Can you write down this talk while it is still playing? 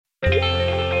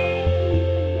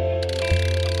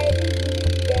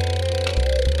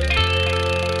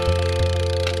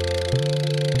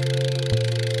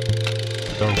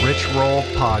Rich Roll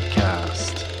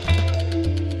Podcast.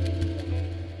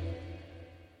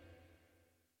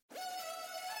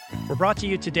 We're brought to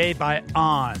you today by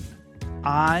On.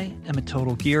 I am a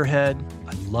total gearhead.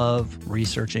 I love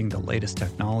researching the latest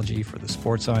technology for the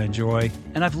sports I enjoy.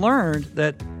 And I've learned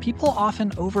that people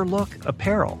often overlook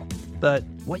apparel. But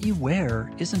what you wear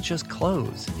isn't just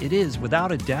clothes. It is,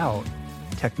 without a doubt,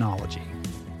 technology.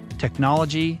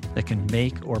 Technology that can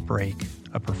make or break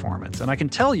a performance. And I can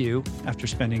tell you, after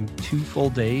spending 2 full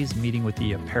days meeting with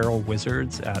the apparel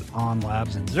wizards at On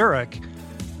Labs in Zurich,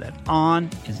 that On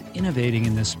is innovating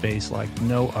in this space like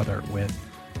no other, with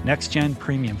next-gen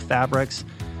premium fabrics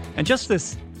and just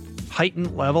this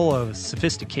heightened level of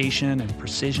sophistication and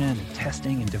precision and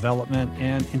testing and development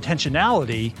and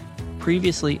intentionality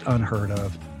previously unheard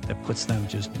of that puts them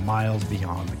just miles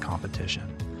beyond the competition.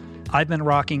 I've been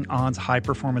rocking On's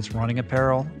high-performance running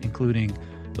apparel, including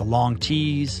the long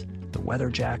tees, the weather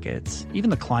jackets, even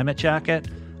the climate jacket,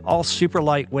 all super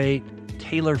lightweight,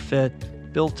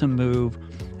 tailor-fit, built to move,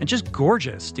 and just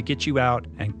gorgeous to get you out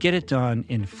and get it done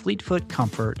in fleet-foot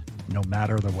comfort, no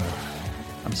matter the weather.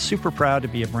 I'm super proud to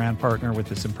be a brand partner with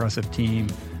this impressive team,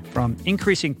 from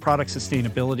increasing product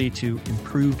sustainability to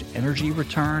improved energy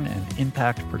return and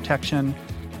impact protection.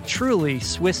 Truly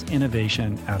Swiss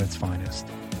innovation at its finest.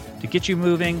 To get you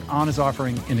moving, On is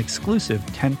offering an exclusive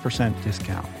 10%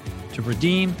 discount. To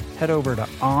redeem, head over to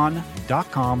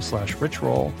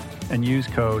on.com/richroll and use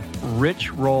code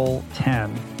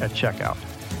RICHROLL10 at checkout.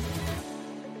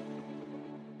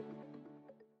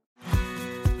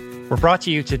 We're brought to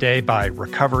you today by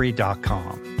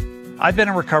Recovery.com. I've been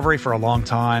in recovery for a long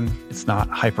time. It's not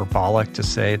hyperbolic to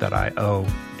say that I owe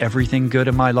everything good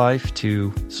in my life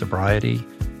to sobriety.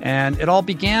 And it all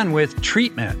began with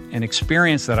treatment, an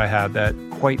experience that I had that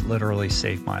quite literally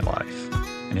saved my life.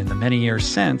 And in the many years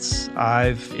since,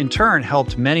 I've in turn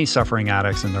helped many suffering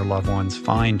addicts and their loved ones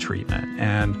find treatment.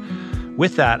 And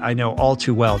with that, I know all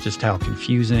too well just how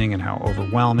confusing and how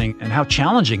overwhelming and how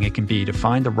challenging it can be to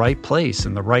find the right place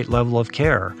and the right level of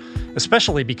care,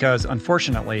 especially because,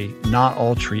 unfortunately, not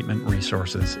all treatment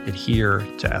resources adhere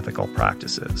to ethical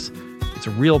practices. It's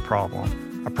a real problem.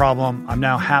 A problem I'm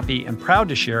now happy and proud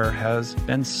to share has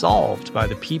been solved by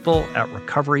the people at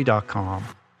Recovery.com,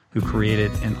 who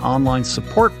created an online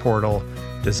support portal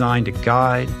designed to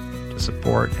guide, to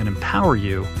support, and empower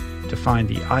you to find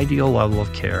the ideal level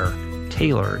of care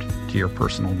tailored to your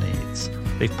personal needs.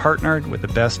 They've partnered with the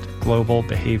best global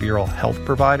behavioral health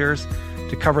providers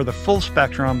to cover the full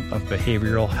spectrum of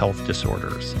behavioral health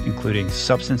disorders, including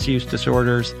substance use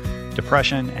disorders,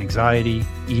 depression, anxiety,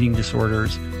 eating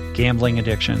disorders, gambling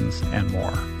addictions, and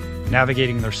more.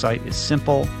 Navigating their site is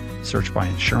simple. Search by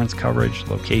insurance coverage,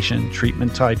 location,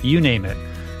 treatment type, you name it.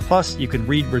 Plus, you can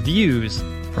read reviews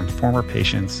from former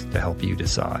patients to help you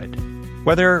decide.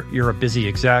 Whether you're a busy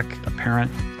exec, a parent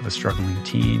of a struggling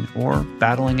teen, or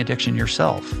battling addiction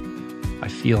yourself, I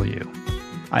feel you.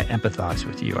 I empathize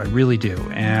with you. I really do.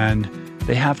 And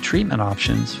they have treatment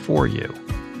options for you.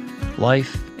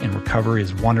 Life in recovery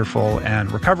is wonderful,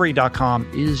 and Recovery.com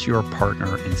is your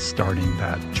partner in starting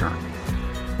that journey.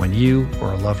 When you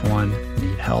or a loved one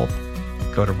need help,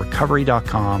 go to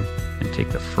Recovery.com and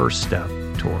take the first step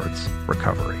towards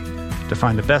recovery. To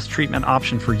find the best treatment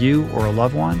option for you or a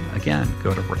loved one, again,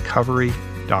 go to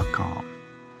Recovery.com.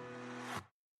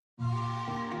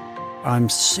 I'm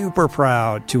super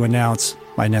proud to announce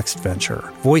my next venture,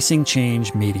 Voicing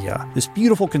Change Media. This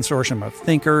beautiful consortium of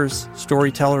thinkers,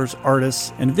 storytellers,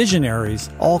 artists, and visionaries,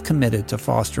 all committed to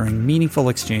fostering meaningful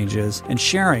exchanges and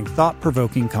sharing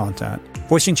thought-provoking content.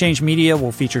 Voicing Change Media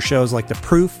will feature shows like The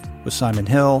Proof with Simon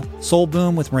Hill, Soul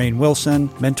Boom with Rainn Wilson,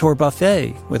 Mentor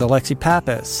Buffet with Alexi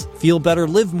Pappas, Feel Better,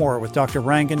 Live More with Dr.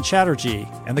 Rangan Chatterjee,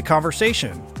 and The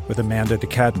Conversation with Amanda de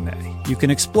Cadenet. You can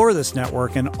explore this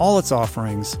network and all its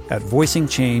offerings at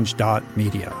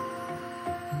voicingchange.media.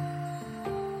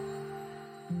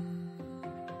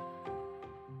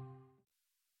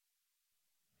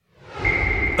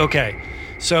 Okay,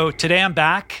 so today I'm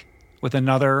back with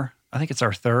another, I think it's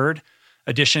our third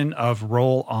edition of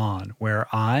Roll On, where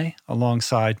I,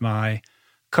 alongside my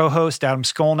co-host Adam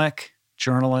Skolnick,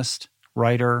 journalist,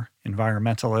 writer,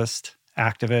 environmentalist,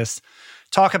 activist,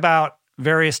 talk about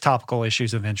various topical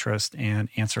issues of interest and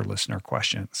answer listener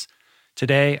questions.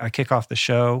 Today, I kick off the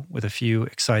show with a few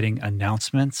exciting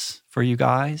announcements for you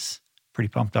guys. Pretty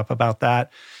pumped up about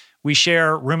that. We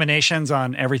share ruminations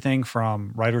on everything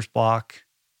from writer's block,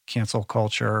 cancel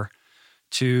culture,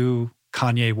 to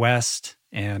Kanye West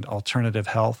and alternative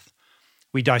health.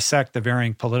 We dissect the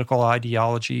varying political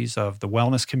ideologies of the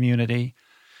wellness community.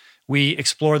 We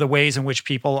explore the ways in which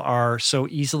people are so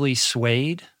easily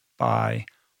swayed by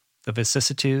the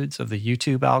vicissitudes of the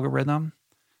YouTube algorithm,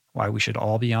 why we should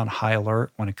all be on high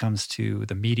alert when it comes to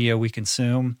the media we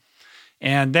consume.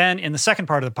 And then in the second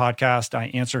part of the podcast, I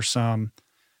answer some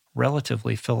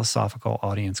relatively philosophical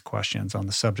audience questions on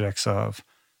the subjects of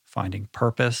finding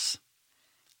purpose,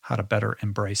 how to better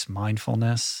embrace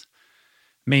mindfulness,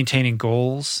 maintaining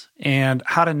goals, and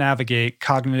how to navigate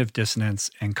cognitive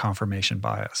dissonance and confirmation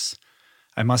bias.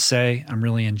 I must say, I'm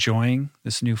really enjoying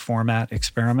this new format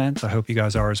experiment. I hope you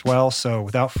guys are as well. So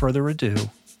without further ado,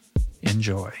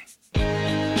 enjoy.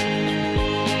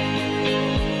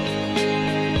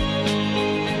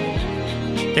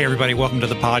 Hey, everybody. Welcome to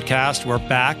the podcast. We're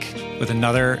back with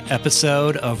another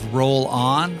episode of Roll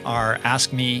On, our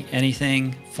Ask Me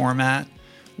Anything format,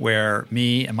 where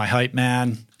me and my hype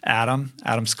man, Adam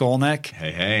Skolnick,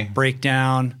 hey, break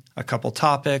down a couple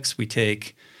topics. We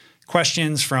take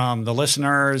questions from the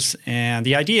listeners, and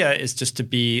the idea is just to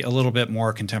be a little bit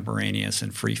more contemporaneous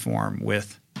and freeform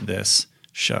with this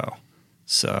show.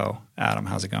 So, Adam,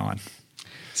 how's it going?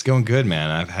 It's going good, man.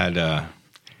 I've had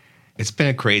it's been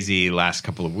a crazy last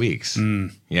couple of weeks.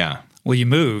 Yeah. Well, you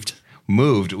moved.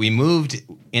 We moved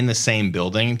in the same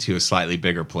building to a slightly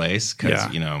bigger place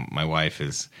because, my wife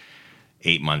is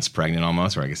 8 months pregnant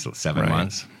almost, or I guess 7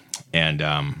 months. And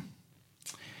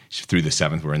through the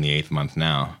 7th, we're in the 8th month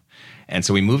now. And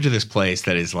so we moved to this place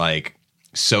that is like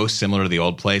so similar to the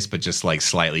old place, but just like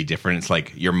slightly different. It's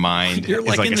like your mind You're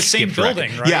like in the same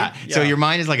building, right? Yeah. So your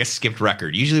mind is like a skipped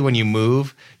record. Usually when you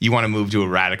move, you want to move to a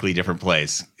radically different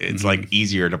place. It's like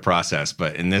easier to process.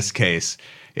 But in this case,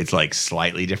 it's like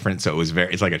slightly different. So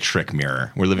it's like a trick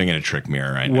mirror. We're living in a trick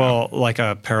mirror right now. Well, like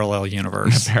a parallel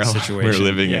universe situation. We're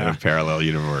living in a parallel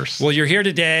universe. Well, you're here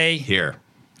today. Here.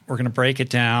 We're going to break it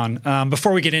down.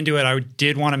 Before we get into it, I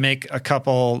did want to make a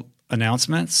couple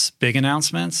big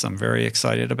announcements I'm very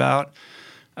excited about.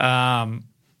 I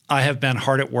have been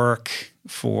hard at work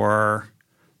for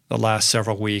the last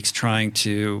several weeks trying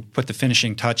to put the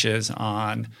finishing touches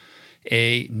on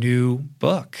a new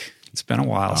book. It's been a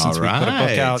while since we put a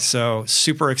book out, so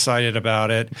super excited about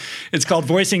it. It's called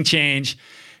Voicing Change,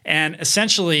 and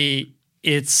essentially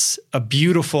it's a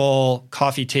beautiful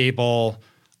coffee table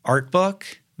art book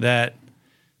that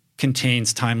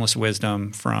contains timeless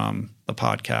wisdom from the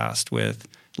podcast with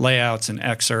layouts and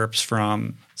excerpts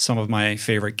from some of my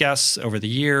favorite guests over the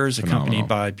years, accompanied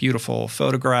by beautiful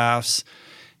photographs.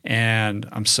 And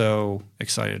I'm so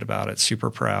excited about it.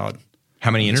 Super proud. How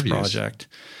many interviews? Project.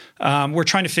 We're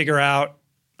trying to figure out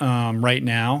right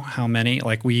now how many.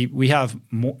 Like we have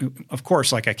more, of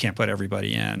course, like I can't put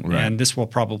everybody in. Right. And this will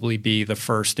probably be the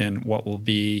first in what will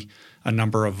be a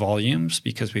number of volumes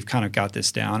because we've kind of got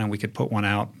this down and we could put one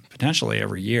out potentially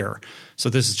every year. So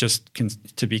this is just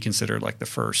to be considered like the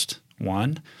first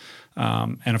one.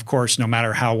 And of course, no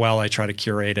matter how well I try to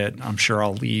curate it, I'm sure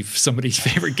I'll leave somebody's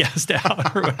favorite guest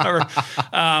out or whatever.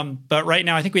 But right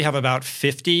now, I think we have about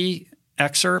 50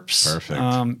 excerpts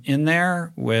in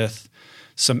there with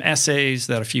some essays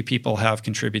that a few people have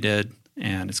contributed,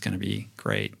 and it's going to be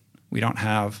great. We don't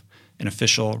have an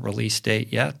official release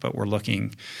date yet, but we're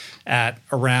looking at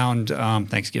around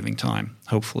Thanksgiving time,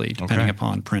 hopefully, depending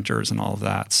upon printers and all of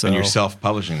that. So, and you're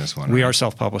self-publishing this one, right? We are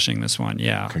self-publishing this one,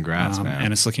 yeah. Congrats, man.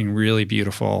 And it's looking really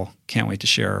beautiful. Can't wait to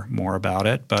share more about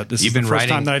it. But this is the first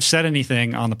time that I've said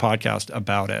anything on the podcast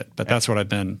about it. But that's what I've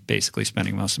been basically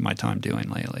spending most of my time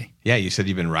doing lately. Yeah, you said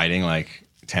you've been writing like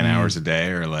 10 hours a day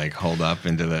or like holed up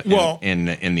into the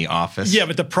in the office. Yeah,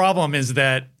 but the problem is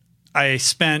that I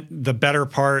spent the better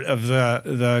part of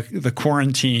the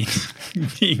quarantine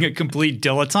being a complete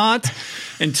dilettante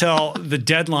until the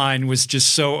deadline was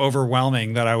just so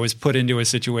overwhelming that I was put into a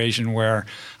situation where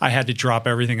I had to drop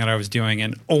everything that I was doing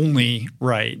and only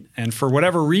write. And for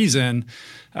whatever reason,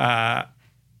 I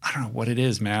don't know what it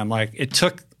is, man. Like it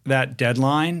took that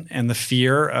deadline and the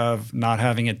fear of not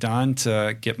having it done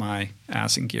to get my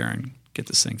ass in gear and get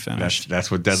this thing finished.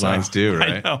 That's what deadlines do, right?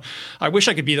 I know. I wish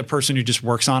I could be the person who just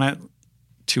works on it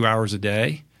 2 hours a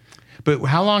day. But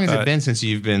how long has it been since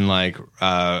you've been like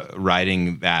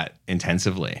writing that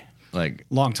intensively? Like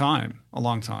a long time. The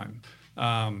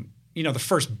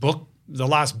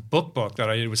last book that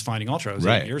I did was Finding Ultra. It was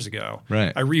 8 years ago.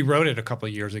 Right. I rewrote it a couple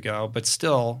of years ago, but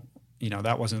still,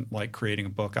 that wasn't like creating a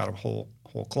book out of whole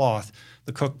cloth.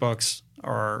 The cookbooks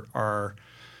are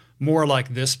more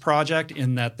like this project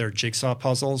in that they're jigsaw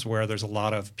puzzles where there's a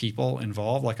lot of people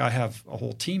involved. Like I have a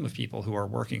whole team of people who are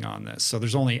working on this. So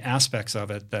there's only aspects of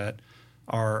it that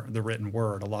are the written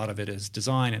word. A lot of it is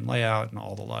design and layout and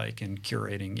all the like and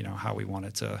curating, how we want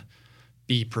it to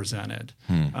be presented.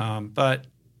 But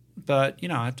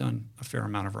I've done a fair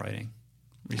amount of writing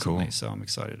recently. Cool. So I'm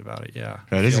excited about it. Yeah.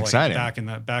 That is exciting.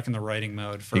 Back in the writing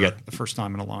mode for the first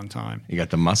time in a long time. You got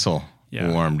the muscle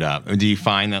warmed up. Do you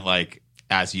find that like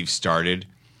as you've started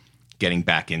getting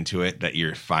back into it that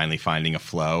you're finally finding a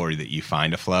flow, or that you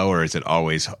find a flow, or is it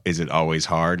always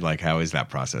hard? Like, how is that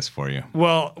process for you?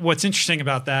 Well, what's interesting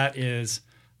about that is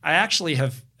I actually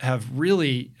have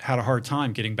really had a hard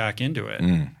time getting back into it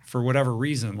for whatever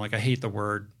reason. Like, I hate the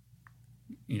word,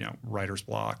 writer's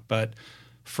block, but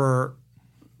for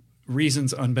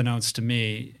reasons unbeknownst to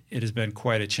me, it has been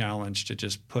quite a challenge to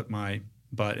just put my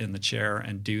butt in the chair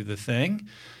and do the thing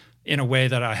in a way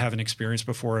that I haven't experienced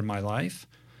before in my life.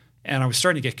 And I was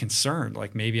starting to get concerned,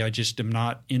 like maybe I just am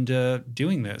not into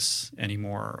doing this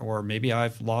anymore, or maybe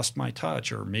I've lost my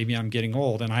touch, or maybe I'm getting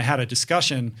old. And I had a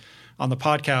discussion on the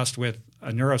podcast with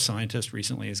a neuroscientist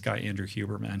recently, this guy Andrew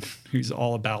Huberman, who's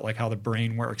all about like how the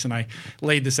brain works. And I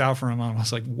laid this out for him, and I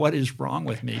was like, what is wrong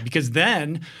with me? Because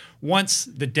then once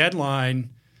the deadline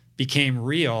became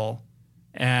real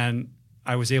and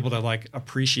I was able to like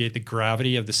appreciate the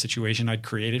gravity of the situation I'd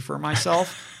created for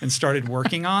myself and started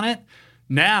working on it,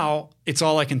 now it's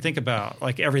all I can think about.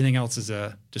 Like, everything else is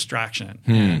a distraction.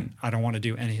 And I don't want to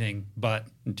do anything but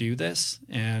do this.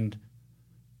 And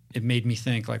it made me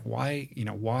think, like, why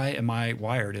am I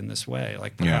wired in this way?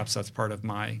 Like, perhaps that's part of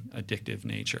my addictive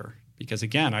nature. Because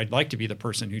again, I'd like to be the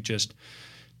person who just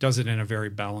does it in a very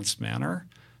balanced manner,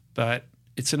 but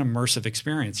it's an immersive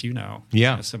experience,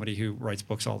 as somebody who writes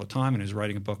books all the time and is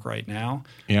writing a book right now.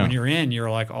 When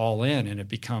you're like all in, and it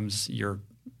becomes your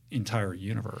entire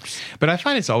universe. But I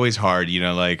find it's always hard,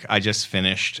 like I just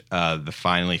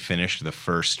finally finished the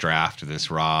first draft of this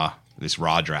raw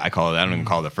draft. I don't even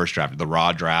call it the first draft, the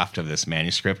raw draft of this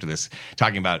manuscript, of this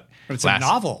talking about. But it's a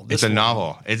novel. It's a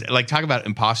novel. It's like, talk about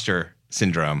imposter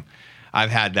syndrome.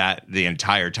 I've had that the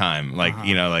entire time. Like,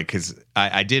 because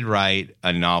I did write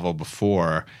a novel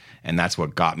before, and that's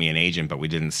what got me an agent, but we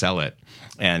didn't sell it.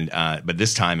 And but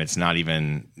this time it's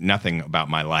nothing about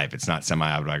my life. It's not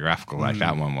semi-autobiographical like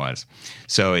that one was.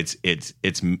 So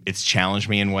it's challenged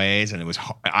me in ways, and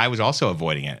I was also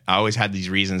avoiding it. I always had these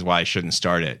reasons why I shouldn't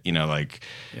start it.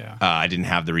 I didn't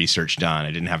have the research done.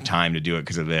 I didn't have time to do it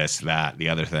because of this, that, the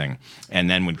other thing. And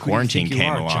then when quarantine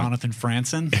came along, Jonathan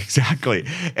Franzen. Exactly.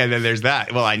 And then there's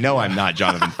that. Well, I know I'm not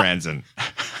Jonathan Franzen.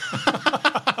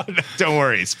 Don't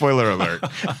worry. Spoiler alert.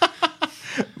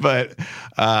 But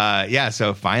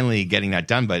so finally getting that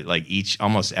done, but like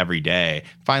almost every day,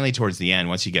 finally towards the end,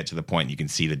 once you get to the point you can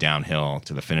see the downhill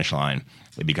to the finish line,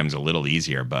 it becomes a little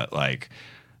easier. But like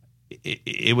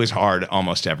it was hard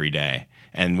almost every day.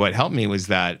 And what helped me was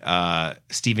that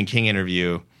Stephen King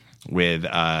interview with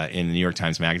in the New York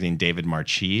Times Magazine, David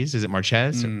Marchese. Is it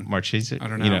Marchese? Marchese? I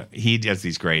don't know. He does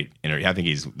these great interviews. I think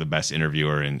he's the best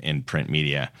interviewer in print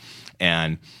media.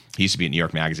 And he used to be at New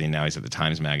York Magazine. Now he's at the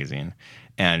Times Magazine.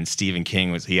 And Stephen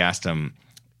King he asked him,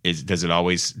 does it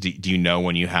always, do you know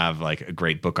when you have like a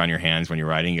great book on your hands when you're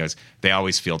writing? He goes, they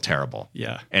always feel terrible.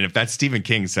 Yeah. And if that's Stephen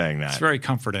King saying that, it's very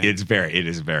comforting. It is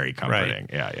very comforting.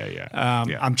 Right. Yeah.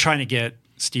 I'm trying to get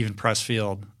Stephen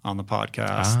Pressfield on the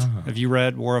podcast. Have you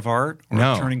read War of Art or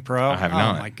No, Turning Pro? I have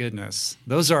not. Oh my goodness.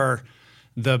 Those are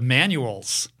the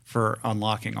manuals for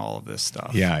unlocking all of this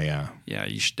stuff. Yeah. Yeah,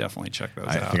 you should definitely check those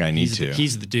out. I think I need to.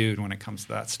 He's the dude when it comes to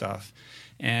that stuff.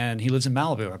 And he lives in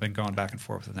Malibu. I've been going back and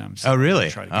forth with him. So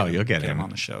really? You'll get him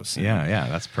on the show soon. Yeah,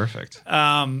 that's perfect.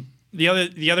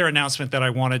 The other announcement that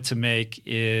I wanted to make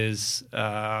is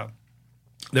that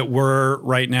we're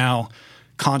right now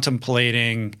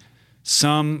contemplating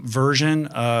some version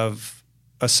of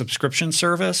a subscription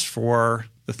service for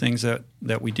the things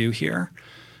that we do here.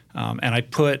 And I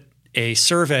put a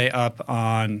survey up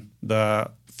on the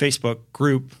Facebook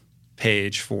group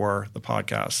page for the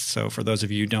podcast. So for those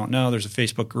of you who don't know, there's a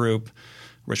Facebook group,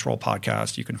 Rich Roll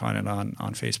Podcast. You can find it on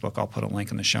Facebook. I'll put a link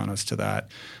in the show notes to that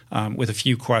with a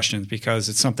few questions, because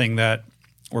it's something that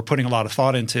we're putting a lot of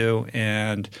thought into,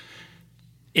 and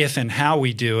if and how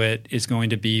we do it is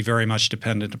going to be very much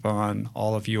dependent upon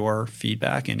all of your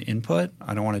feedback and input.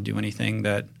 I don't want to do anything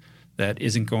that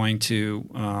isn't going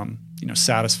to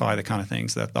satisfy the kind of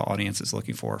things that the audience is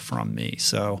looking for from me.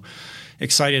 So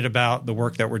excited about the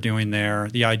work that we're doing there.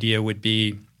 The idea would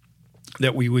be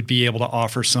that we would be able to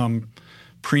offer some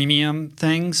premium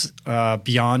things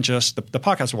beyond just the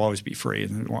podcast will always be free.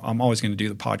 I'm always going to do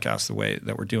the podcast the way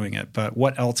that we're doing it. But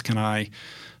what else can I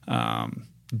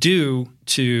do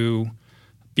to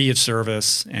be of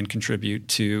service and contribute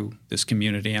to this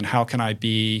community? And how can I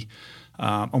be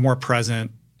a more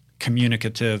present,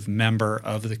 communicative member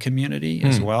of the community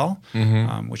as well,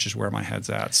 which is where my head's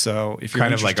at. So if you're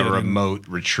kind of like a remote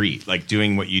retreat, like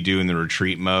doing what you do in the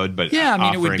retreat mode, but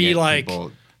it would be like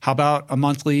How about a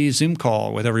monthly Zoom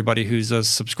call with everybody who's a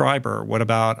subscriber? What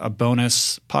about a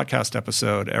bonus podcast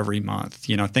episode every month?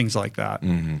 Things like that.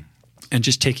 Mm-hmm. And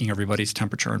just taking everybody's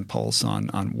temperature and pulse on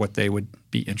what they would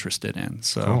be interested in.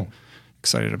 So cool.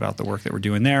 Excited about the work that we're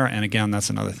doing there. And again, that's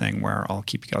another thing where I'll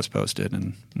keep you guys posted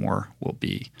and more will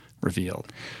be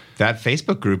revealed. That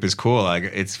Facebook group is cool. Like,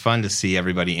 it's fun to see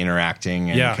everybody interacting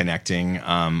and connecting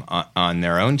on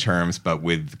their own terms, but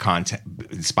with content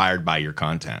inspired by your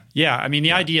content. Yeah. I mean,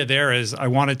 the idea there is I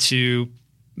wanted to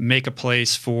make a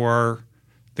place for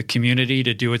the community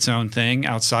to do its own thing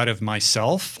outside of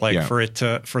myself,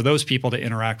 for those people to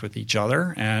interact with each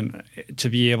other, and to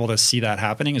be able to see that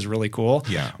happening is really cool.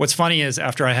 Yeah. What's funny is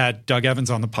after I had Doug Evans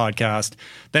on the podcast,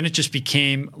 then it just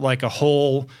became like a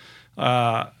whole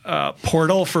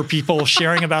portal for people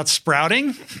sharing about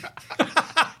sprouting.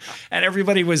 And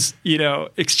everybody was,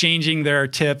 exchanging their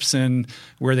tips and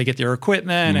where they get their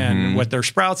equipment and what their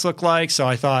sprouts look like. So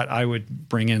I thought I would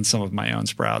bring in some of my own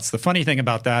sprouts. The funny thing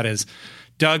about that is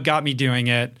Doug got me doing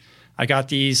it. I got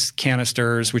these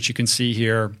canisters, which you can see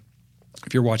here.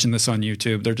 If you're watching this on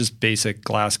YouTube, they're just basic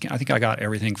glass. I think I got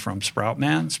everything from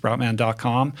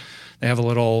sproutman.com. They have a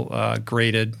little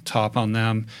graded top on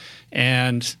them.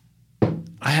 And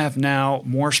I have now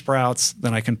more sprouts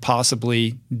than I can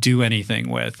possibly do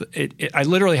anything with. I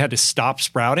literally had to stop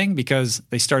sprouting because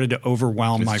they started to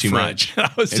overwhelm my fridge. I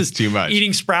was just too much.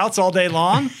 Eating sprouts all day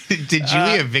long. Did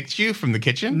Julie evict you from the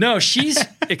kitchen? No, she's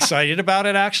excited about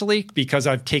it, actually, because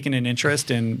I've taken an interest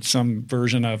in some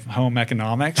version of home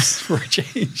economics for a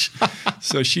change.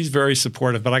 So she's very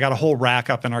supportive. But I got a whole rack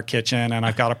up in our kitchen, and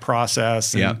I've got a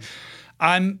process.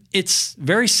 And it's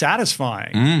very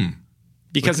satisfying.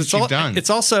 Because first of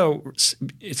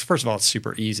all, it's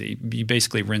super easy. You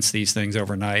basically rinse these things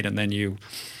overnight, and then you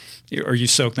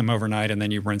soak them overnight, and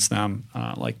then you rinse them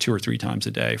like 2 or 3 times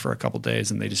a day for a couple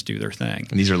days, and they just do their thing.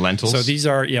 And these are lentils? So these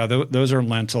are, those are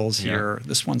lentils here.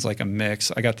 This one's like a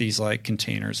mix. I got these like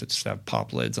containers that just have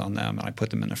pop lids on them, and I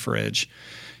put them in the fridge.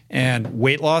 And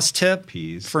weight loss tip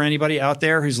for anybody out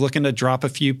there who's looking to drop a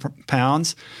few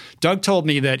pounds. Doug told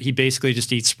me that he basically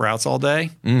just eats sprouts all day.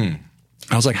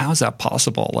 I was like, how is that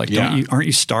possible? Like, aren't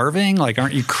you starving? Like,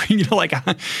 aren't you,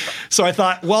 so I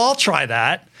thought, well, I'll try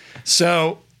that.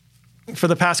 So for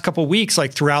the past couple of weeks,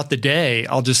 like throughout the day,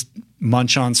 I'll just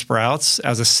munch on sprouts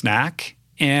as a snack.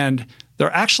 And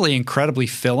they're actually incredibly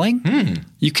filling.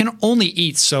 You can only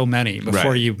eat so many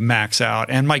before you max out.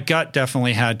 And my gut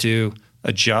definitely had to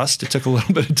adjust. It took a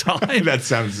little bit of time. That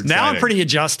sounds exciting. Now I'm pretty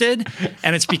adjusted,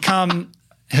 and it's become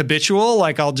habitual.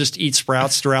 Like, I'll just eat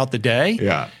sprouts throughout the day.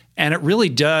 Yeah. And it really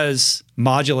does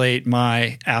modulate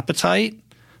my appetite,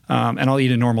 and I'll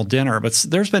eat a normal dinner. But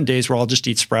there's been days where I'll just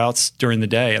eat sprouts during the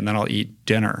day, and then I'll eat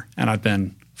dinner, and I've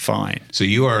been fine. So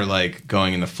you are like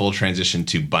going in the full transition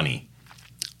to bunny.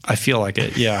 I feel like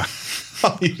it, yeah.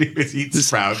 All you do is eat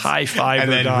sprouts, high fiber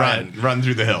and then diet. run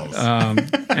through the hills.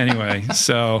 Anyway,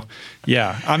 so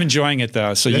yeah, I'm enjoying it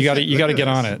though. So you got to get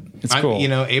on it. It's cool.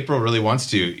 April really wants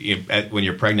to. When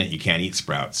you're pregnant, you can't eat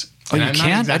sprouts. Oh, you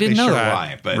can't? Exactly I didn't know that.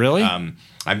 Why, but really?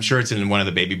 I'm sure it's in one of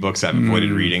the baby books I've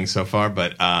avoided reading so far.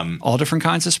 But all different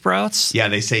kinds of sprouts. Yeah,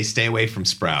 they say stay away from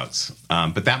sprouts.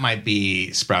 But that might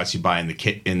be sprouts you buy in the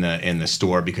kit in the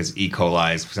store, because E.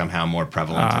 coli is somehow more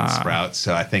prevalent in sprouts.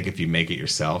 So I think if you make it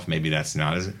yourself, maybe that's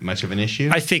not as much of an issue.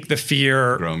 I think the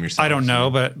fear. Grow them yourself. I don't know,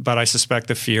 but I suspect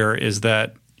the fear is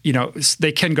that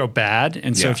they can go bad,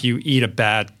 and so if you eat a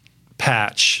bad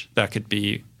patch, that could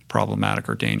be problematic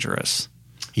or dangerous.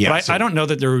 Yeah, but I don't know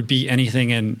that there would be anything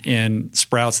in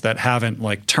sprouts that haven't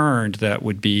like turned that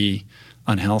would be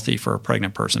unhealthy for a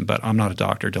pregnant person. But I'm not a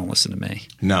doctor. Don't listen to me.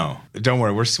 No, don't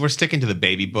worry. We're sticking to the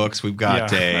baby books. We've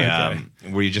got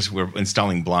we're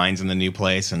installing blinds in the new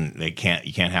place, and you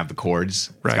can't have the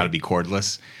cords. It's got to be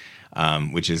cordless,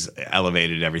 which is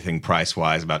elevated everything price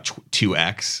wise about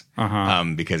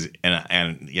 2x. Because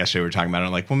and yesterday we were talking about it.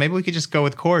 I'm like, well, maybe we could just go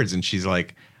with cords, and she's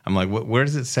like. I'm like, where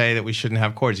does it say that we shouldn't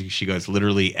have cords? She goes,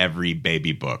 literally every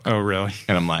baby book. Oh, really?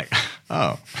 And I'm like,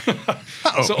 oh.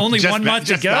 So only 1 month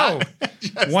to go.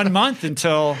 1 month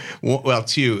until... Well,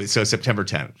 2. So September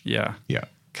 10th. Yeah. Yeah.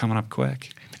 Coming up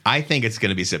quick. I think it's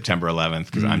going to be September 11th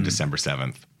because I'm December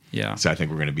 7th. Yeah. So I think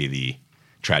we're going to be the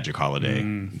tragic holiday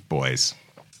boys.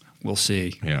 We'll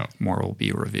see. Yeah. More will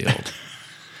be revealed.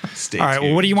 Stay All right. tuned,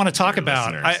 Well, what do you want to talk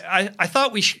about? listeners. I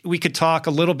thought we could talk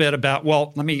a little bit about...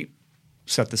 Well, let me...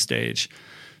 set the stage.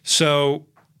 So,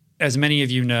 as many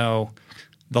of you know,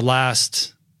 the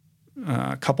last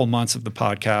couple months of the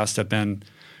podcast have been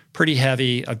pretty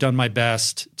heavy. I've done my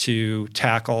best to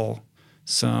tackle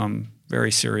some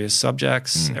very serious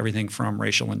subjects, everything from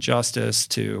racial injustice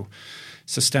to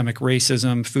systemic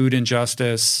racism, food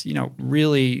injustice,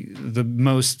 really the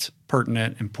most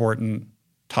pertinent, important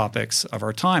topics of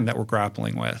our time that we're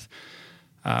grappling with.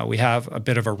 We have a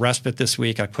bit of a respite this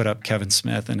week. I put up Kevin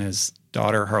Smith and his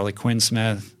daughter, Harley Quinn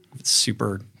Smith.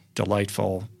 Super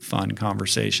delightful, fun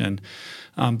conversation.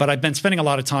 But I've been spending a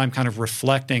lot of time kind of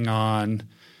reflecting on,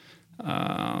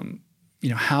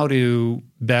 how to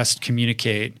best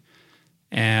communicate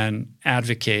and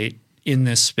advocate in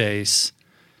this space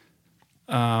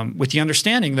with the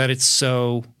understanding that it's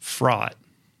so fraught.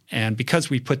 And because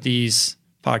we put these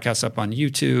podcasts up on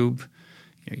YouTube,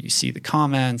 you see the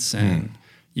comments and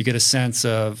you get a sense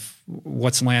of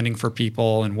what's landing for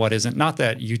people and what isn't. Not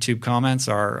that YouTube comments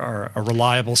are a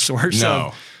reliable source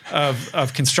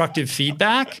of constructive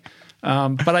feedback,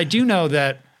 but I do know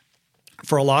that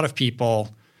for a lot of people,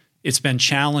 it's been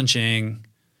challenging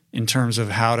in terms of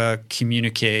how to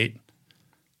communicate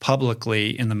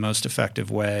publicly in the most effective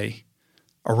way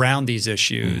around these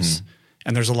issues.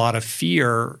 And there's a lot of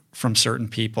fear from certain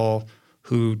people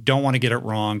who don't want to get it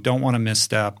wrong, don't want to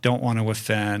misstep, don't want to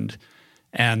offend.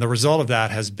 And the result of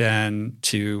that has been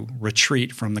to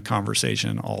retreat from the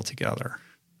conversation altogether.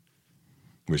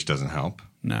 Which doesn't help.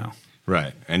 No.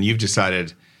 Right. And you've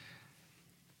decided,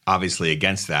 obviously,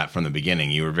 against that from the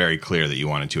beginning. You were very clear that you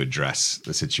wanted to address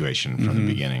the situation from the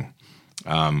beginning.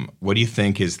 What do you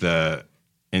think is the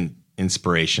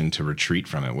inspiration to retreat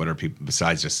from it? What are people,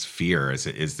 besides just fear? Is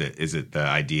it the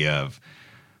idea of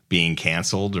being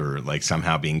canceled or like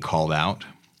somehow being called out?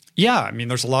 Yeah, I mean,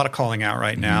 there's a lot of calling out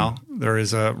right now. There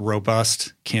is a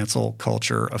robust cancel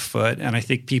culture afoot, and I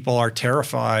think people are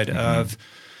terrified of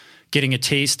getting a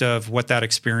taste of what that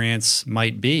experience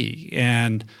might be.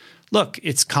 And look,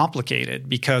 it's complicated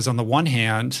because on the one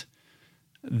hand,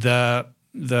 the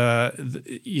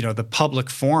public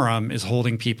forum is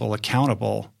holding people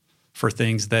accountable for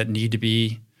things that need to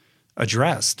be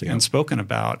addressed and spoken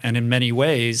about, and in many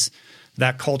ways,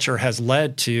 that culture has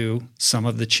led to some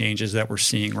of the changes that we're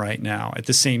seeing right now. At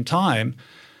the same time,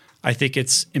 I think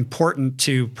it's important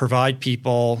to provide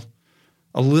people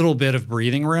a little bit of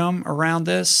breathing room around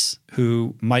this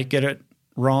who might get it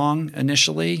wrong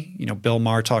initially. Bill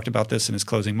Maher talked about this in his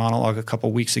closing monologue a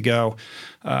couple weeks ago,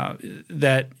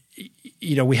 that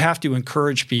we have to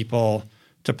encourage people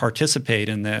to participate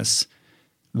in this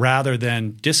rather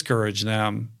than discourage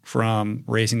them from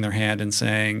raising their hand and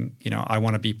saying, I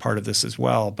want to be part of this as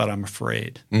well, but I'm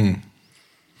afraid.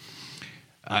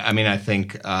 I mean, I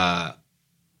think I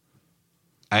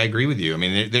agree with you. I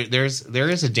mean, there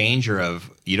is a danger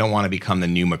of you don't want to become the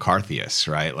new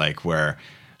McCarthyist, right? Like where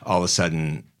all of a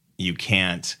sudden you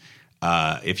can't,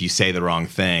 if you say the wrong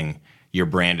thing, you're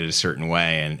branded a certain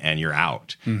way and you're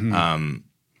out.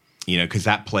 Because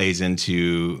that plays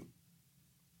into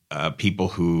people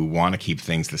who want to keep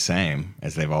things the same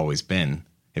as they've always been.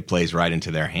 It plays right into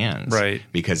their hands. Right.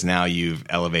 Because now you've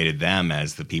elevated them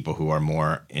as the people who are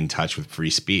more in touch with free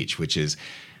speech, which is,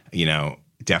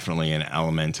 definitely an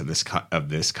element of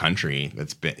this country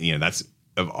that's been, that's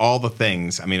of all the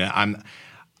things. I mean,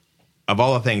 of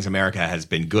all the things America has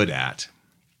been good at,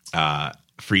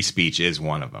 free speech is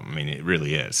one of them. I mean, it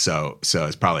really is. So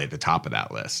it's probably at the top of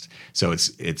that list. So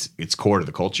it's core to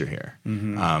the culture here.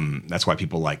 That's why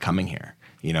people like coming here.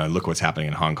 Look what's happening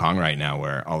in Hong Kong right now,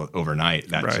 where overnight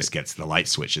that just gets the light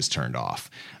switches turned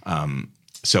off.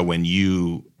 So when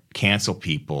you cancel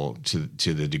people to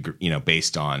the degree,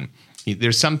 based on,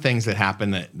 there's some things that happen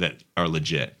that are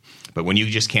legit. But when you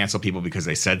just cancel people because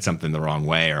they said something the wrong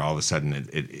way, or all of a sudden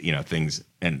things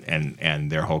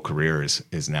and their whole career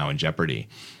is now in jeopardy,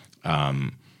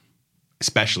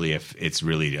 especially if it's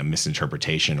really a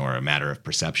misinterpretation or a matter of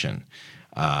perception,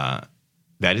 that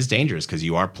is dangerous because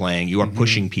you are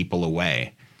pushing people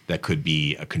away that could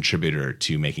be a contributor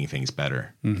to making things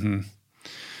better.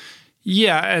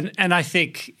 Yeah, and I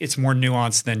think it's more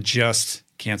nuanced than just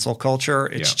cancel culture.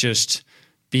 It's just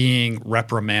being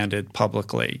reprimanded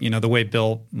publicly. The way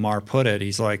Bill Maher put it,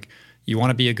 he's like, you want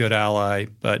to be a good ally,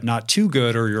 but not too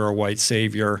good or you're a white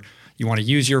savior. You want to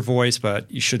use your voice, but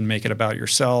you shouldn't make it about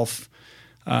yourself.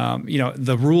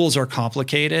 The rules are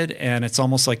complicated, and it's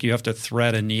almost like you have to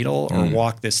thread a needle or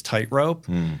walk this tightrope.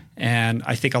 And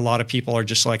I think a lot of people are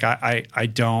just like, I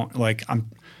don't, like,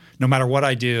 no matter what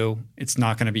I do, it's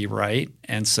not going to be right.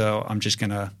 And so I'm just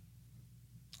going to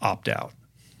opt out.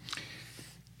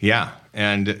 Yeah,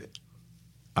 and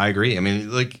I agree. I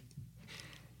mean, like,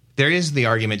 there is the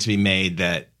argument to be made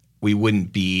that we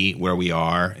wouldn't be where we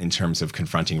are in terms of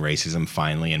confronting racism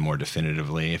finally and more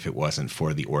definitively if it wasn't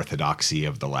for the orthodoxy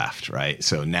of the left, right?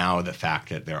 So now the fact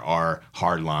that there are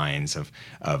hard lines of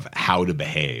how to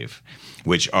behave,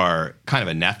 which are kind of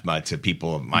anathema to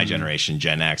people of my generation,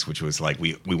 Gen X, which was like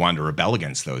we wanted to rebel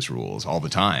against those rules all the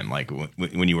time. Like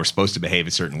when you were supposed to behave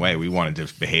a certain way, we wanted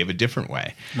to behave a different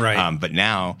way. Right. But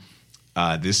now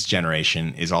this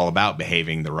generation is all about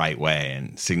behaving the right way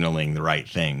and signaling the right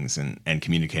things and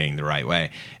communicating the right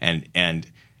way. And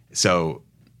so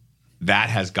that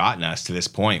has gotten us to this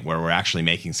point where we're actually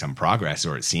making some progress,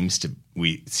 or it seems to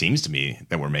me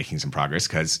that we're making some progress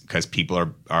because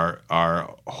people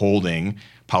are holding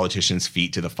politicians'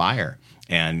 feet to the fire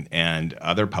and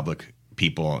other public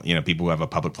people, people who have a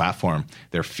public platform,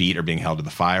 their feet are being held to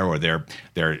the fire, or they're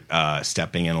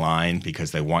stepping in line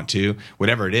because they want to.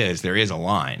 Whatever it is, there is a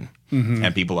line,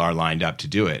 and people are lined up to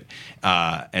do it.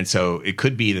 And so it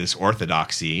could be this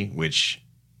orthodoxy, which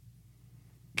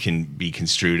can be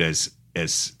construed as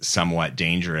somewhat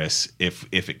dangerous if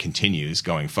it continues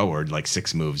going forward, like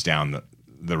 6 moves down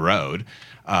the road.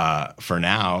 For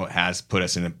now, has put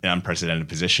us in an unprecedented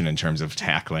position in terms of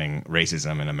tackling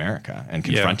racism in America and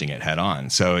confronting it head on.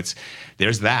 So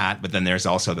there's that, but then there's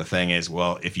also the thing is,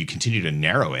 well, if you continue to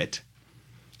narrow it,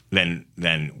 then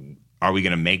are we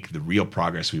going to make the real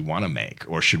progress we want to make,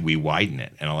 or should we widen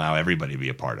it and allow everybody to be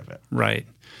a part of it? Right.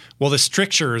 Well, the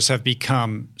strictures have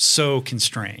become so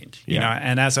constrained, you know,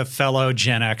 and as a fellow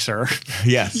Gen Xer,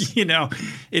 yes,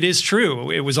 it is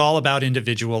true. It was all about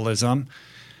individualism.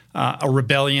 A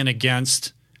rebellion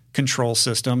against control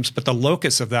systems, but the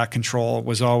locus of that control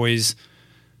was always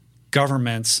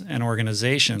governments and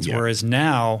organizations, whereas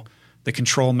now the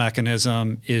control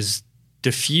mechanism is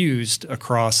diffused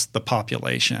across the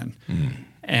population.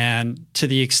 And to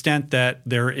the extent that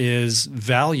there is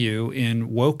value in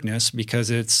wokeness because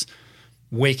it's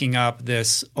waking up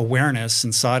this awareness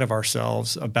inside of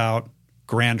ourselves about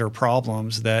grander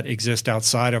problems that exist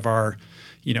outside of our,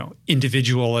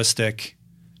 individualistic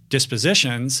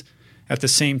dispositions. At the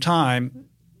same time,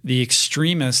 the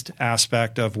extremist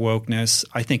aspect of wokeness,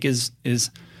 I think, is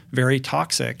very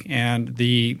toxic, and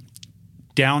the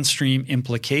downstream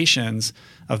implications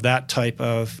of that type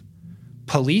of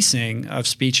policing of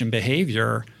speech and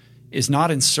behavior is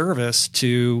not in service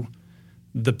to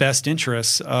the best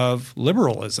interests of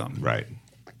liberalism. Right.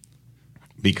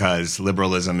 Because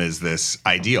liberalism is this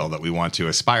ideal that we want to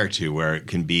aspire to, where it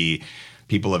can be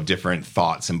people of different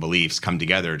thoughts and beliefs come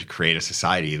together to create a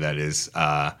society that is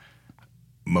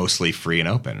mostly free and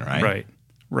open, right?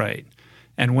 Right.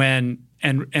 And when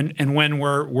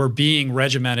we're being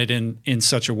regimented in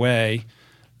such a way,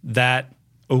 that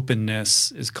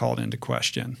openness is called into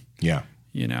question. Yeah.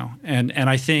 And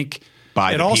I think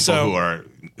by the people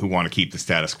who want to keep the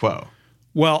status quo.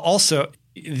 Well, also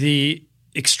the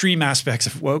extreme aspects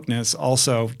of wokeness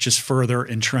also just further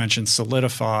entrench and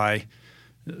solidify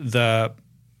the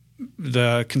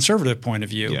conservative point of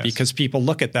view, because people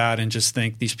look at that and just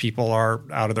think these people are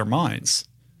out of their minds.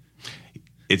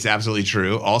 It's absolutely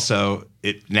true. Also,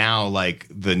 now like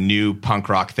the new punk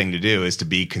rock thing to do is to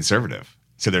be conservative.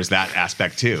 So there's that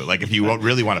aspect too. Like if you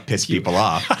really want to piss people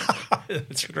off,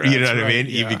 that's right, you know what I mean?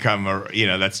 Yeah. You become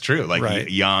that's true. Like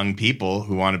young people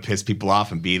who want to piss people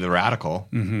off and be the radical.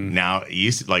 Now,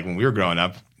 like when we were growing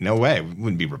up, no way. We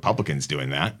wouldn't be Republicans doing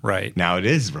that. Right. Now it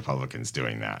is Republicans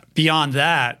doing that. Beyond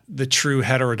that, the true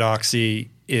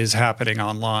heterodoxy is happening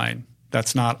online.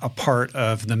 That's not a part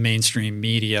of the mainstream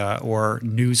media or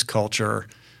news culture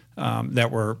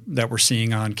that we're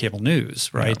seeing on cable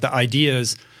news, right? Yeah. The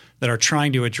ideas that are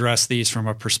trying to address these from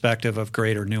a perspective of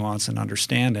greater nuance and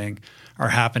understanding are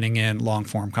happening in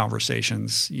long-form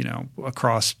conversations,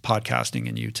 across podcasting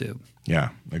and YouTube. Yeah,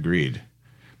 agreed.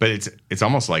 But it's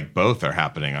almost like both are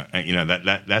happening.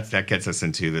 That gets us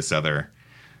into this other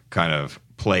kind of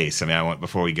place. I mean,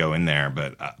 before we go in there,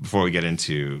 but before we get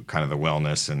into kind of the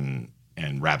wellness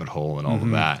and rabbit hole and all of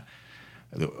that,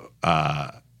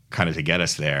 kind of to get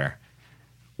us there.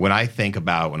 When I think of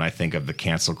the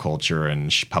cancel culture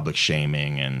and public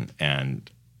shaming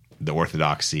and the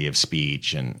orthodoxy of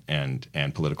speech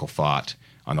and political thought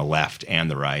on the left and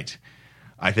the right,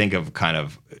 I think of kind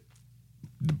of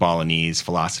the Balinese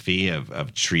philosophy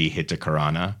of Sri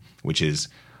Hitakarana, which is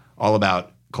all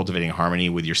about cultivating harmony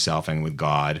with yourself and with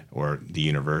God or the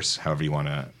universe, however you want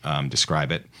to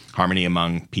describe it. Harmony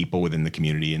among people within the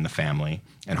community and the family,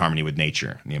 and harmony with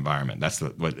nature and the environment. That's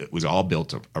what it was all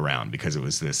built around, because it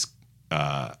was this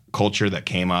culture that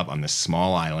came up on this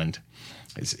small island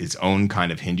its own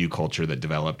kind of Hindu culture that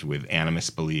developed with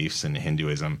animist beliefs and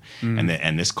Hinduism,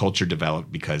 and this culture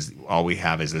developed because all we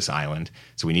have is this island,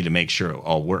 so we need to make sure it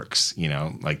all works.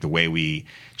 Like the way we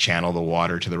channel the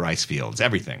water to the rice fields,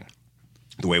 everything,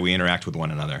 the way we interact with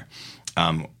one another.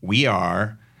 We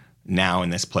are now in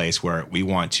this place where we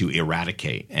want to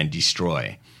eradicate and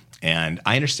destroy, and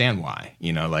I understand why.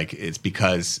 It's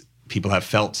because people have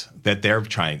felt that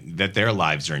that their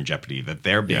lives are in jeopardy, that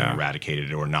they're being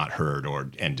eradicated or not heard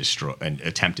and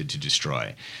attempted to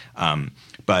destroy.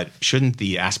 But shouldn't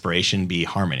the aspiration be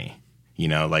harmony?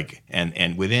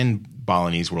 And within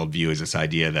Balinese worldview is this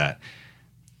idea that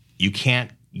you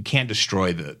can't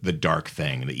destroy the dark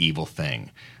thing, the evil thing.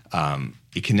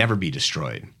 It can never be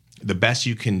destroyed. The best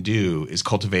you can do is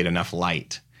cultivate enough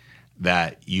light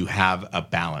that you have a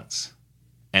balance.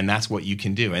 And that's what you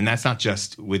can do. And that's not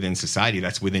just within society,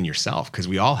 that's within yourself, because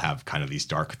we all have kind of these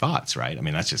dark thoughts, right? I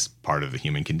mean, that's just part of the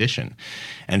human condition.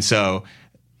 And so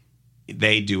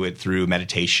they do it through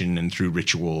meditation and through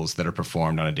rituals that are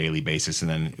performed on a daily basis, and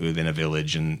then within a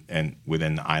village and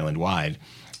within the island wide.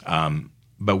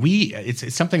 But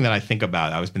it's something that I think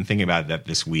about. I've been thinking about that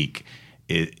this week.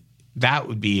 That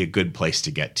would be a good place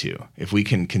to get to if we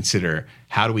can consider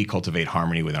how do we cultivate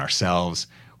harmony with ourselves,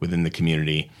 within the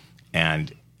community,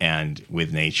 and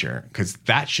with nature, because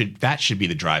that should be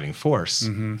the driving force.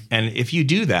 Mm-hmm. And if you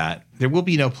do that, there will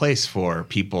be no place for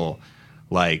people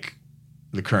like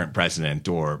the current president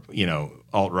or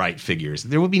alt-right figures.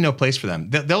 There will be no place for them.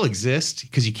 They'll exist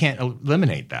because you can't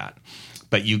eliminate that,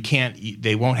 but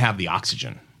they won't have the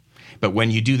oxygen. But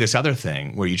when you do this other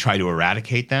thing where you try to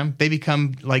eradicate them, they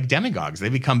become like demigods. They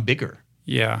become bigger,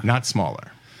 not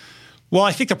smaller. Well,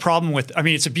 I think the problem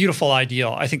it's a beautiful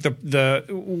ideal. I think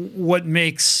what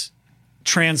makes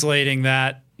translating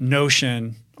that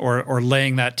notion or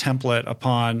laying that template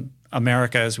upon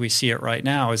America as we see it right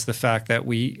now is the fact that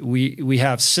we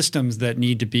have systems that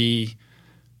need to be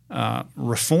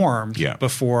reformed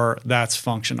before that's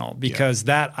functional, because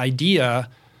that idea,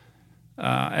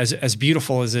 as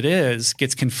beautiful as it is,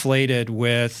 gets conflated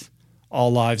with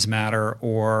all lives matter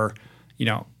or,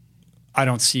 I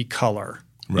don't see color.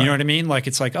 Right. You know what I mean? Like,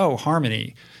 it's like, oh,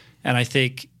 harmony. And I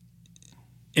think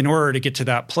in order to get to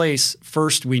that place,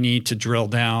 first we need to drill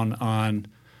down on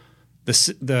the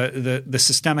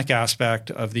systemic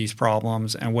aspect of these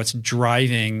problems and what's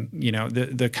driving,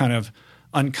 the kind of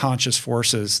unconscious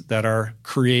forces that are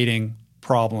creating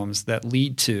problems that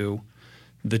lead to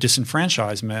the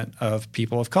disenfranchisement of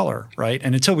people of color, right?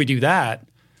 And until we do that,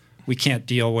 we can't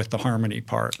deal with the harmony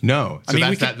part. No. So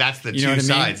that's the two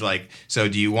sides. Like, so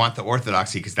do you want the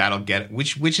orthodoxy? Because that'll get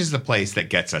which is the place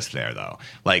that gets us there, though?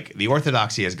 Like, the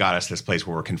orthodoxy has got us this place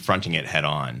where we're confronting it head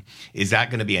on. Is that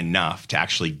going to be enough to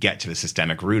actually get to the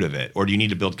systemic root of it? Or do you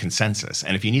need to build consensus?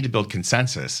 And if you need to build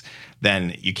consensus,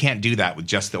 then you can't do that with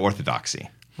just the orthodoxy.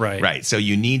 Right. So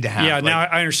you need to have. Yeah. Now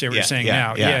I understand what you're saying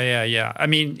now. Yeah. I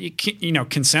mean,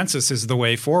 consensus is the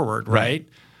way forward, right?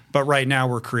 But right now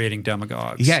we're creating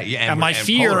demagogues. Yeah. And my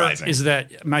fear is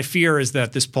that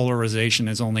this polarization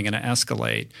is only going to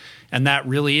escalate, and that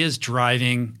really is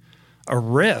driving a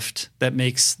rift that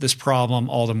makes this problem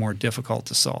all the more difficult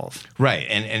to solve. Right.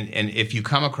 And if you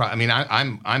come across, I mean,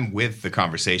 I'm with the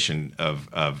conversation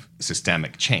of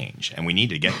systemic change, and we need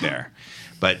to get there,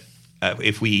 but.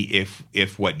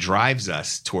 If what drives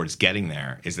us towards getting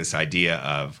there is this idea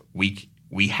of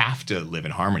we have to live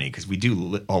in harmony because we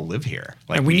do all live here,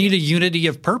 like, and we need a unity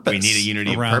of purpose. We need a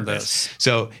unity of purpose.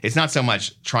 So it's not so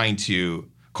much trying to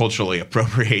culturally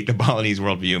appropriate the Balinese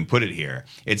worldview and put it here.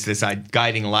 It's this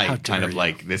guiding light, kind of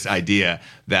like this idea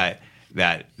that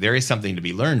there is something to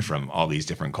be learned from all these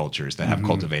different cultures that have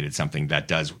cultivated something that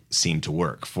does seem to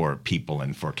work for people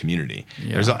and for community.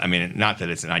 Yeah. Not that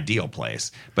it's an ideal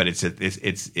place, but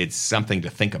it's something to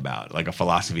think about, like a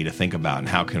philosophy to think about, and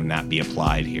how can that be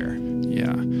applied here?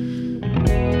 Yeah.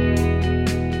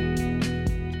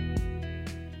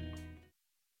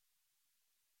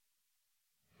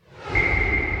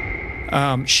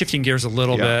 Shifting gears a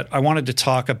little bit, I wanted to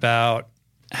talk about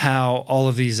how all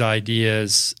of these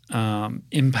ideas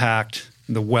impact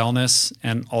the wellness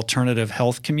and alternative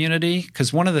health community.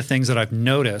 Because one of the things that I've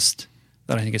noticed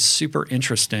that I think is super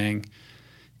interesting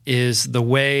is the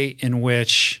way in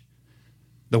which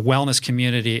the wellness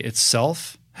community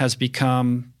itself has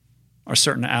become, or a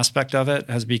certain aspect of it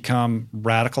has become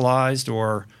radicalized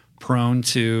or prone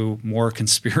to more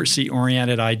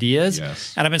conspiracy-oriented ideas.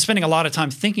 Yes. And I've been spending a lot of time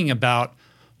thinking about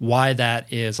why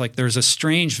that is. Like, there's a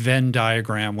strange Venn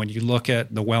diagram when you look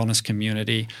at the wellness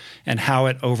community and how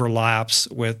it overlaps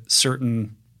with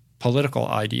certain political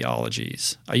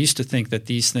ideologies. I used to think that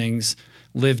these things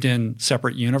lived in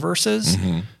separate universes,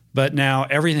 But now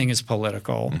everything is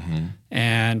political,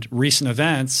 and recent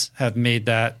events have made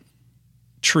that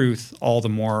truth all the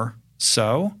more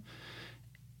so.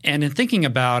 And in thinking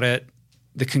about it,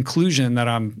 the conclusion that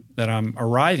I'm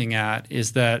arriving at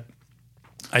is that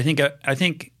I think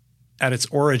at its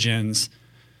origins,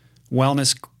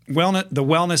 the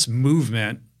wellness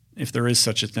movement, if there is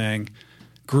such a thing,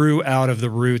 grew out of the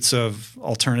roots of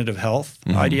alternative health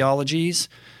ideologies,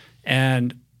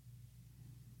 and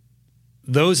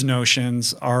those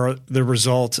notions are the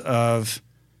result of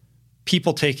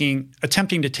people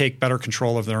attempting to take better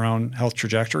control of their own health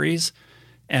trajectories,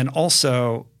 and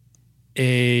also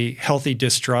a healthy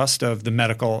distrust of the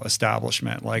medical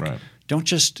establishment. Like, don't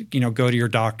just go to your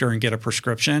doctor and get a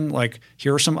prescription. Like,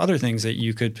 here are some other things that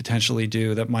you could potentially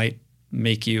do that might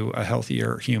make you a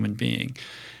healthier human being.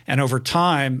 And over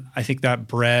time, I think that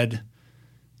bred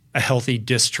a healthy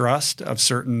distrust of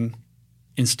certain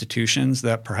institutions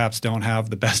that perhaps don't have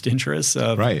the best interests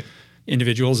of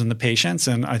individuals and the patients.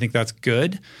 And I think that's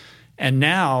good. And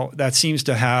now that seems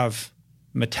to have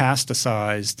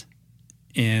metastasized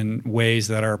in ways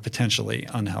that are potentially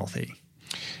unhealthy.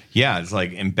 Yeah, it's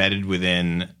like embedded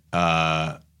within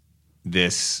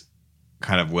this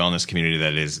kind of wellness community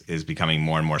that is becoming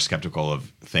more and more skeptical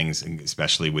of things,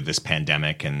 especially with this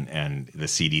pandemic and the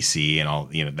CDC and all,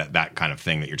 that kind of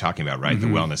thing that you're talking about, right? The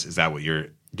wellness, is that what you're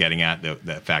getting at?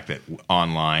 The fact that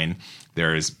online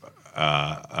there is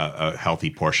a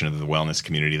healthy portion of the wellness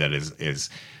community that is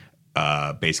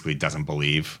basically doesn't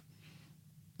believe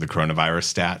the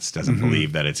coronavirus stats, doesn't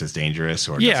believe that it's as dangerous,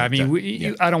 or I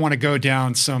don't want to go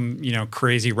down some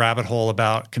crazy rabbit hole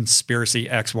about conspiracy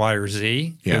X, Y, or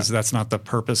Z, because that's not the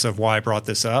purpose of why I brought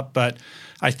this up. But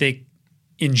I think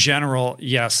in general,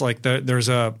 yes, like there's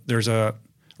a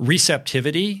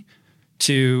receptivity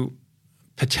to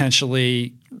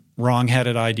potentially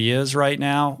wrong-headed ideas right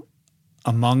now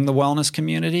among the wellness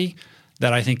community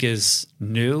that I think is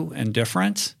new and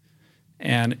different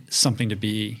and something to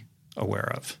be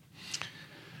aware of.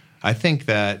 I think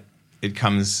that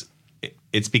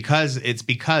it's because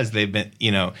they've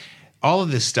been, all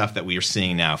of this stuff that we are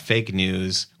seeing now, fake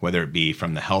news, whether it be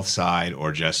from the health side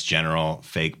or just general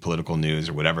fake political news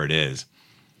or whatever it is,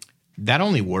 that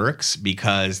only works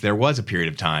because there was a period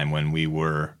of time when we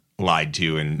were lied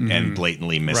to and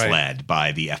blatantly misled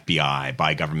by the FBI,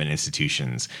 by government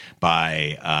institutions,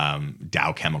 by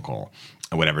Dow Chemical,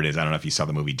 or whatever it is. I don't know if you saw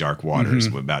the movie Dark Waters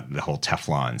about the whole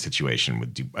Teflon situation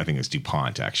with, I think it was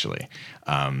DuPont, actually,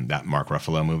 that Mark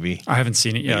Ruffalo movie. I haven't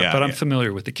seen it yet, but I'm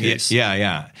familiar with the case.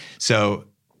 Yeah. So,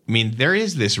 I mean, there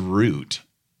is this root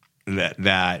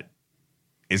that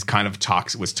is kind of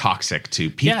was toxic to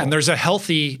people. Yeah, and there's a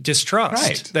healthy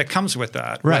distrust that comes with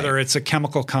that, whether it's a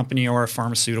chemical company or a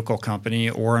pharmaceutical company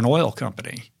or an oil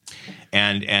company.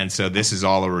 And so this is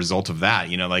all a result of that.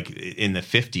 Like in the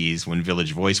 50s when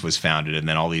Village Voice was founded, and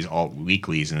then all these alt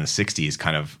weeklies in the 60s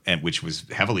kind of, which was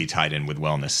heavily tied in with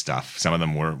wellness stuff. Some of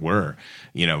them were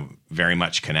very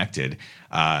much connected.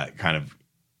 Kind of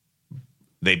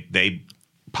they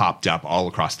popped up all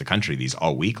across the country, these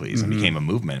alt weeklies, and became a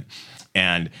movement.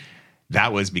 And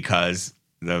that was because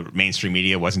the mainstream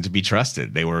media wasn't to be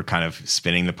trusted. They were kind of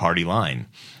spinning the party line.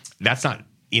 That's not,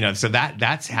 so that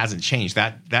hasn't changed.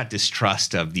 That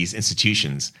distrust of these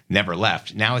institutions never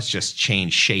left. Now it's just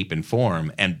changed shape and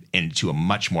form and into a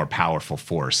much more powerful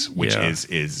force, which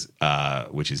is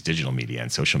digital media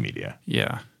and social media.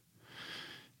 Yeah.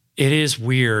 It is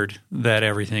weird that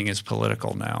everything is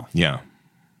political now. Yeah.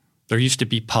 There used to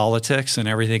be politics and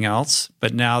everything else,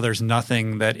 but now there's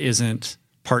nothing that isn't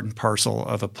part and parcel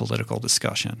of a political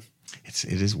discussion. It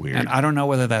is weird. And I don't know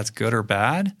whether that's good or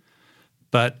bad,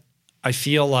 but I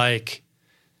feel like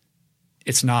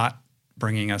it's not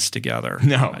bringing us together.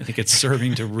 No. I think it's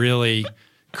serving to really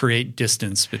create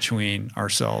distance between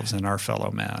ourselves and our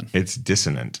fellow man. It's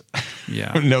dissonant.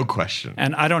 Yeah. No question.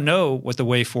 And I don't know what the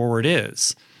way forward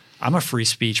is. I'm a free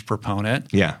speech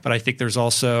proponent. Yeah. But I think there's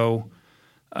also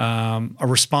a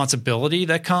responsibility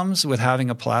that comes with having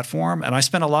a platform. And I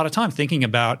spend a lot of time thinking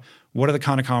about what are the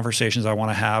kind of conversations I want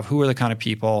to have, who are the kind of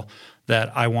people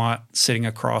that I want sitting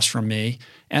across from me.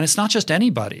 And it's not just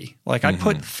anybody. Like I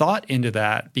put thought into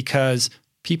that because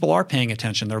people are paying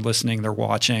attention, they're listening, they're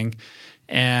watching.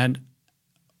 And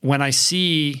when I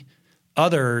see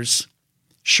others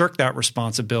shirk that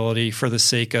responsibility for the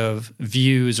sake of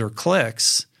views or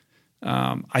clicks,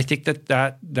 I think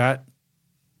that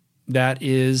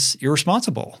is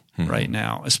irresponsible right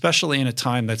now, especially in a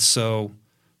time that's so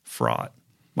fraught.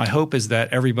 My hope is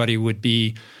that everybody would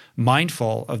be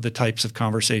mindful of the types of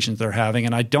conversations they're having.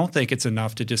 And I don't think it's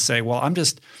enough to just say, well, I'm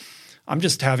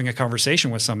just having a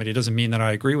conversation with somebody. It doesn't mean that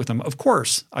I agree with them. Of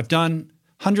course, I've done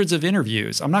hundreds of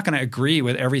interviews. I'm not going to agree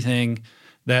with everything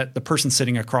that the person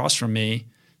sitting across from me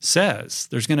says.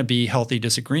 There's going to be healthy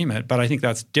disagreement, but I think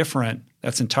that's different.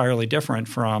 That's entirely different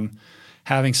from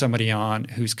having somebody on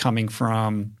who's coming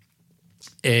from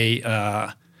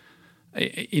a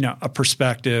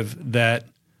perspective that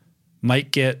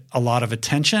might get a lot of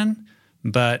attention,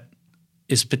 but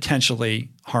is potentially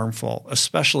harmful,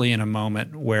 especially in a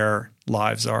moment where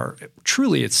lives are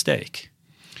truly at stake.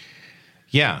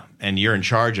 Yeah, and you're in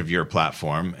charge of your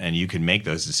platform, and you can make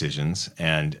those decisions.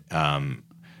 And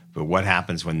but what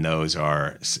happens when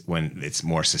it's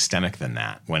more systemic than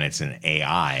that? When it's an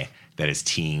AI that is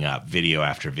teeing up video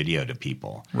after video to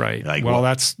people, right?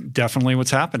 That's definitely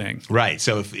what's happening, right?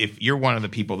 So if you're one of the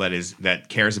people that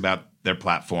cares about their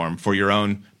platform for your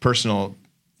own personal,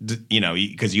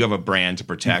 because you have a brand to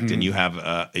protect, and you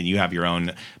have your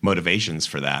own motivations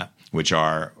for that, which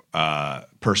are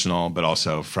personal, but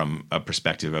also from a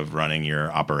perspective of running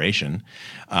your operation.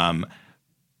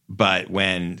 But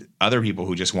when other people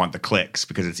who just want the clicks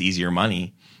because it's easier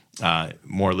money,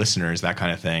 more listeners, that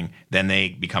kind of thing, then they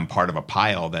become part of a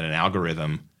pile that an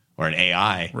algorithm or an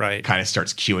AI kind of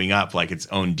starts queuing up like its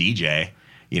own DJ,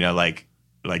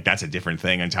 like that's a different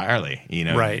thing entirely,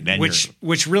 Right. Then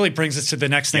which really brings us to the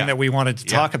next thing that we wanted to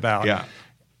talk about.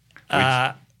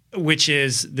 Yeah. Which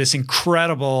is this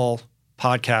incredible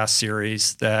podcast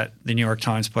series that the New York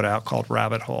Times put out called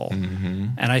Rabbit Hole. Mm-hmm.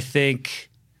 And I think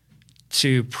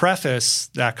to preface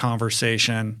that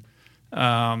conversation,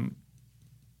 I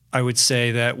would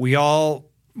say that we all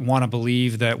want to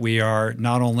believe that we are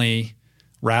not only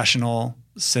rational,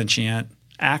 sentient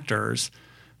actors,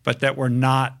 but that we're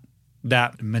not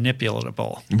that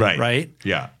manipulatable. Right?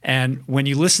 Yeah. And when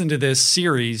you listen to this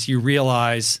series, you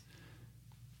realize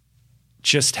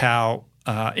just how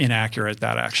inaccurate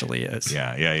that actually is.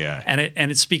 Yeah.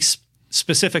 And it speaks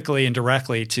specifically and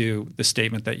directly to the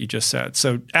statement that you just said.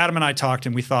 So Adam and I talked,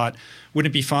 and we thought,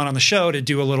 wouldn't it be fun on the show to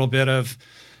do a little bit of,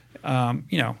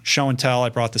 show and tell? I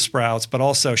brought the sprouts, but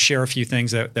also share a few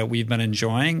things that we've been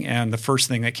enjoying. And the first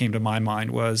thing that came to my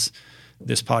mind was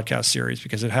this podcast series,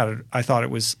 because I thought it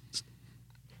was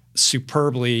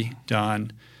superbly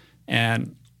done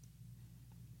and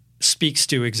speaks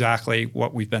to exactly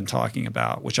what we've been talking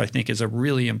about, which I think is a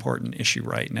really important issue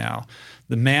right now.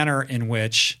 The manner in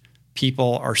which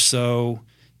people are so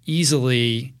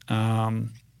easily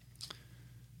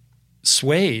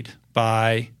swayed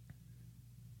by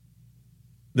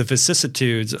the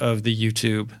vicissitudes of the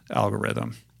YouTube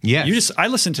algorithm. Yes. I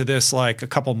listened to this like a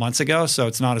couple months ago, so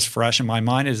it's not as fresh in my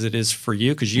mind as it is for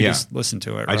you, because you just listened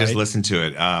to it, right? I just listened to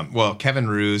it. Well, Kevin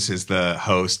Roose is the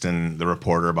host and the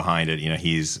reporter behind it.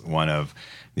 He's one of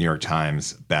New York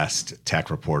Times best tech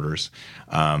reporters,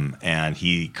 and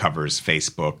he covers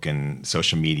Facebook and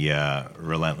social media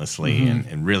relentlessly,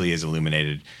 and really has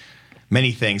illuminated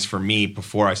many things for me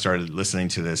before I started listening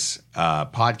to this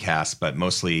podcast, but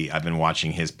mostly I've been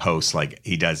watching his posts. Like,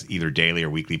 he does either daily or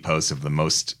weekly posts of the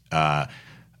most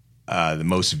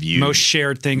viewed, most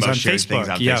shared things on Facebook.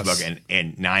 Facebook,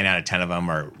 and 9 out of 10 of them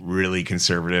are really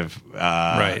conservative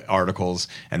articles,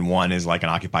 and one is like an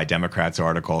Occupy Democrats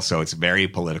article. So it's very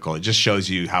political. It just shows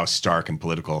you how stark and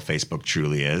political Facebook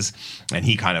truly is. And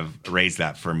he kind of raised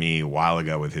that for me a while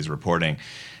ago with his reporting.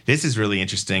 This is really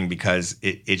interesting because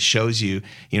it shows you,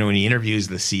 when he interviews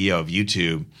the CEO of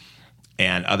YouTube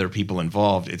and other people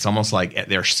involved, it's almost like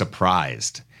they're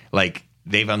surprised. Like,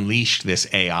 they've unleashed this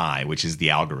AI, which is the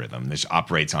algorithm, which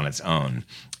operates on its own,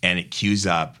 and it queues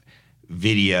up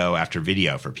video after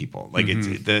video for people. Like,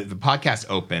 the podcast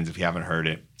opens, if you haven't heard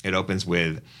it, it opens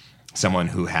with someone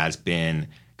who has been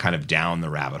kind of down the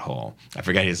rabbit hole. I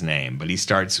forget his name, but he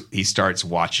starts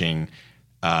watching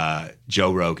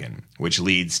Joe Rogan, which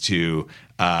leads to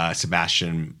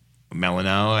Sebastian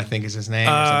Molyneux, I think is his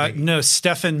name. No,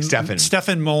 Stefan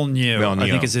Molyneux, I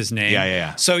think is his name.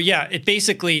 Yeah. So it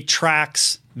basically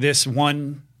tracks this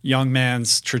one young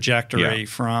man's trajectory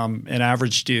from an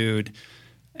average dude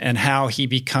and how he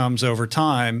becomes over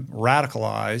time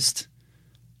radicalized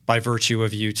by virtue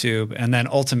of YouTube, and then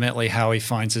ultimately how he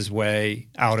finds his way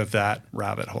out of that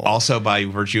rabbit hole. Also by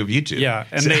virtue of YouTube. Yeah,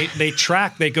 and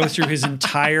they go through his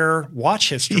entire watch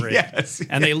history.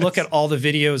 And they look at all the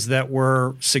videos that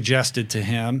were suggested to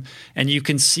him, and you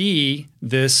can see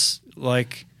this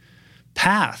like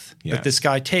path that this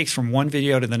guy takes from one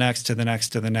video to the next, to the next,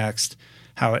 to the next,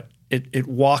 how it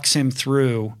walks him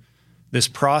through this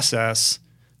process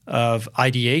of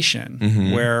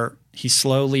ideation where he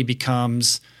slowly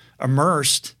becomes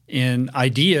immersed in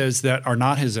ideas that are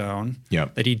not his own,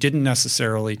 that he didn't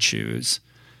necessarily choose.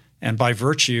 And by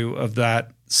virtue of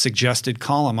that suggested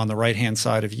column on the right-hand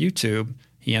side of YouTube,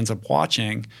 he ends up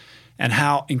watching. and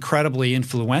how incredibly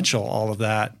influential all of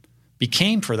that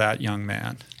became for that young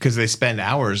man. Because they spend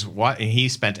hours, he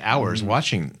spent hours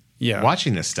watching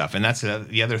this stuff. And that's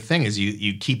the other thing is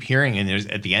you keep hearing, and there's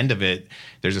at the end of it,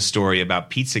 there's a story about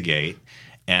Pizzagate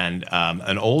and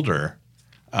an older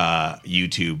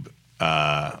YouTube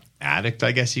addict,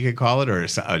 I guess you could call it,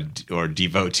 or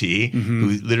devotee who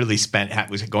literally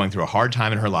was going through a hard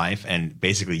time in her life, and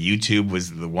basically YouTube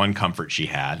was the one comfort she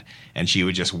had, and she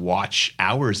would just watch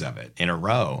hours of it in a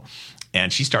row.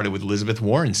 And she started with Elizabeth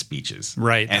Warren's speeches,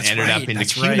 right? And ended up into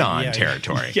QAnon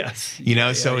territory. Yes,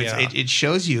 so it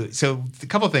shows you. So a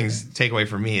couple of things to take away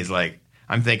from me is like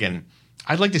I'm thinking,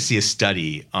 I'd like to see a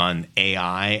study on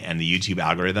AI and the YouTube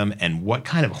algorithm and what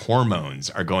kind of hormones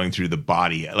are going through the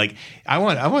body. Like I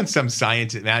want some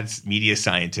media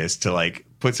scientist to like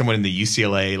put someone in the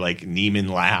UCLA like Neiman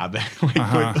lab,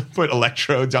 put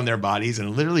electrodes on their bodies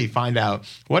and literally find out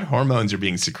what hormones are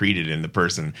being secreted in the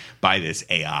person by this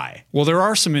AI. Well, there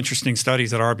are some interesting studies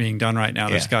that are being done right now.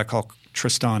 There's a guy called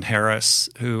Tristan Harris,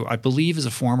 who I believe is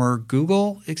a former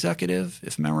Google executive,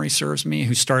 if memory serves me,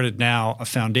 who started now a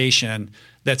foundation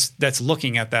that's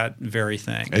looking at that very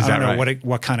thing. I don't know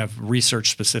what kind of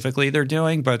research specifically they're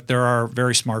doing, but there are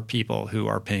very smart people who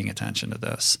are paying attention to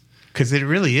this. Because it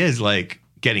really is like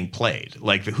getting played.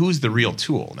 Like who's the real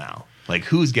tool now? Like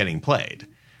who's getting played?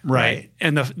 Right.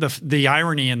 And the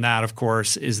irony in that, of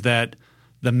course, is that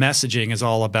the messaging is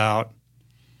all about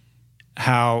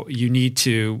how you need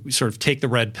to sort of take the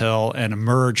red pill and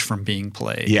emerge from being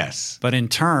played. Yes. But in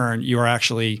turn, you are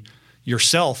actually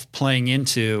yourself playing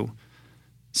into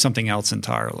something else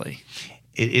entirely.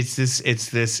 It's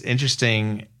this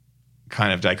interesting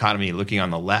kind of dichotomy looking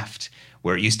on the left,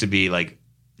 where it used to be like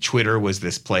Twitter was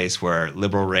this place where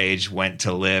liberal rage went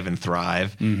to live and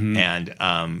thrive, and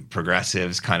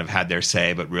progressives kind of had their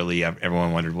say, but really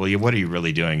everyone wondered, well, what are you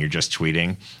really doing? You're just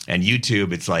tweeting. And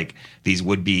YouTube, it's like these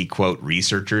would-be, quote,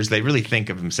 researchers. They really think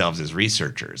of themselves as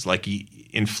researchers. Like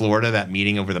in Florida, that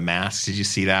meeting over the masks, did you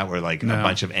see that? Where like a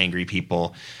bunch of angry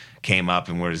people came up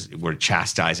and were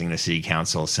chastising the city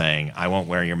council, saying, I won't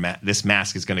wear your mask. This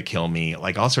mask is going to kill me.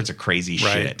 Like all sorts of crazy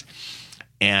shit.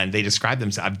 And they describe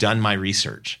themselves, I've done my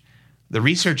research. The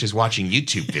research is watching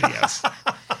YouTube videos.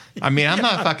 I mean, I'm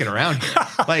not fucking around here.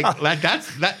 That's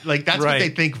what they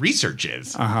think research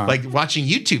is. Like watching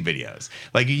YouTube videos.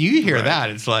 Like you hear that,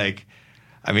 it's like,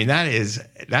 I mean,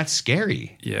 that's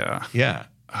scary. Yeah. Yeah.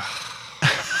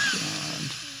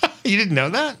 You didn't know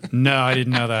that? No, I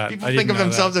didn't know that. People think of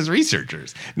themselves as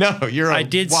researchers. No, you're I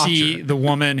did watcher. see the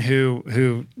woman who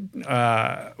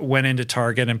went into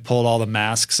Target and pulled all the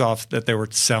masks off that they were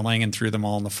selling and threw them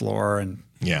all on the floor and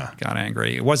got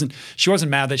angry. She wasn't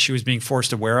mad that she was being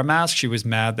forced to wear a mask. She was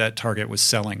mad that Target was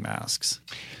selling masks.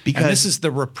 And this is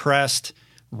the repressed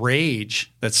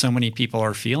rage that so many people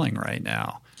are feeling right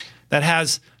now. That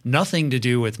has nothing to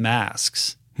do with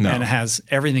masks. No. And it has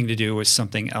everything to do with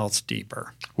something else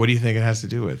deeper. What do you think it has to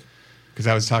do with? Because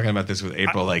I was talking about this with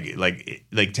April, like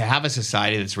to have a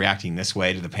society that's reacting this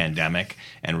way to the pandemic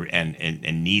and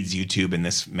needs YouTube in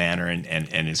this manner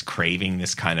and is craving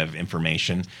this kind of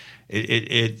information,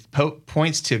 it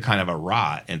points to kind of a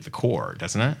rot at the core,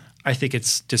 doesn't it? I think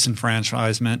it's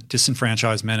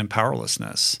disenfranchisement and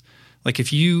powerlessness. Like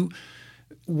if you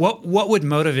What would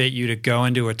motivate you to go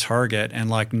into a Target and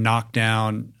like knock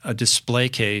down a display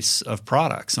case of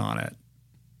products on it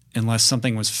unless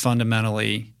something was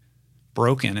fundamentally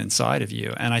broken inside of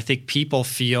you? And I think people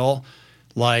feel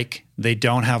like they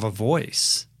don't have a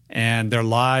voice and their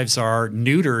lives are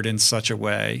neutered in such a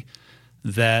way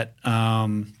that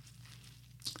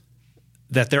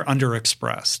that they're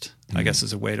underexpressed, I guess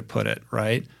is a way to put it,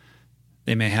 right?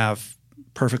 They may have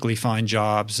perfectly fine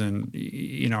jobs and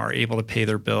are able to pay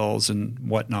their bills and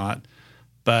whatnot,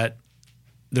 but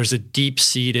there's a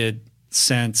deep-seated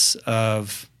sense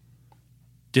of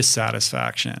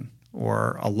dissatisfaction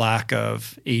or a lack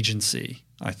of agency,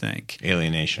 I think.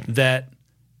 Alienation. That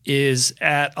is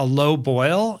at a low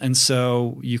boil, and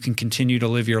so you can continue to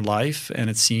live your life and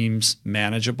it seems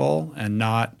manageable and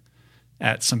not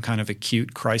at some kind of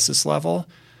acute crisis level,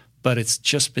 but it's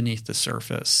just beneath the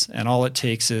surface. And all it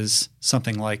takes is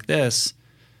something like this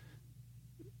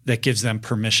that gives them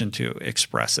permission to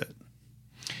express it.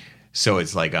 So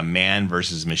it's like a man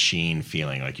versus machine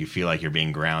feeling. Like you feel like you're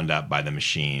being ground up by the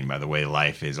machine, by the way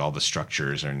life is, all the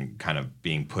structures are kind of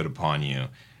being put upon you.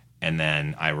 And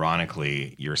then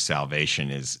ironically, your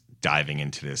salvation is diving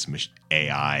into this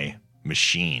AI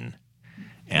machine.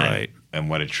 And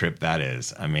what a trip that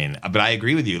is. I mean, but I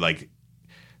agree with you. Like,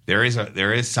 there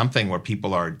is something where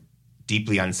people are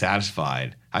deeply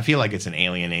unsatisfied I feel like it's an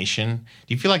alienation.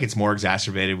 Do you feel like it's more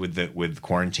exacerbated with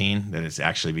quarantine, that it's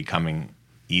actually becoming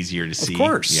easier to see? Of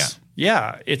course.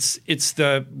 Yeah. It's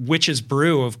the witch's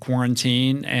brew of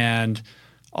quarantine and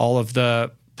all of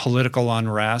the political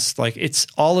unrest. Like, it's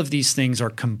all of these things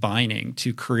are combining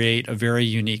to create a very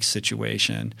unique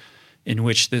situation in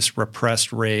which this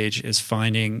repressed rage is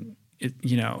finding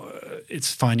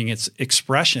it's finding its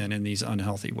expression in these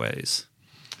unhealthy ways.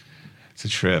 It's a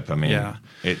trip. I mean,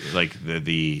 like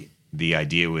the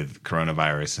idea with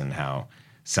coronavirus and how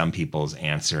some people's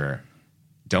answer,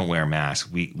 don't wear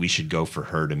masks. We should go for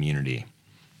herd immunity.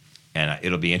 And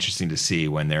it'll be interesting to see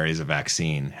when there is a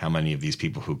vaccine, how many of these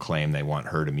people who claim they want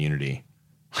herd immunity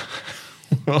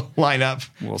will line up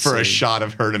for a shot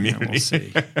of herd immunity. We'll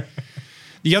see.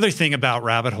 The other thing about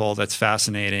Rabbit Hole that's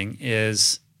fascinating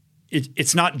is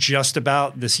it's not just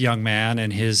about this young man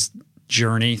and his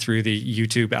journey through the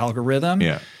YouTube algorithm.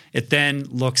 Yeah. It then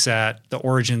looks at the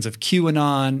origins of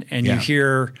QAnon, and you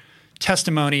hear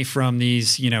testimony from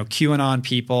these, QAnon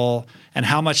people and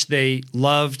how much they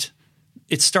loved.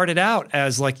 It started out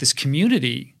as like this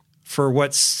community for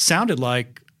what sounded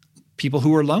like people who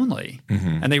were lonely,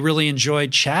 and they really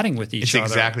enjoyed chatting with each other.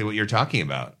 It's exactly what you're talking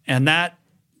about. And that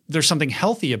there's something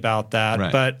healthy about that.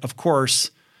 Right. But of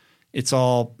course, it's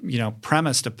all,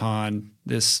 premised upon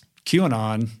this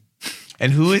QAnon.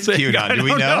 And who is QAnon? Do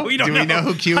we know? Do we know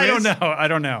who Q is? I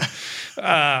don't know.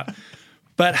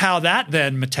 But how that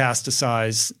then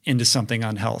metastasized into something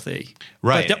unhealthy.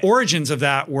 Right. But the origins of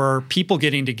that were people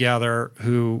getting together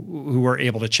who were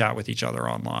able to chat with each other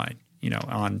online,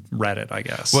 on Reddit, I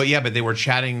guess. Well, yeah, but they were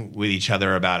chatting with each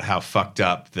other about how fucked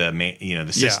up the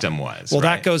system was. Well,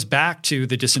 that goes back to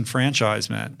the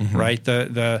disenfranchisement, right?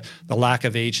 The lack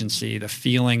of agency, the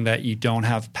feeling that you don't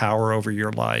have power over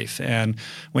your life. And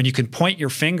when you can point your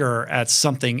finger at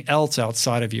something else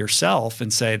outside of yourself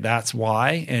and say that's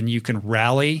why, and you can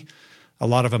rally a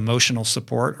lot of emotional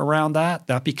support around that,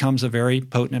 that becomes a very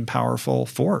potent and powerful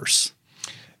force.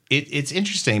 It's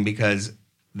interesting because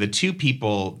the two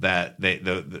people that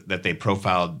they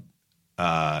profiled,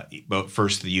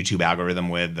 first the YouTube algorithm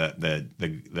with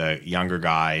the younger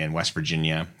guy in West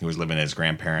Virginia who was living with his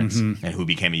grandparents and who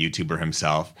became a YouTuber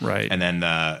himself, right? And then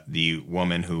the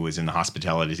woman who was in the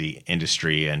hospitality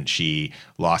industry and she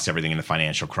lost everything in the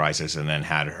financial crisis and then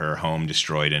had her home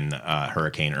destroyed in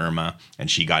Hurricane Irma, and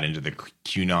she got into the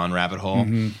QAnon rabbit hole.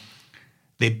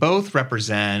 They both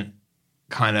represent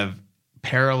kind of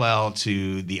parallel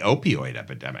to the opioid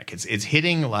epidemic.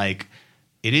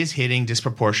 It is hitting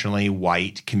disproportionately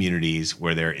white communities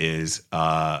where there is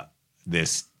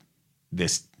this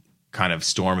kind of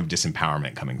storm of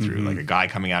disempowerment coming through. Like a guy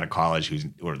coming out of college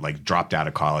or dropped out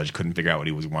of college, couldn't figure out what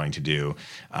he was wanting to do,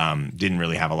 didn't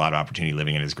really have a lot of opportunity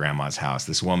living in his grandma's house.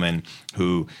 This woman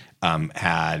who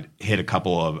had hit a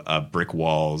couple of brick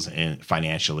walls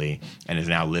financially and is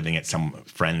now living at some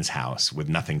friend's house with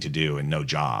nothing to do and no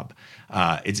job.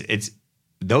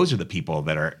 Those are the people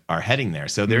that are heading there.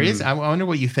 So there is. I wonder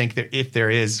what you think. If there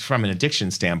is, from an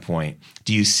addiction standpoint,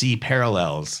 do you see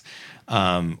parallels?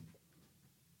 This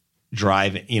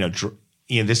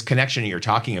connection that you're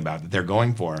talking about that they're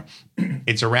going for.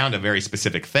 It's around a very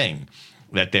specific thing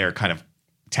that they're kind of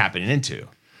tapping into.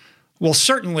 Well,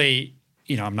 certainly,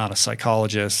 I'm not a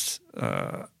psychologist,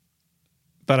 but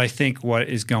I think what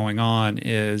is going on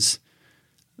is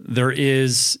there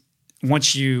is.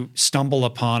 Once you stumble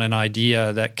upon an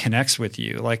idea that connects with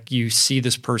you, like you see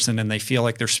this person and they feel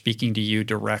like they're speaking to you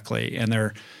directly and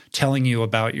they're telling you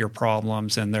about your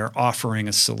problems and they're offering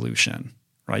a solution,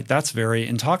 right? That's very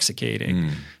intoxicating.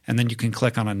 And then you can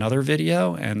click on another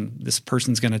video and this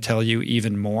person's going to tell you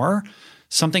even more.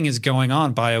 Something is going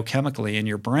on biochemically in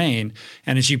your brain.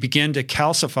 And as you begin to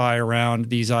calcify around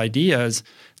these ideas,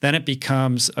 then it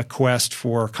becomes a quest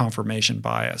for confirmation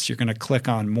bias. You're going to click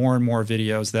on more and more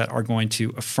videos that are going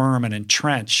to affirm and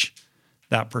entrench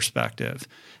that perspective.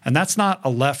 And that's not a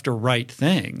left or right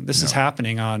thing. This is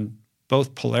happening on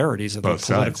both polarities of the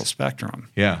political spectrum.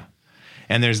 Yeah.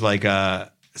 And there's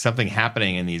something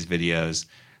happening in these videos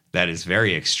that is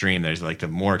very extreme. There's the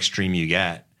more extreme you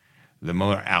get, the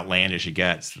more outlandish it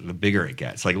gets, the bigger it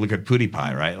gets. Like, look at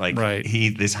PewDiePie, right? Right.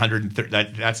 This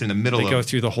 130, that's in the middle They go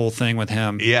through the whole thing with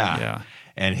him. Yeah.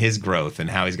 And his growth and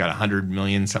how he's got 100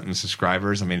 million something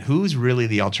subscribers. I mean, who's really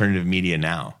the alternative media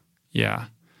now? Yeah.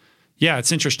 Yeah,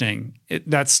 it's interesting.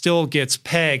 That still gets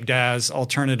pegged as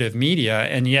alternative media,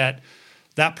 and yet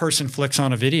that person flicks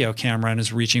on a video camera and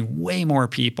is reaching way more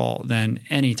people than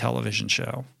any television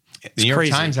show. The New York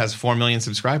Times has 4 million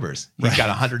subscribers. He's got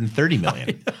 130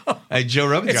 million. Joe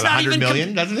Rogan's got 100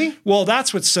 million, doesn't he? Well,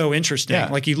 that's what's so interesting. Yeah.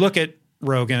 Like, you look at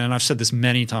Rogan, and I've said this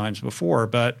many times before,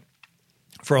 but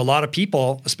for a lot of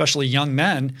people, especially young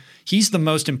men, he's the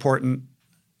most important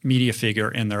media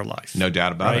figure in their life. No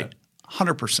doubt about it.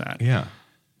 100%. Yeah.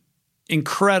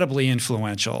 Incredibly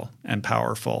influential and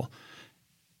powerful.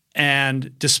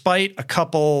 And despite a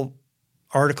couple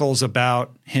articles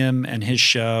about him and his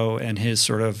show and his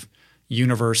sort of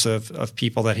universe of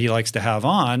people that he likes to have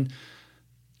on,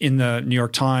 in the New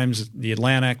York Times, the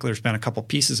Atlantic, there's been a couple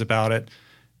pieces about it.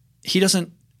 It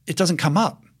doesn't come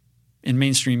up in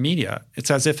mainstream media. It's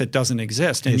as if it doesn't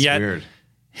exist. And it's yet weird.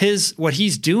 What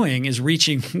he's doing is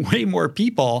reaching way more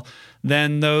people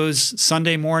than those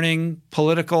Sunday morning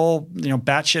political,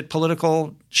 batshit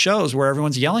political shows where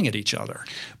everyone's yelling at each other.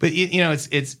 But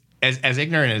it's as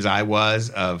ignorant as I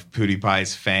was of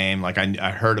PewDiePie's fame. Like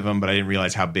I heard of him, but I didn't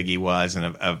realize how big he was,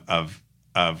 and of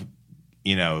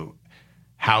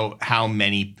how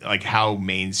many, like how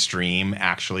mainstream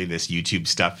actually this YouTube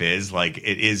stuff is. Like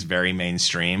it is very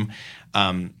mainstream.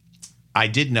 I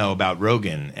did know about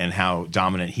Rogan and how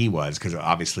dominant he was, because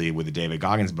obviously with the David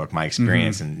Goggins book, my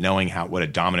experience and knowing what a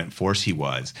dominant force he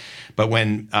was. But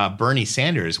when Bernie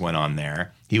Sanders went on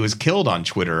there, he was killed on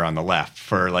Twitter on the left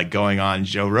for like going on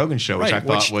Joe Rogan's show, which I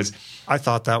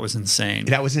thought that was insane.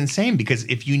 That was insane, because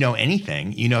if you know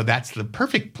anything, that's the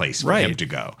perfect place for him to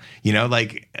go.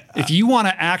 If you want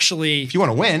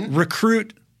to win,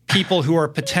 recruit people who are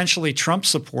potentially Trump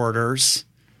supporters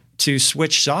to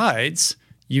switch sides,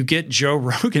 you get Joe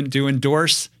Rogan to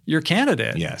endorse your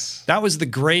candidate. Yes. That was the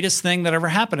greatest thing that ever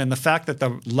happened. And the fact that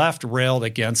the left railed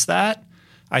against that,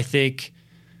 I think,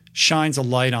 shines a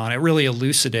light on it. It really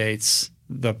elucidates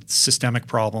the systemic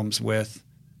problems with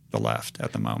the left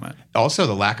at the moment. Also,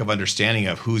 the lack of understanding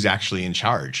of who's actually in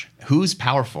charge, who's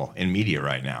powerful in media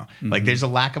right now. Mm-hmm. Like, there's a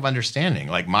lack of understanding.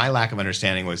 Like, my lack of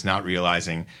understanding was not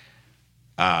realizing,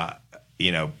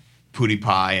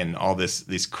 PewDiePie and all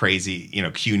this crazy,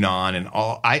 QAnon and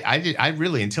all. I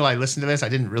really, until I listened to this, I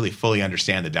didn't really fully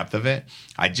understand the depth of it.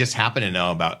 I just happen to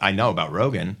know about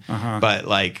Rogan, but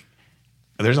like,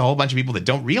 there's a whole bunch of people that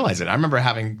don't realize it. I remember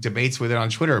having debates with it on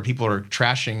Twitter. People are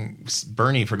trashing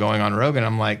Bernie for going on Rogan.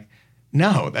 I'm like,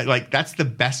 no, that's the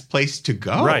best place to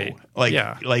go. Right.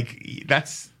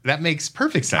 That makes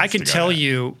perfect sense. I can tell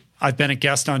you, I've been a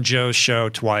guest on Joe's show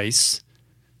twice.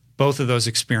 Both of those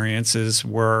experiences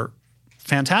were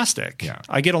fantastic. Yeah.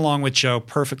 I get along with Joe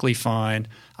perfectly fine.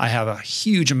 I have a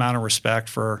huge amount of respect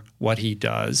for what he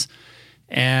does.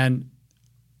 And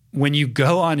when you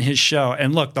go on his show,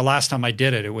 and look, the last time I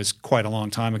did it, it was quite a long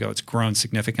time ago. It's grown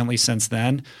significantly since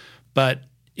then, but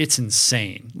it's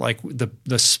insane. Like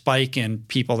the spike in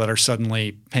people that are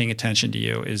suddenly paying attention to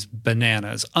you is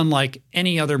bananas, unlike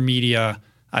any other media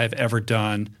I've ever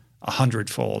done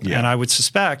 100-fold. Yeah. And I would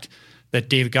suspect that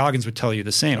David Goggins would tell you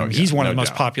the same. He's one of the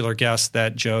most popular guests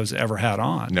that Joe's ever had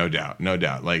on. No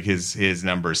doubt. Like his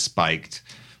numbers spiked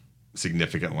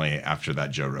significantly after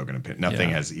that Joe Rogan opinion. Nothing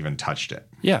has even touched it.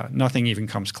 Yeah, nothing even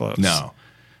comes close. No.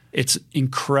 It's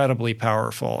incredibly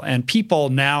powerful. And people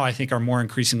now, I think, are more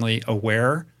increasingly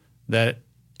aware that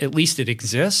at least it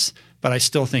exists, but I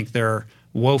still think they're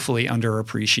woefully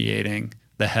underappreciating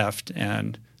the heft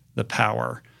and the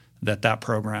power that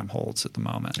program holds at the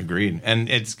moment. Agreed. And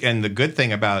the good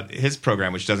thing about his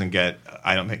program, which doesn't get,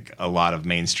 I don't think, a lot of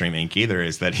mainstream ink either,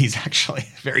 is that he's actually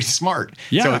very smart.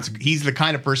 Yeah. So he's the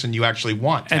kind of person you actually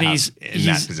want to have in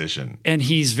that position. And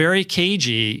he's very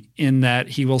cagey in that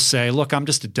he will say, look, I'm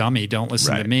just a dummy. Don't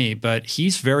listen to me. But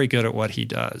he's very good at what he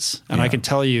does. And I can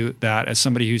tell you that as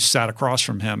somebody who's sat across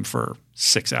from him for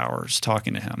 6 hours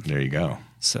talking to him. There you go.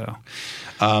 So...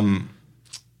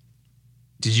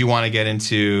 did you want to get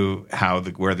into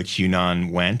where the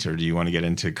QAnon went, or do you want to get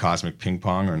into cosmic ping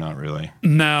pong, or not really?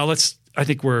 No, I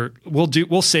think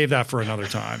we'll save that for another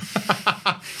time.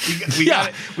 we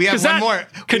have one more.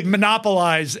 Could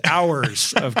monopolize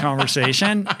hours of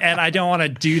conversation, and I don't want to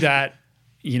do that,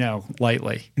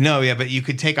 lightly. No, yeah, but you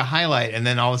could take a highlight, and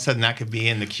then all of a sudden that could be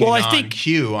in the QAnon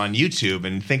queue on YouTube,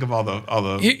 and think of all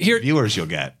the viewers you'll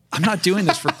get. I'm not doing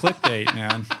this for clickbait,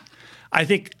 man. I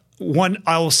think.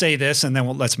 I will say this, and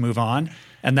then let's move on.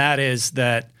 And that is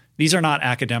that these are not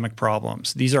academic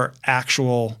problems. These are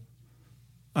actual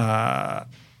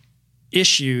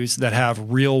issues that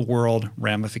have real-world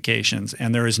ramifications.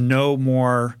 And there is no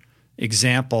more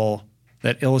example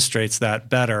that illustrates that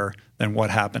better than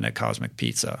what happened at Cosmic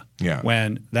Pizza. Yeah.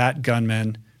 When that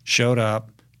gunman showed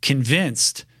up,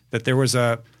 convinced that there was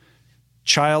a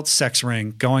child sex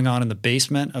ring going on in the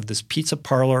basement of this pizza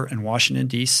parlor in Washington,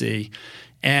 D.C.,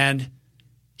 and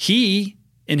he,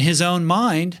 in his own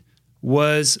mind,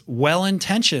 was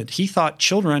well-intentioned. He thought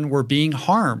children were being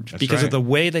harmed because of the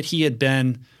way that he had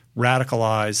been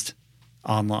radicalized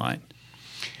online.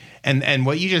 And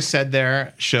what you just said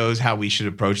there shows how we should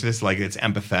approach this. Like, it's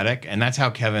empathetic, and that's how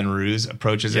Kevin Roose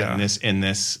approaches it in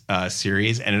this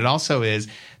series. And it also is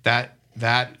that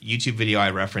YouTube video I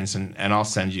referenced, and I'll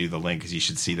send you the link because you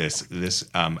should see this.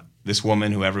 This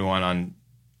woman who everyone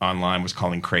online was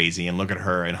calling crazy, and look at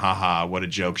her and haha, what a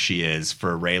joke she is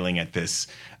for railing at this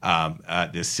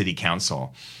city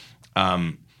council.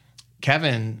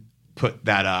 Kevin put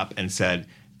that up and said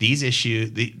these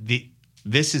issues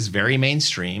this is very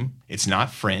mainstream. It's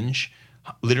not fringe.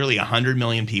 Literally 100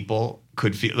 million people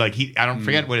could feel like I don't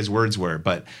forget what his words were,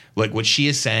 but like what she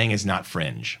is saying is not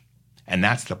fringe. And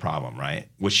that's the problem, right?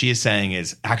 What she is saying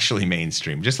is actually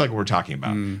mainstream, just like we're talking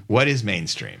about. What is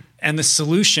mainstream? And the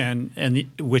solution,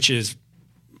 which is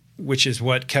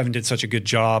what Kevin did such a good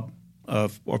job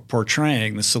of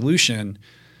portraying, the solution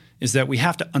is that we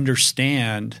have to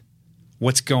understand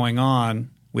what's going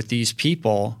on with these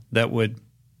people that would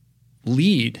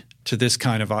lead to this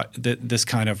kind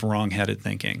of wrong-headed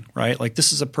thinking, right? Like,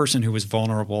 this is a person who was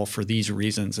vulnerable for these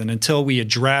reasons. And until we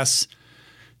address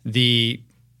the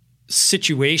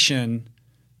situation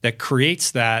that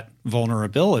creates that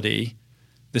vulnerability,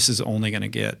 this is only going to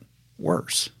get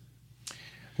worse.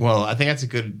 Well, I think that's a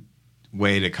good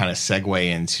way to kind of segue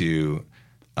into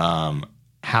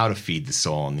how to feed the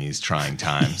soul in these trying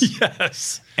times.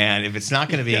 Yes. And if it's not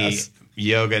going to be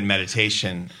yoga and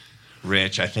meditation,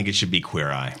 Rich, I think it should be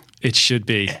Queer Eye. It should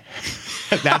be.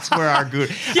 That's where our guru.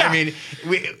 Yeah. I mean,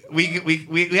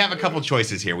 we have a couple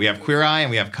choices here. We have Queer Eye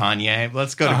and we have Kanye.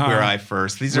 Let's go to Queer Eye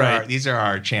first. These are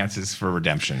our chances for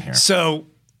redemption here. So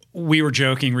we were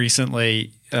joking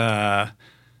recently. I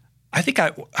think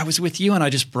I was with you and I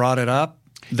just brought it up.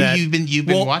 That you've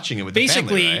been watching it with the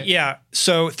family, right? Yeah.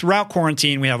 So throughout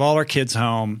quarantine, we have all our kids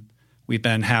home. We've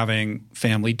been having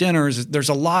family dinners. There's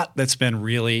a lot that's been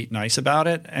really nice about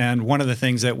it. And one of the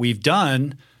things that we've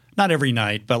done, not every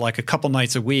night, but like a couple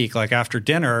nights a week, like after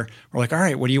dinner, we're like, all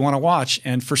right, what do you want to watch?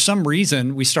 And for some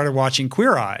reason, we started watching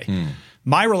Queer Eye.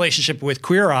 My relationship with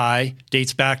Queer Eye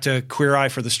dates back to Queer Eye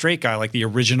for the Straight Guy, like the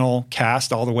original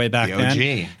cast all the way back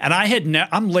then. And I had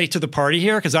I'm late to the party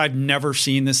here because I've never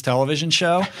seen this television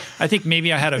show. I think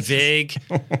maybe I had a vague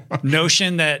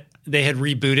notion that they had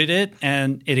rebooted it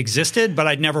and it existed, but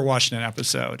I'd never watched an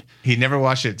episode. He'd never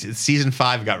watched it. Season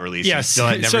 5 got released. Yes. So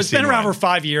it's been around for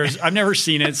 5 years. I've never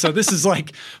seen it. So this is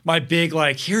like my big,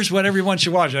 like, here's what everyone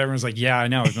should watch. Everyone's like, yeah, I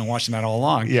know. I've been watching that all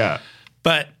along. Yeah.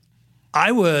 But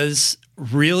I was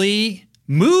really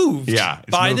moved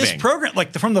by this program.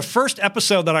 Like from the first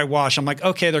episode that I watched, I'm like,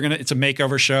 okay, it's a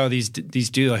makeover show. These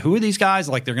dudes, like, who are these guys?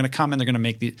 Like, they're going to come and they're going to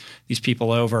make these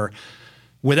people over.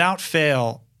 Without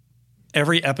fail,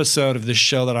 every episode of this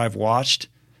show that I've watched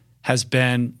has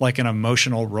been like an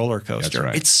emotional roller coaster. That's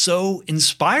right. It's so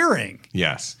inspiring.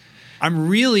 Yes. I'm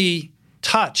really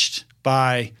touched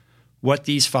by what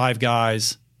these 5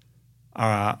 guys,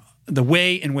 the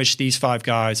way in which these 5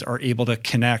 guys are able to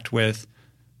connect with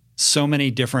so many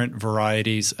different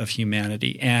varieties of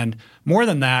humanity. And more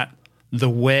than that, the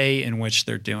way in which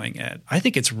they're doing it. I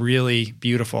think it's really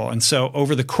beautiful. And so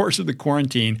over the course of the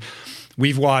quarantine,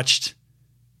 we've watched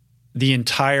the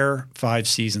entire 5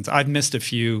 seasons. I've missed a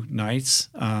few nights.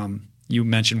 You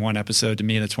mentioned one episode to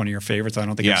me that's one of your favorites. I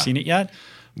don't think I've seen it yet.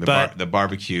 The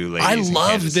barbecue ladies. I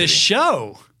love this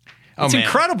show. It's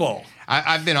incredible.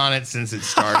 I've been on it since it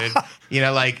started.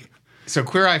 So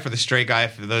Queer Eye for the Straight Guy,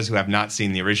 for those who have not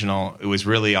seen the original, it was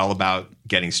really all about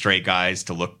getting straight guys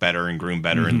to look better and groom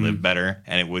better and live better.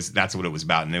 And that's what it was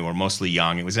about. And they were mostly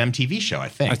young. It was an MTV show, I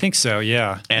think. I think so,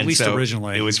 yeah. And at least so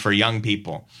originally. It was for young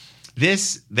people.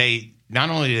 They not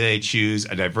only do they choose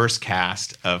a diverse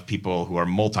cast of people who are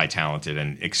multi-talented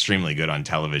and extremely good on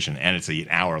television, and it's an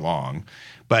hour long,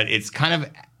 but it's kind of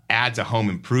adds a home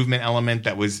improvement element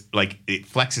that was like, it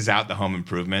flexes out the home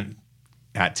improvement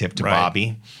hat tip to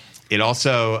Bobby. It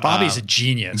also Bobby's a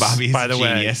genius. By the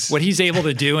way, what he's able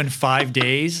to do in 5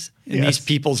 days in these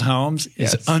people's homes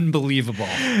is unbelievable.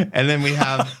 And then we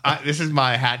have this is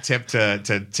my hat tip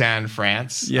to Tan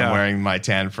France. Yeah. I'm wearing my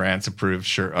Tan France approved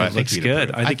shirt. It looks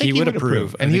good. I think he would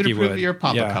approve. And he'd approve of your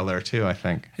Papa color too, I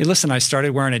think. Hey, listen, I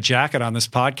started wearing a jacket on this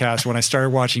podcast when I started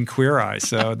watching Queer Eye.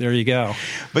 So there you go.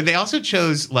 But they also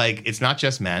chose, like, it's not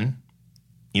just men.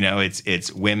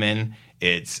 It's women.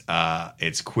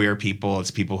 It's queer people.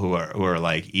 It's people who are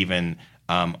like even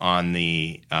on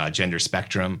the gender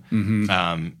spectrum.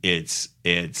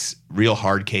 It's real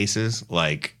hard cases,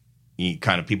 like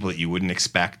kind of people that you wouldn't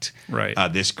expect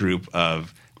this group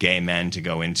of gay men to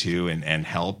go into and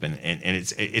help. And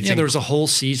it's there was a whole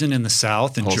season in the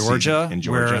South in Georgia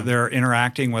where they're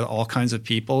interacting with all kinds of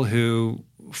people who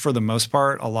for the most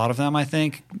part, a lot of them, I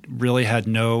think, really had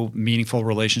no meaningful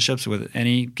relationships with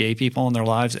any gay people in their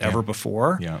lives ever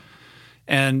before. Yeah.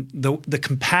 And the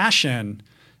compassion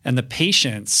and the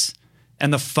patience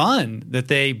and the fun that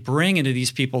they bring into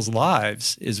these people's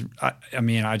lives is, I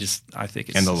think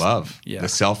it's... And the love, the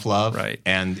self-love. Right.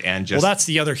 And just... Well, that's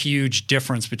the other huge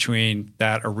difference between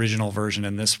that original version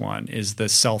and this one is the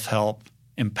self-help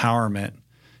empowerment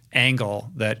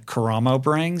angle that Karamo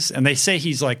brings. And they say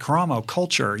he's like Karamo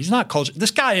culture. He's not culture.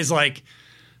 This guy is like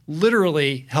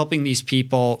literally helping these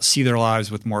people see their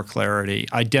lives with more clarity,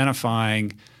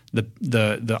 identifying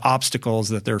the obstacles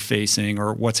that they're facing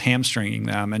or what's hamstringing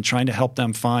them and trying to help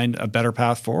them find a better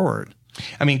path forward.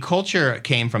 I mean, culture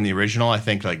came from the original. I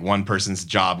think like one person's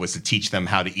job was to teach them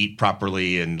how to eat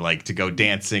properly and like to go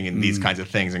dancing and these kinds of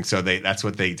things. And so that's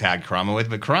what they tagged Karamo with.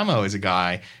 But Karamo is a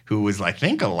guy who was, I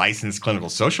think, a licensed clinical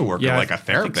social worker, like a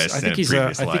therapist. I think he's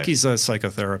a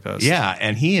psychotherapist. Yeah.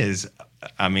 And he is,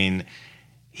 I mean,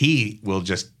 he will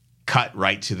just cut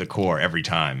right to the core every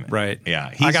time. Right. Yeah.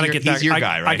 He's your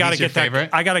guy, right? I got to get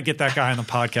that. I got to get that guy on the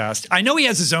podcast. I know he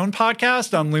has his own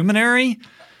podcast on Luminary.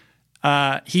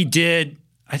 He did.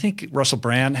 I think Russell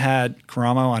Brand had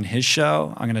Karamo on his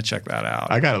show. I'm going to check that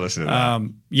out. I got to listen to that.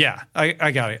 Yeah,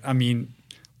 I got it. I mean,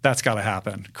 that's got to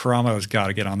happen. Karamo's got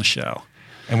to get on the show.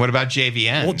 And what about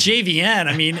JVN? Well, JVN.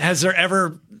 I mean, has there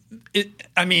ever?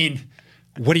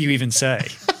 What do you even say?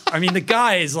 I mean, the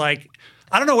guy is like.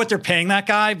 I don't know what they're paying that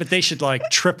guy, but they should like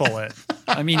triple it.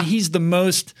 I mean, he's the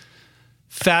most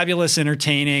fabulous,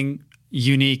 entertaining,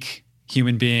 unique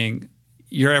human being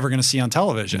you're ever going to see on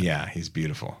television. Yeah, he's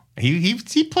beautiful.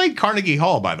 He played Carnegie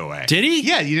Hall, by the way. Did he?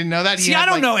 Yeah, you didn't know that? I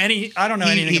don't know anything about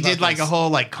He did like a whole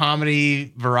like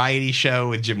comedy variety show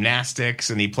with gymnastics,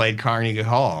 and he played Carnegie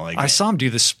Hall. Like, I saw him do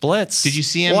the splits. Did you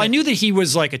see him? Well, I knew that he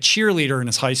was like a cheerleader in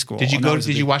his high school. Did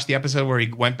you watch the episode where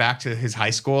he went back to his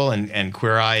high school and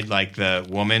queer-eyed like the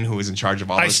woman who was in charge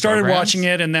of all those I started programs? watching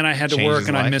it, and then I had to work,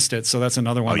 and I missed it. So that's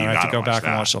another one that I have to go back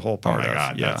and watch the whole part of. Oh my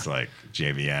God, that's like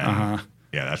JVN. Uh-huh.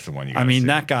 Yeah, that's the one you. I mean,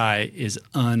 that guy is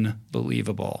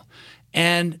unbelievable.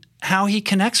 And how he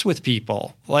connects with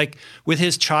people, like with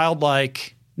his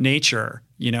childlike nature,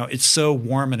 it's so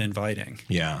warm and inviting.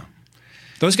 Yeah.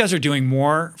 Those guys are doing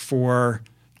more for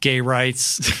gay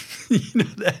rights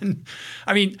than,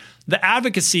 the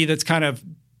advocacy that's kind of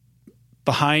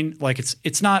behind, like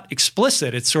it's not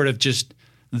explicit. It's sort of just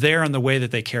there in the way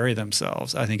that they carry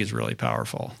themselves, I think is really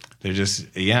powerful. They're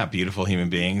just, beautiful human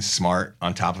beings, smart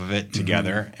on top of it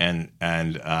together and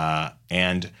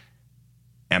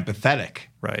empathetic,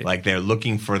 right? Like they're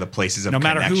looking for the places of no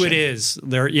connection. matter who it is.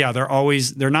 They're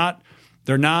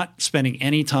not spending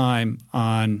any time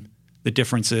on the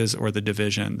differences or the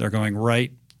division. They're going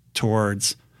right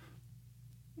towards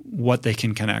what they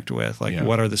can connect with. Like,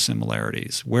 what are the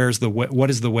similarities? What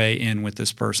is the way in with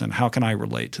this person? How can I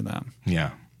relate to them?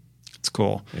 Yeah, it's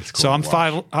cool. So I'm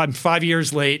 5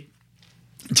 years late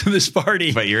to this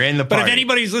party, but you're in the party. But if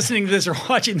anybody's listening to this or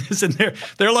watching this and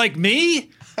they're like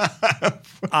me,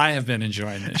 I have been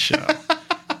enjoying this show.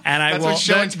 And I That's will. what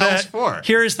show and tell is for.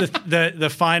 Here's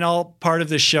the final part of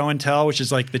this show and tell, which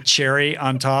is like the cherry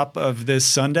on top of this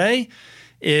Sunday,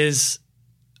 is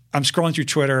I'm scrolling through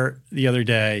Twitter the other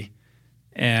day,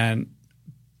 and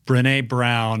Brené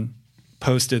Brown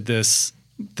posted this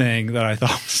thing that I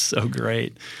thought was so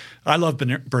great. I love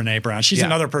Brené Brown. She's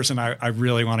another person I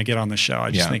really want to get on the show.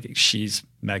 I just think she's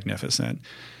magnificent.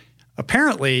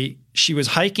 Apparently, she was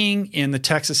hiking in the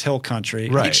Texas Hill Country.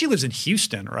 Right. I think she lives in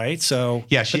Houston, right? So,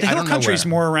 yeah, but the Hill Country is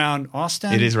more around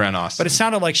Austin. It is around Austin, but it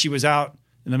sounded like she was out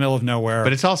in the middle of nowhere.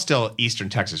 But it's all still Eastern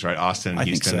Texas, right? Austin,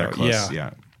 Houston, they're close.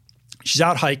 Yeah. She's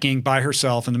out hiking by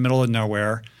herself in the middle of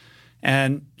nowhere,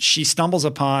 and she stumbles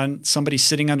upon somebody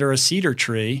sitting under a cedar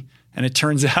tree, and it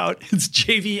turns out it's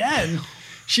JVN.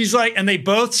 She's like, and they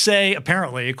both say,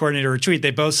 apparently, according to her tweet,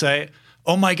 they both say,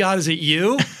 "Oh my God, is it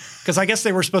you?" Because I guess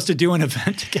they were supposed to do an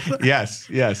event together. Yes.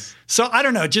 So I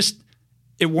don't know, just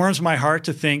it warms my heart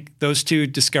to think those two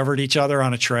discovered each other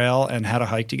on a trail and had a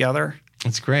hike together.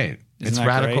 It's great. Isn't it's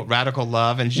that radical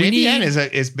love. And JVN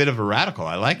is a bit of a radical.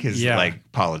 I like his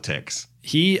politics.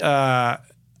 He I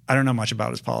don't know much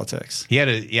about his politics.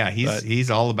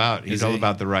 He's all about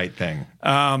the right thing.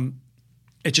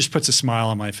 It just puts a smile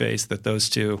on my face that those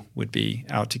two would be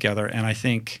out together. And I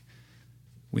think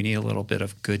we need a little bit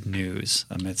of good news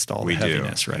amidst all the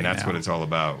heaviness right now. And that's what it's all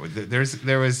about. There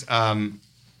was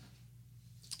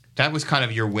that was kind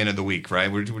of your win of the week,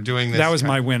 right? We're doing this. That was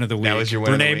my win of the week. That was your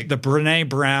win of the week. The Brené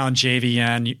Brown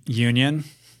JVN union.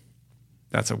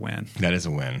 That's a win. That is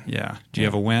a win. Yeah. Do you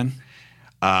have a win?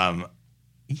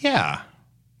 Yeah.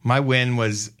 My win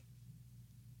was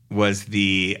was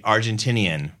the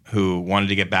Argentinian who wanted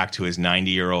to get back to his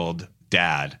 90-year-old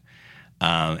dad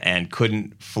and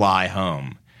couldn't fly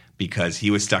home because he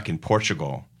was stuck in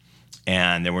Portugal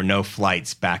and there were no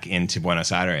flights back into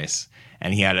Buenos Aires.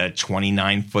 And he had a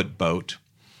 29-foot boat,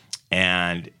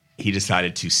 and he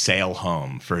decided to sail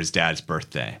home for his dad's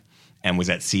birthday and was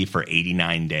at sea for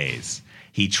 89 days.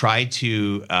 He tried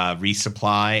to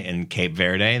resupply in Cape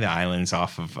Verde, the islands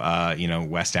off of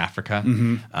West Africa,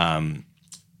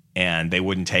 and they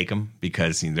wouldn't take him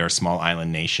because they're a small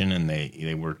island nation and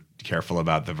they were careful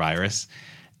about the virus.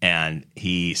 And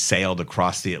he sailed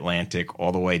across the Atlantic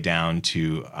all the way down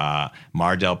to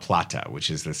Mar del Plata, which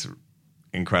is this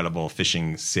incredible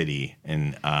fishing city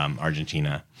in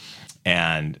Argentina.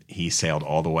 And he sailed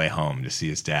all the way home to see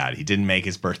his dad. He didn't make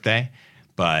his birthday,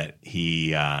 but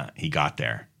he got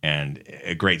there. And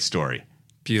a great story.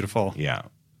 Beautiful. Yeah.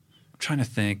 I'm trying to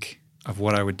think of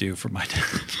what I would do for my dad.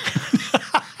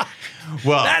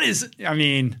 Well, that is, I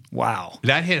mean, wow.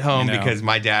 That hit home because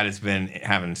my dad has been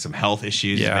having some health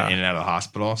issues. He's been in and out of the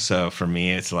hospital. So for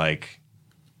me, it's like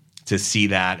to see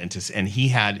that and he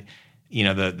had,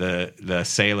 the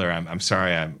sailor. I'm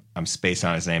sorry, I'm spaced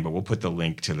on his name, but we'll put the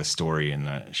link to the story in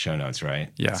the show notes, right?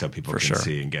 Yeah, so people can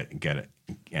see and get it.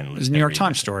 And it was a New York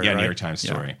Times story, yeah, right? New York Times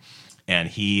story, and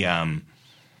he.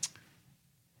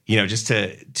 Just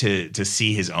to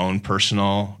see his own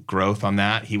personal growth on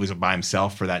that. He was by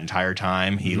himself for that entire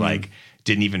time. He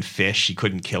didn't even fish. He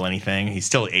couldn't kill anything. He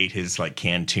still ate his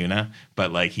canned tuna,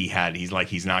 but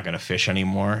he's not going to fish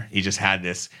anymore. He just had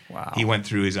this. Wow. He went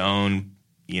through his own,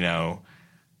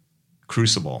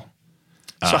 crucible.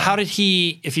 So how did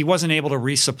he, if he wasn't able to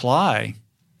resupply,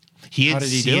 how did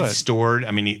he do it? Stored.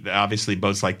 I mean, obviously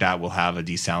boats like that will have a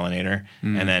desalinator,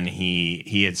 and then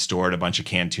he had stored a bunch of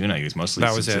canned tuna. He was mostly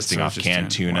subsisting off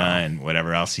canned tuna and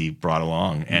whatever else he brought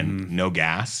along, and no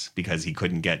gas because he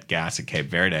couldn't get gas at Cape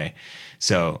Verde.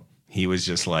 So he was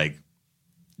just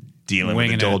dealing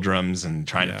with the doldrums and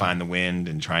trying to find the wind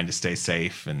and trying to stay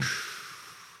safe, and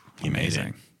he made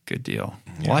it. Good deal.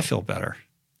 Yeah. Well, I feel better.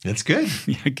 That's good.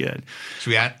 Yeah, good. Should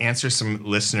we answer some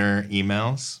listener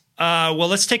emails? Well,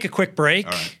 let's take a quick break,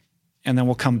 all right, and then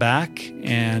we'll come back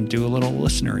and do a little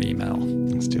listener email.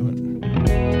 Let's do it.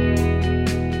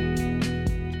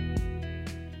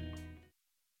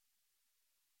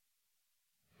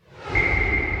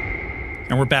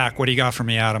 And we're back. What do you got for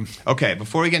me, Adam? Okay,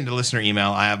 before we get into listener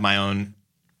email, I have my own.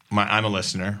 I'm a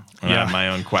listener. And I have my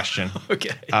own question.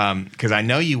 Okay. Because I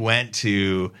know you went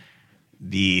to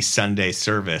the Sunday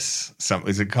service.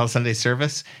 Is it called Sunday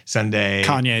service? Sunday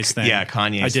Kanye's thing. Yeah,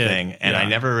 Kanye's thing. And I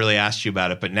never really asked you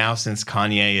about it, but now since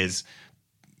Kanye is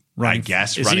running, I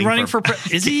guess, is he running for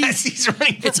is he? Yes, he's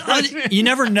running for president. You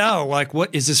never know.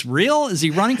 What is this real? Is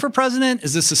he running for president?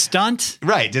 Is this a stunt?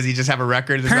 Right. Does he just have a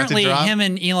record? Apparently, him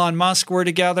and Elon Musk were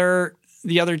together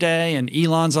the other day, and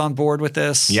Elon's on board with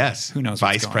this. Yes. Who knows?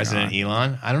 Vice President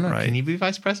Elon. I don't know. Right. Can he be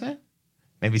vice president?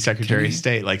 Maybe Secretary of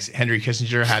State, like Henry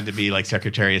Kissinger had to be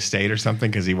Secretary of State or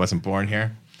something because he wasn't born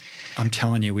here. I'm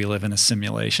telling you, we live in a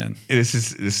simulation.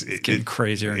 It's getting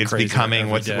crazier and it's crazier.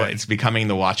 It's becoming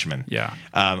the Watchmen. Yeah.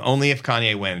 Only if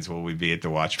Kanye wins will we be at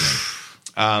the Watchmen.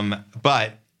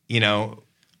 But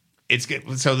it's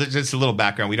good. So just a little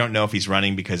background. We don't know if he's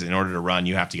running because in order to run,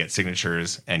 you have to get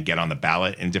signatures and get on the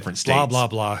ballot in different states. Blah blah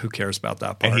blah. Who cares about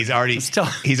that part? And he's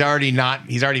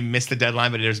already missed the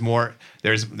deadline, but there's more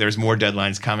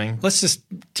deadlines coming. Let's just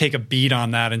take a beat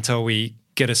on that until we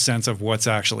get a sense of what's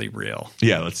actually real.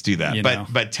 Yeah, let's do that.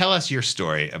 But tell us your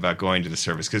story about going to the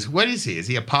service, because what is he? Is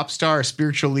he a pop star, a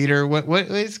spiritual leader? What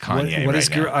is Kanye? What is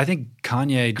now? I think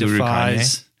Kanye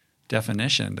defies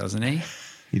definition, doesn't he?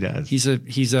 He does. He's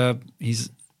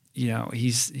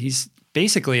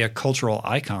basically a cultural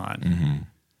icon. Mm-hmm.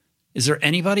 Is there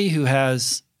anybody who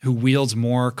wields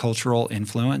more cultural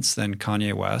influence than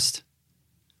Kanye West?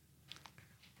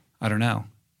 I don't know.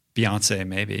 Beyonce,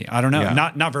 maybe. I don't know.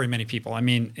 Yeah. Not very many people. I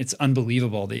mean, it's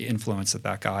unbelievable the influence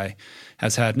that guy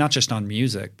has had, not just on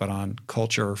music, but on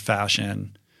culture,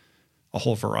 fashion, a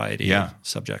whole variety of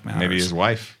subject matters. Maybe his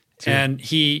wife, too. And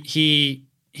he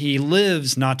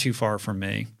lives not too far from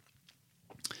me.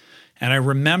 And I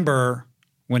remember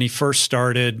when he first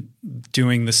started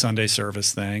doing the Sunday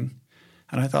service thing,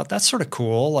 and I thought, that's sort of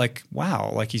cool.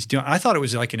 Wow, he's doing – I thought it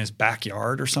was in his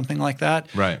backyard or something like that.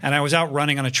 Right. And I was out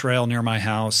running on a trail near my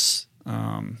house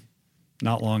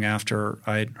not long after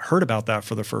I heard about that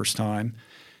for the first time.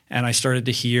 And I started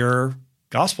to hear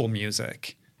gospel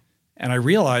music. And I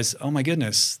realized, oh my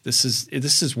goodness, this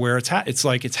is where it's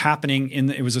it's happening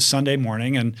it was a Sunday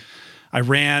morning, and I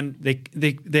ran.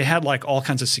 They had like all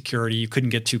kinds of security. You couldn't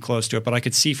get too close to it, but I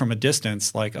could see from a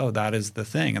distance, like, oh, that is the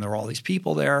thing. And there were all these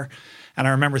people there. And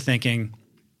I remember thinking,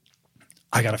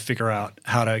 I got to figure out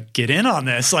how to get in on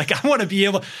this. Like, I want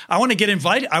to get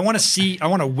invited. I want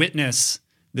to witness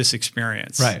this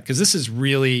experience. Right. Because this is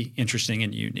really interesting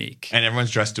and unique. And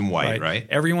everyone's dressed in white, right?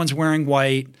 Everyone's wearing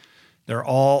white.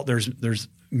 There's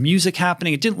music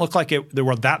happening. It didn't look like there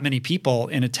were that many people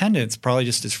in attendance, probably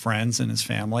just his friends and his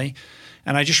family.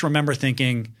 And I just remember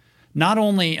thinking, not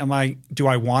only do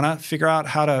I want to figure out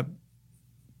how to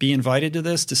be invited to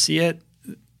this, to see it,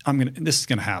 this is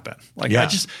going to happen. Like,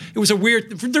 it was a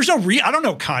weird, there's no I don't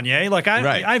know Kanye. Like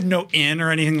I have no in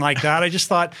or anything like that. I just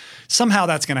thought somehow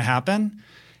that's going to happen.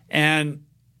 And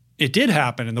it did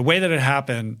happen. And the way that it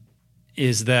happened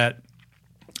is that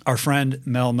our friend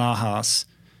Mel Nahas,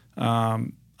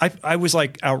 I was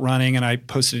like out running and I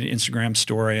posted an Instagram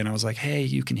story and I was like, hey,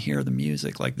 you can hear the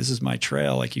music. Like, this is my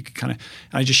trail. Like, you could kind of,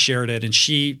 I just shared it and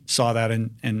she saw that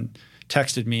and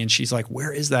texted me and she's like,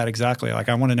 where is that exactly? Like,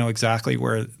 I want to know exactly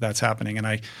where that's happening. And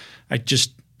I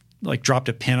just like dropped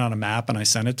a pin on a map and I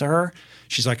sent it to her.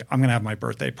 She's like, I'm going to have my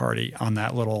birthday party on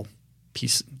that little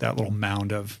piece, that little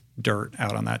mound of dirt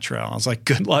out on that trail. I was like,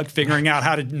 good luck figuring out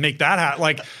how to make that happen.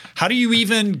 Like, how do you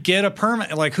even get a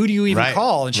permit? Like, who do you even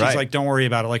call? And she's like, don't worry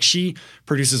about it. Like, she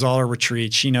produces all her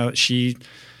retreats. She knows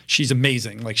she's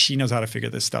amazing. Like, she knows how to figure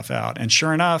this stuff out. And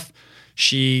sure enough,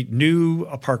 she knew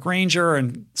a park ranger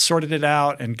and sorted it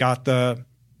out and got the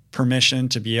permission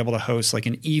to be able to host like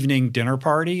an evening dinner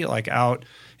party, like out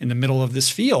in the middle of this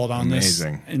field on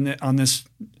this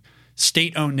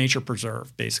state-owned nature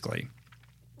preserve, basically.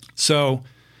 So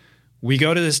we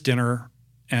go to this dinner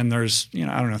and there's,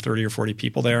 30 or 40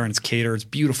 people there and it's catered. It's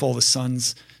beautiful. The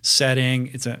sun's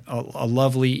setting. It's a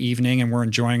lovely evening and we're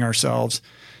enjoying ourselves.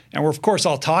 And we're, of course,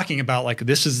 all talking about like,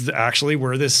 this is actually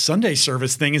where this Sunday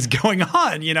service thing is going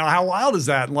on. How wild is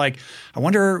that? And like, I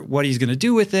wonder what he's going to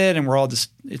do with it. And we're all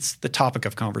just, it's the topic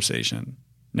of conversation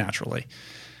naturally.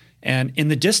 And in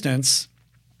the distance,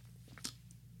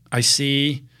 I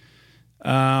see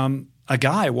a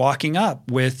guy walking up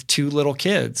with two little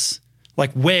kids,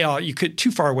 like way out,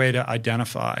 too far away to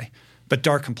identify, but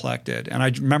dark complected. And I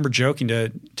remember joking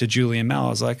to Julie and Mel, I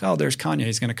was like, oh, there's Kanye.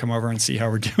 He's going to come over and see how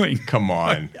we're doing. Come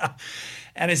on.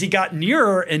 And as he got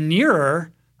nearer and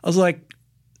nearer, I was like,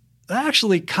 that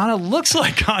actually kind of looks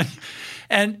like Kanye.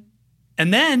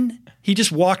 And then he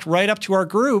just walked right up to our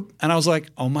group and I was like,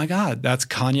 oh my God, that's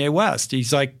Kanye West.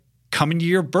 He's like coming to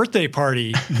your birthday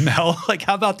party, Mel. Like,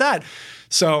 how about that?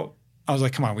 So I was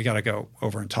like, come on, we got to go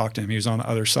over and talk to him. He was on the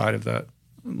other side of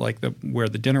where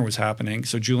the dinner was happening.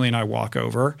 So Julie and I walk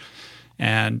over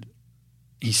and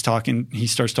he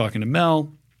starts talking to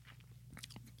Mel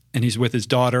and he's with his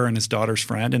daughter and his daughter's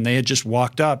friend. And they had just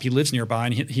walked up. He lives nearby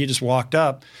and he just walked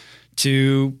up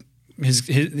to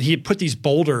he had put these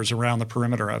boulders around the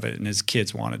perimeter of it and his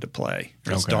kids wanted to play,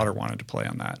 or his daughter wanted to play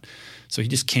on that. So he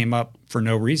just came up for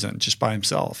no reason, just by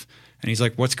himself. And he's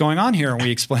like, what's going on here? And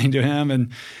we explained to him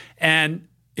and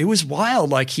it was wild.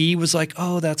 Like, he was like,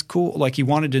 oh, that's cool. Like, he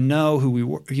wanted to know who we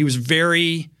were. He was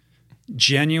very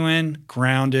genuine,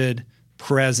 grounded,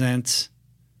 present,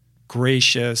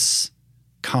 gracious,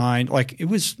 kind. Like, it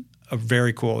was a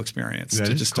very cool experience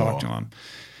to just talk to him.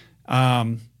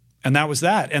 And that was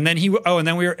that. And then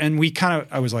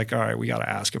I was like, all right, we got to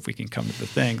ask if we can come to the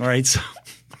thing. Right. So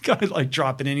we got to like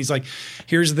drop it in. He's like,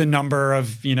 here's the number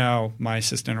of, my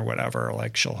assistant or whatever,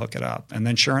 like she'll hook it up. And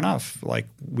then sure enough, like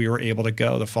we were able to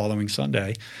go the following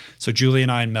Sunday. So Julie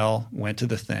and I and Mel went to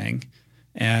the thing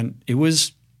and it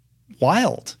was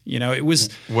wild. It was.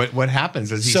 What happens?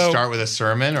 Does he start with a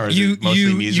sermon or is it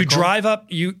mostly musical?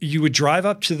 You would drive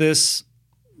up to this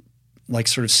like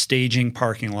sort of staging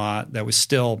parking lot that was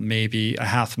still maybe a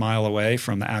half mile away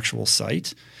from the actual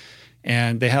site.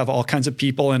 And they have all kinds of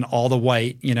people in all the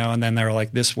white, and then they're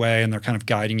like this way and they're kind of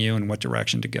guiding you in what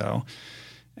direction to go.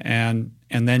 And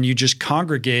then you just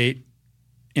congregate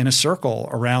in a circle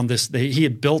around this. He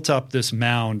had built up this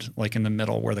mound like in the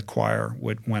middle where the choir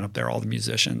went up there, all the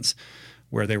musicians,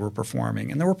 where they were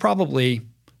performing. And there were probably,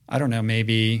 I don't know,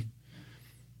 maybe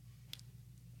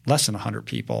less than 100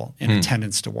 people in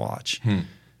attendance to watch.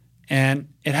 And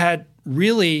it had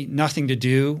really nothing to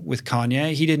do with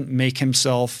Kanye. He didn't make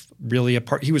himself really a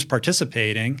part. He was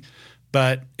participating,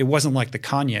 but it wasn't like the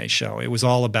Kanye show. It was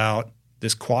all about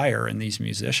this choir and these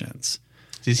musicians.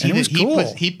 It was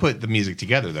cool. He put the music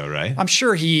together though, right? I'm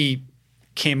sure he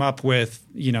came up with,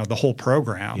 the whole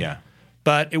program. Yeah.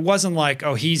 But it wasn't like,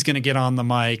 oh, he's going to get on the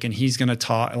mic and he's going to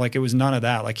talk. Like, it was none of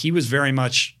that. Like, he was very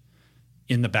much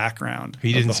in the background.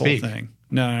 He didn't of the speak. Whole thing.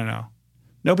 No.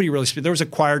 Nobody really spoke. There was a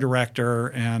choir director,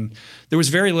 and there was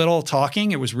very little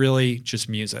talking. It was really just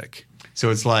music. So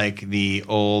it's like the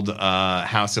old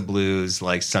House of Blues,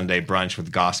 like Sunday brunch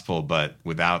with gospel, but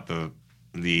without the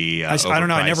I don't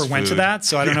know. I never went to that,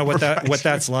 so I don't know what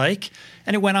that's like.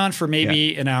 And it went on for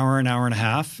maybe an hour and a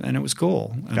half, and it was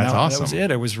cool. And that's awesome. That was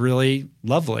it. It was really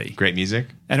lovely. Great music.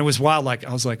 And it was wild. Like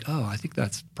I was like, oh, I think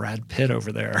that's Brad Pitt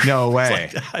over there. No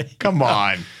way. Come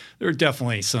on. There were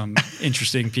definitely some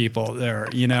interesting people there,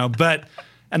 But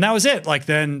and that was it. Like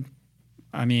then,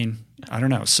 I mean, I don't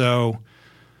know. So.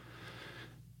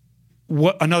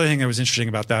 Another thing that was interesting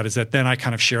about that is that then I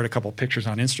kind of shared a couple of pictures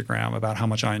on Instagram about how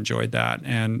much I enjoyed that.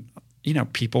 And, there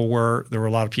were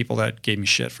a lot of people that gave me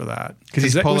shit for that. Because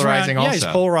he's polarizing also. Yeah, he's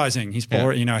polarizing.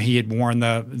 He had worn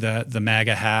the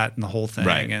MAGA hat and the whole thing.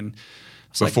 Right. And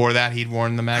before that, he'd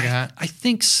worn the MAGA hat? I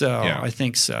think so. Yeah. I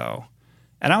think so.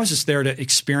 And I was just there to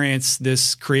experience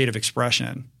this creative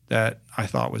expression that I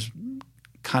thought was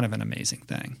kind of an amazing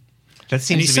thing. That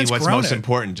seems to be what's most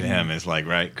important to him is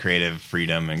creative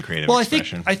freedom and creative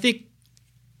expression. I think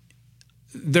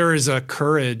there is a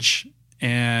courage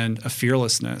and a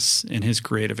fearlessness in his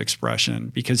creative expression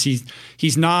because he's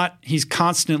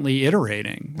constantly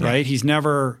iterating, right? He's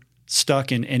never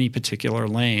stuck in any particular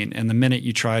lane. And the minute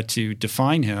you try to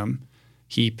define him,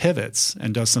 he pivots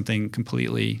and does something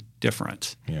completely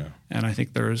different. Yeah. And I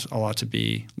think there's a lot to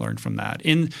be learned from that.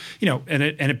 And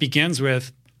it begins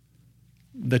with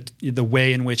the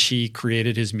way in which he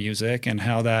created his music and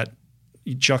how that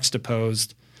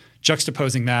juxtaposing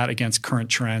that against current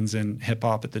trends in hip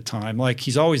hop at the time. Like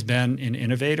he's always been an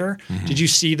innovator. Mm-hmm. Did you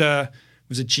see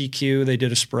was it GQ? They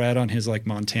did a spread on his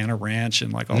Montana ranch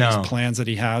and all these plans that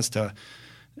he has to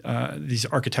these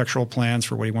architectural plans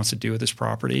for what he wants to do with his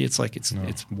property. It's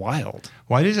it's wild.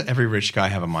 Why does every rich guy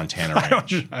have a Montana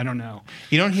ranch? I don't know.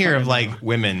 You don't hear of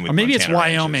women with or maybe Montana it's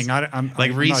Wyoming. I'm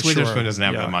Reese Witherspoon doesn't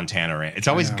have a Montana ranch. It's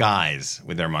always guys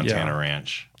with their Montana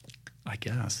ranch. I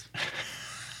guess.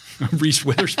 Reese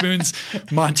Witherspoon's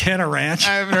Montana ranch.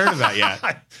 I haven't heard of that yet.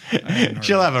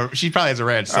 She probably has a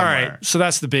ranch somewhere. All right, so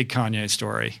that's the big Kanye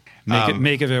story.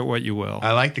 Make of it what you will.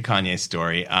 I like the Kanye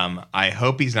story. I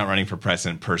hope he's not running for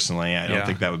president personally. I don't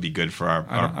think that would be good for our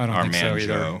man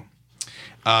Joe.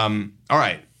 All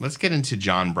right, let's get into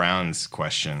John Brown's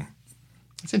question.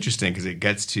 It's interesting because it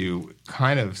gets to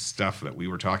kind of stuff that we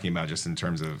were talking about just in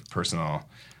terms of personal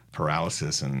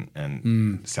paralysis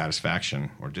and satisfaction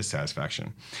or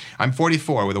dissatisfaction. I'm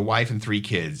 44 with a wife and 3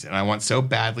 kids, and I want so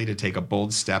badly to take a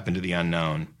bold step into the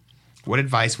unknown. What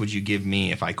advice would you give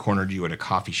me if I cornered you at a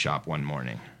coffee shop one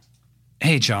morning?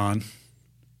 Hey, John.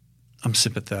 I'm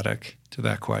sympathetic to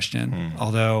that question,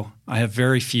 although I have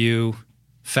very few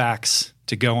facts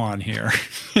to go on here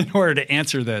in order to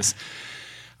answer this.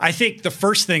 I think the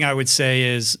first thing I would say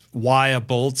is why a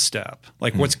bold step?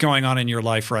 What's going on in your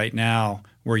life right now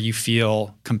where you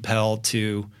feel compelled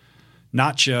to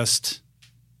not just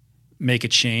make a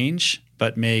change,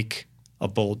 but make a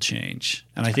bold change?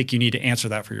 And I think you need to answer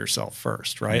that for yourself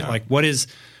first, right? Yeah.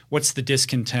 What's the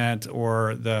discontent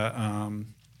or the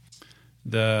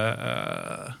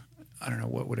I don't know,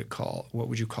 what would you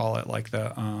call it?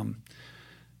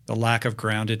 The lack of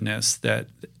groundedness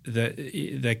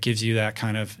that gives you that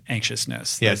kind of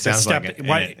anxiousness. Yeah, it sounds like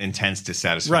an intense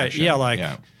dissatisfaction.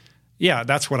 Right, yeah,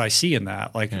 that's what I see in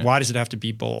that. Why does it have to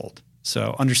be bold?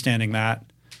 So understanding that,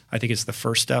 I think it's the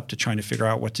first step to trying to figure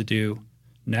out what to do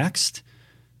next.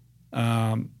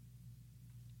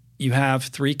 You have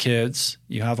 3 kids.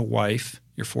 You have a wife.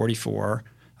 You're 44.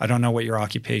 I don't know what your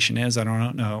occupation is. I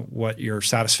don't know what your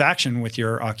satisfaction with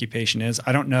your occupation is.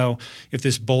 I don't know if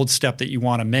this bold step that you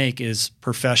want to make is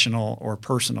professional or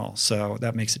personal. So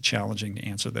that makes it challenging to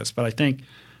answer this. But I think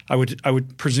I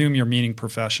would presume you're meaning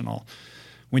professional.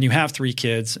 When you have 3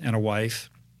 kids and a wife,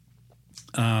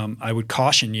 I would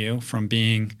caution you from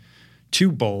being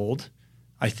too bold.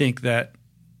 I think that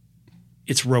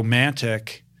it's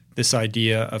romantic, this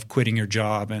idea of quitting your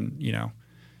job and,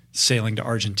 sailing to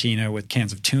Argentina with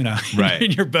cans of tuna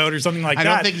in your boat or something like that.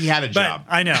 I don't think he had a job.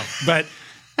 I know, but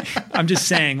I'm just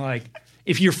saying,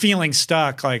 if you're feeling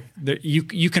stuck, you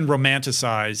can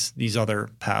romanticize these other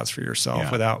paths for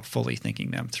yourself without fully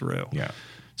thinking them through. Yeah.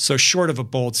 So short of a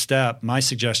bold step, my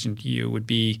suggestion to you would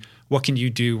be, what can you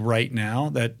do right now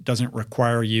that doesn't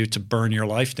require you to burn your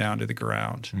life down to the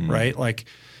ground, right?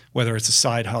 Whether it's a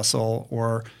side hustle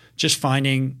or just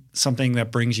finding something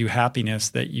that brings you happiness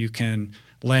that you can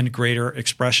lend greater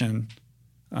expression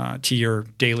to your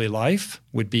daily life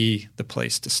would be the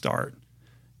place to start.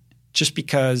 Just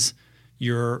because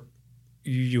you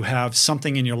have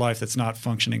something in your life that's not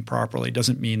functioning properly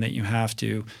doesn't mean that you have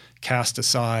to cast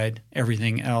aside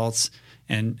everything else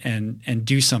and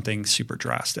do something super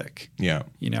drastic. Yeah.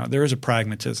 There is a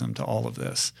pragmatism to all of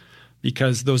this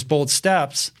because those bold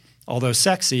steps, although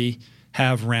sexy,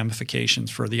 have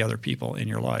ramifications for the other people in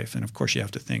your life. And of course, you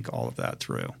have to think all of that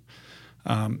through.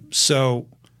 So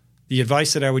the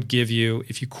advice that I would give you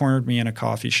if you cornered me in a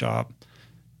coffee shop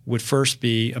would first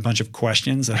be a bunch of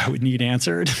questions that I would need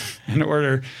answered in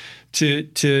order to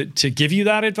give you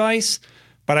that advice.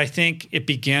 But I think it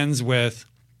begins with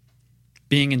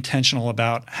being intentional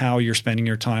about how you're spending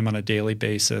your time on a daily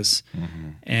basis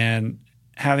and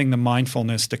having the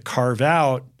mindfulness to carve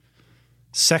out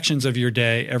sections of your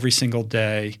day every single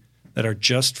day that are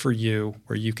just for you,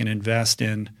 where you can invest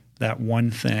in that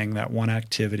one thing, that one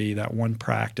activity, that one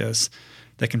practice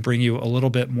that can bring you a little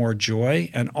bit more joy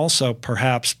and also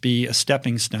perhaps be a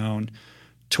stepping stone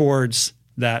towards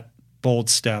that bold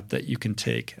step that you can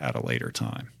take at a later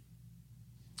time.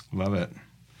 Love it.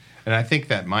 And I think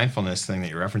that mindfulness thing that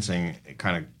you're referencing, it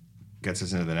kind of gets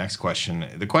us into the next question.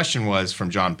 The question was from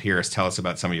John Pierce, tell us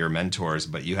about some of your mentors,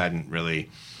 but you hadn't really,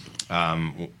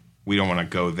 we don't want to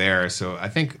go there. So I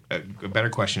think a better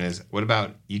question is, what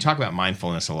about, you talk about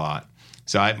mindfulness a lot.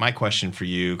 So my question for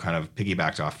you, kind of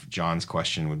piggybacked off John's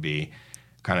question, would be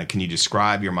kind of, can you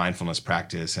describe your mindfulness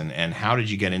practice and how did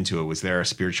you get into it? Was there a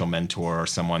spiritual mentor or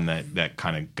someone that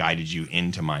kind of guided you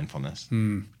into mindfulness?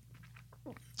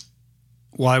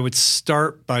 Well, I would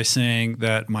start by saying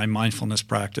that my mindfulness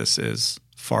practice is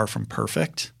far from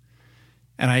perfect.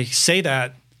 And I say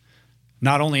that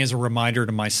not only as a reminder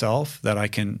to myself that I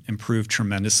can improve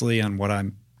tremendously on what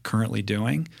I'm currently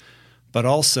doing, but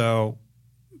also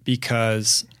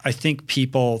because I think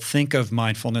people think of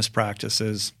mindfulness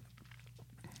practices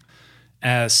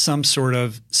as some sort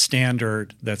of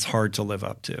standard that's hard to live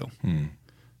up to.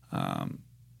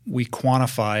 We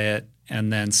quantify it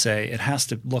and then say it has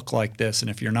to look like this, and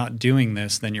if you're not doing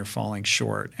this, then you're falling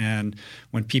short. And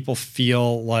when people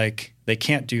feel like they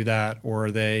can't do that or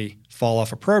they fall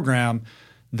off a program,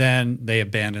 then they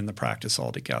abandon the practice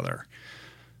altogether.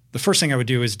 The first thing I would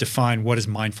do is define, what does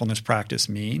mindfulness practice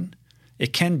mean?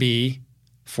 It can be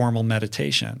formal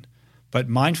meditation, but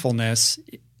mindfulness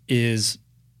is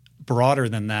broader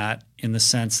than that in the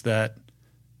sense that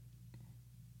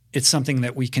it's something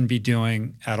that we can be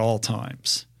doing at all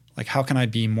times. Like, how can I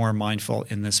be more mindful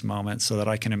in this moment so that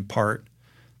I can impart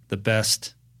the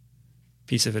best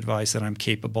piece of advice that I'm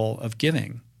capable of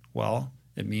giving? Well,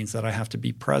 it means that I have to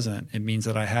be present. It means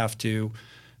that I have to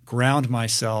ground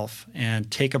myself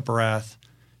and take a breath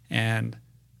and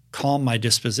calm my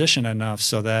disposition enough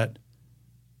so that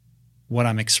what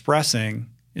I'm expressing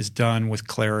is done with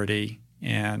clarity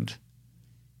and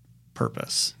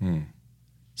purpose.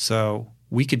 So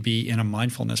we could be in a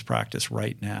mindfulness practice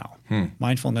right now.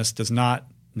 Mindfulness does not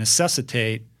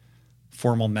necessitate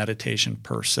formal meditation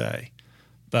per se,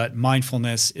 but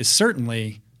mindfulness is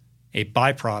certainly a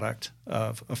byproduct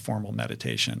of a formal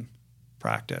meditation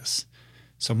practice.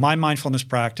 So my mindfulness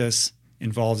practice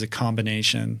involves a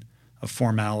combination of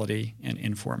formality and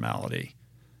informality.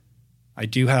 I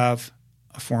do have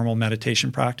a formal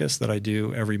meditation practice that I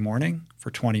do every morning for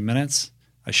 20 minutes.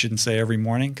 I shouldn't say every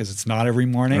morning because it's not every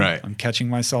morning. Right. I'm catching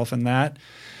myself in that.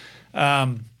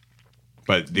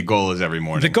 But the goal is every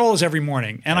morning. The goal is every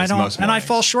morning. And I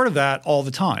fall short of that all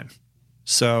the time.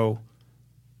 So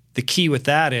the key with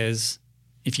that is,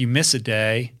 if you miss a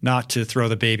day, not to throw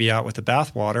the baby out with the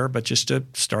bathwater, but just to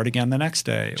start again the next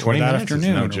day or that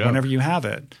afternoon or whenever you have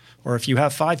it. Or if you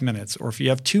have 5 minutes, or if you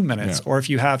have 2 minutes, or if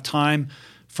you have time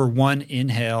for one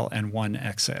inhale and one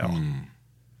exhale.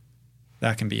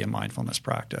 That can be a mindfulness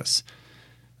practice.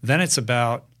 Then it's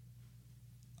about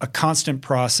a constant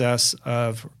process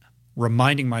of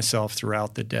reminding myself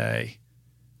throughout the day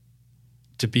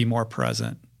to be more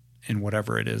present in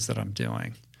whatever it is that I'm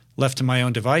doing. Left to my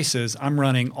own devices, I'm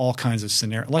running all kinds of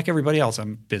scenarios. Like everybody else,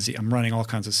 I'm busy. I'm running all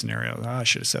kinds of scenarios. I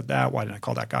should have said that. Why didn't I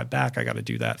call that guy back? I got to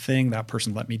do that thing. That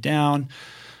person let me down.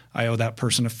 I owe that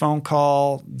person a phone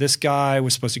call. This guy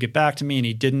was supposed to get back to me and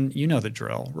he didn't. You know the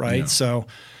drill, right? Yeah. So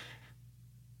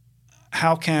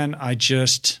how can I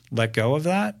just let go of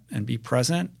that and be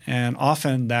present? And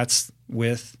often that's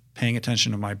with paying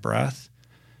attention to my breath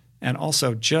and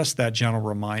also just that gentle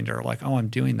reminder, like, oh, I'm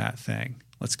doing that thing.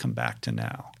 Let's come back to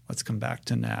now. Let's come back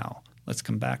to now. Let's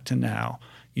come back to now.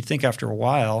 You'd think after a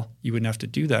while you wouldn't have to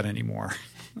do that anymore.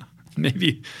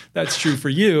 Maybe that's true for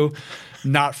you,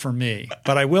 not for me.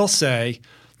 But I will say,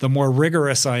 the more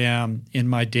rigorous I am in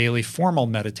my daily formal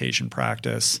meditation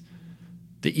practice,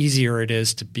 the easier it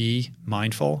is to be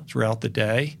mindful throughout the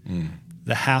day.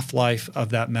 The half-life of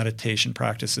that meditation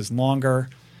practice is longer.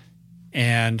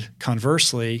 And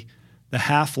conversely, the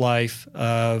half-life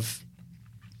of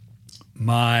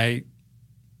my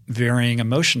varying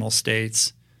emotional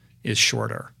states is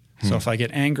shorter. So if I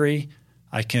get angry,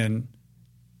 I can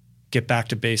get back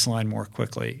to baseline more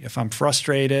quickly. If I'm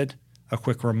frustrated, a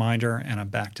quick reminder, and I'm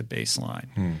back to baseline.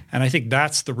 And I think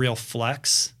that's the real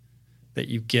flex that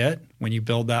you get when you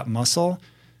build that muscle.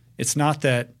 It's not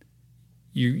that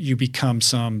you become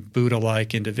some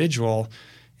Buddha-like individual.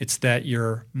 It's that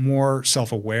you're more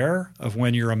self-aware of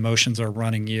when your emotions are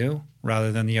running you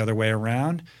rather than the other way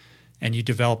around. And you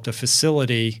developed a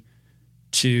facility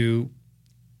to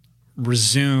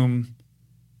resume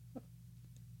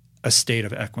a state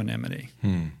of equanimity.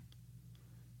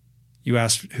 You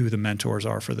asked who the mentors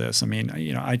are for this. I mean,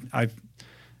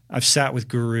 I've sat with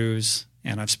gurus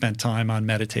and I've spent time on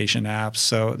meditation apps.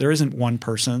 So there isn't one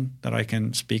person that I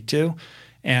can speak to.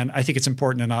 And I think it's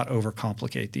important to not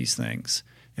overcomplicate these things.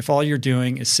 If all you're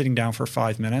doing is sitting down for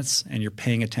 5 minutes and you're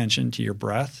paying attention to your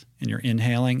breath and you're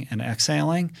inhaling and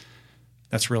exhaling,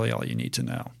 that's really all you need to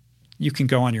know. You can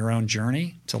go on your own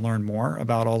journey to learn more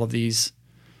about all of these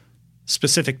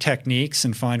specific techniques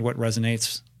and find what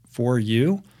resonates for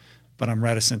you. But I'm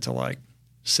reticent to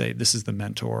say this is the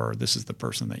mentor or this is the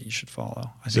person that you should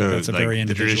follow. I think that's a very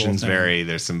individual the traditions thing. Vary.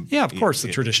 There's some of course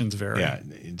the traditions vary. Yeah,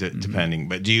 depending.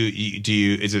 But do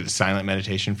you is it silent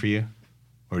meditation for you,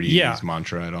 or do you use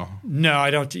mantra at all? No,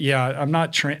 I don't. Yeah, I'm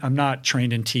not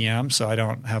trained in TM, so I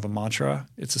don't have a mantra.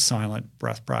 It's a silent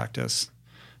breath practice.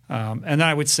 And then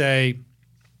I would say,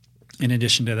 in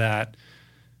addition to that,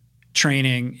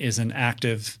 training is an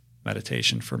active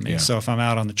meditation for me. Yeah. So if I'm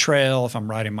out on the trail, if I'm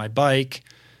riding my bike,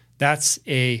 that's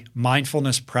a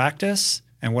mindfulness practice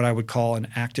and what I would call an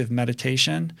active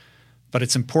meditation. But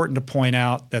it's important to point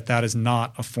out that that is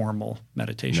not a formal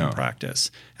meditation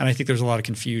practice. And I think there's a lot of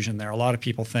confusion there. A lot of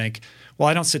people think, well,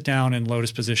 I don't sit down in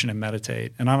lotus position and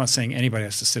meditate. And I'm not saying anybody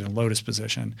has to sit in lotus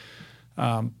position.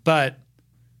 But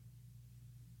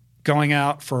going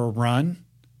out for a run,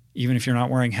 even if you're not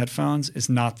wearing headphones, is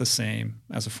not the same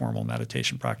as a formal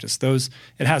meditation practice.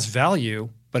 It has value,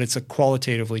 but it's a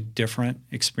qualitatively different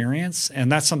experience. And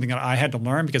that's something that I had to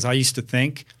learn because I used to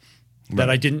think that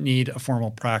I didn't need a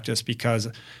formal practice because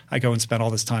I go and spend all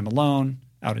this time alone,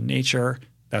 out in nature.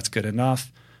 That's good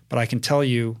enough. But I can tell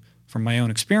you from my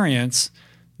own experience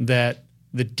that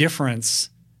the difference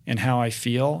in how I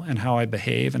feel and how I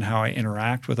behave and how I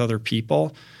interact with other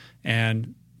people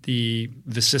and the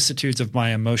vicissitudes of my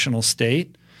emotional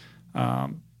state are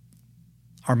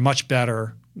much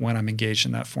better when I'm engaged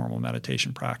in that formal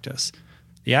meditation practice.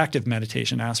 The active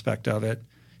meditation aspect of it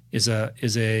is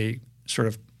a sort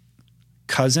of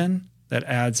cousin that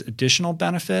adds additional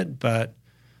benefit, but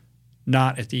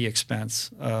not at the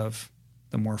expense of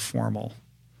the more formal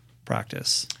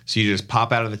practice. So you just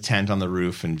pop out of the tent on the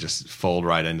roof and just fold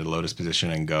right into the lotus position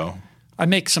and go? I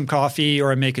make some coffee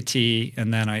or I make a tea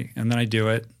and then I do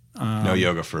it. No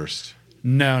yoga first.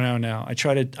 No. I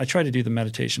try to do the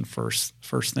meditation first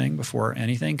thing before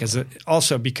anything because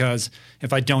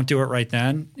if I don't do it right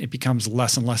then, it becomes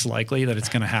less and less likely that it's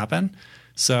going to happen.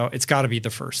 So it's got to be the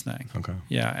first thing. Okay.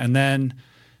 Yeah, and then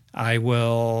I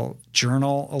will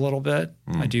journal a little bit.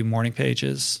 I do morning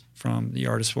pages from The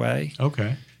Artist's Way.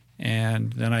 Okay.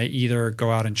 And then I either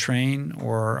go out and train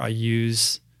or I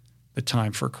use the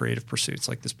time for creative pursuits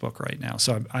like this book right now.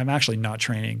 So I'm actually not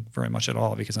training very much at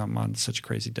all because I'm on such a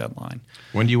crazy deadline.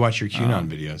 When do you watch your QAnon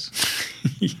videos?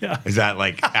 Yeah. Is that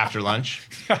like after lunch?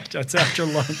 That's after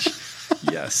lunch.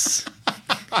 Yes.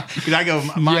 Because I go,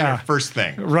 mine are first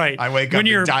thing. Right. I wake up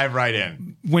and dive right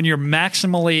in. When you're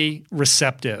maximally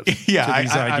receptive to these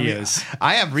ideas.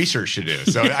 I have research to do.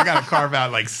 So I got to carve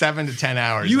out like 7 to 10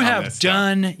 hours. You have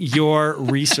done your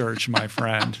research, my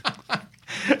friend.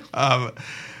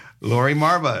 Laurie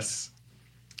Marbas,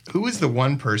 who is the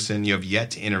one person you have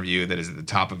yet to interview that is at the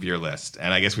top of your list?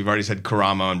 And I guess we've already said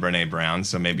Karamo and Brené Brown,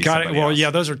 so maybe somebody else. Yeah,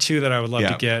 those are two that I would love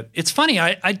to get. It's funny,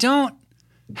 I don't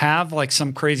have like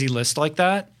some crazy list like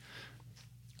that.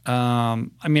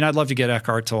 I mean, I'd love to get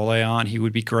Eckhart Tolle on. He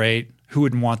would be great. Who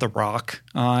wouldn't want The Rock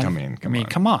on?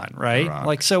 Come on, right?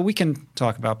 Like, so we can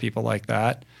talk about people like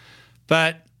that.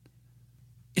 But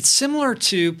it's similar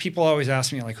to people always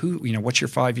ask me like, what's your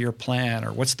 5-year plan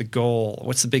or what's the goal?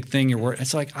 What's the big thing you're working?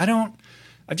 It's like, I've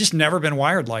just never been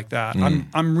wired like that.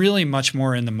 I'm really much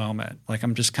more in the moment. Like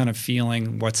I'm just kind of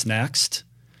feeling what's next.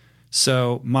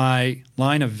 So my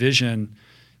line of vision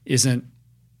isn't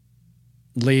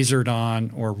lasered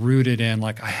on or rooted in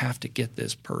like, I have to get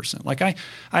this person. Like I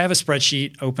have a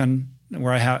spreadsheet open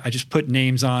where I just put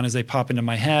names on as they pop into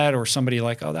my head or somebody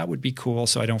like, oh, that would be cool.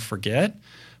 So I don't forget,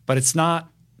 but it's not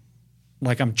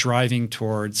like I'm driving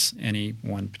towards any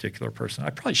one particular person.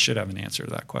 I probably should have an answer to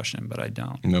that question, but I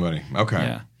don't. Nobody. Okay.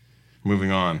 Yeah.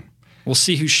 Moving on. We'll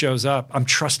see who shows up. I'm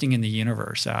trusting in the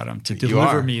universe, Adam, to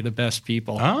deliver me the best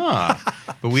people. But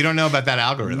we don't know about that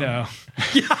algorithm. No.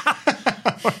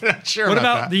 We're not sure what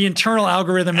about about the internal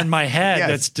algorithm in my head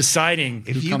that's deciding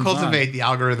if who you comes cultivate on? the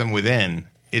algorithm within,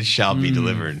 it shall be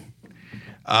delivered.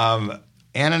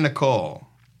 Anna Nicole.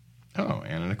 Oh,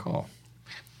 Anna Nicole.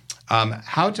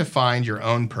 How to find your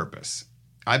own purpose.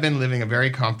 I've been living a very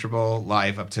comfortable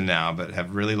life up to now, but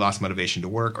have really lost motivation to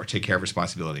work or take care of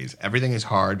responsibilities. Everything is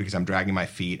hard because I'm dragging my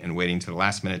feet and waiting to the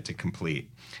last minute to complete.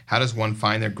 How does one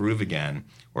find their groove again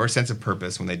or a sense of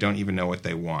purpose when they don't even know what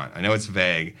they want? I know it's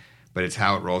vague, but it's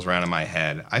how it rolls around in my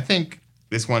head. I think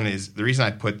this one is, the reason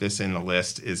I put this in the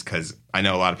list is because I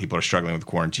know a lot of people are struggling with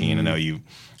quarantine. I know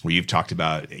you've talked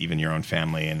about even your own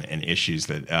family and issues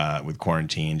that with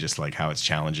quarantine, just like how it's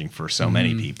challenging for so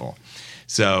many people.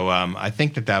 So I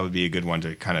think that would be a good one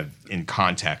to kind of in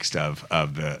context of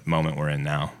the moment we're in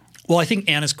now. Well, I think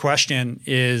Anna's question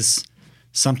is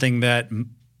something that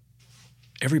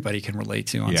everybody can relate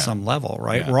to on some level,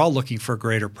 right? Yeah. We're all looking for a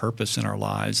greater purpose in our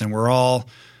lives, and we're all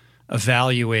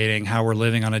evaluating how we're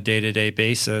living on a day-to-day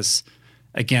basis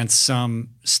against some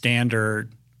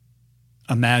standard,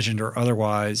 imagined or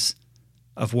otherwise,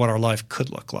 of what our life could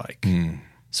look like.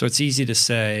 So it's easy to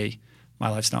say, my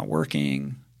life's not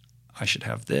working, I should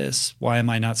have this. Why am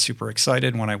I not super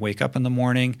excited when I wake up in the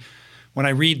morning? When I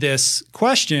read this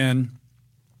question,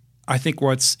 I think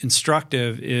what's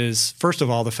instructive is, first of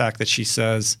all, the fact that she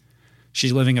says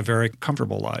she's living a very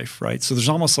comfortable life, right? So there's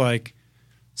almost like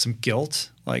some guilt,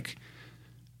 like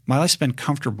my life's been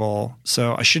comfortable,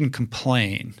 so I shouldn't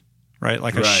complain, right?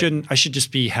 Like I should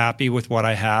just be happy with what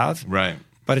I have. Right.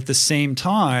 But at the same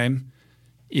time,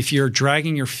 if you're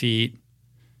dragging your feet,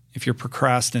 if you're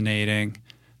procrastinating,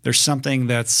 there's something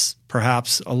that's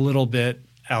perhaps a little bit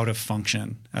out of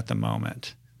function at the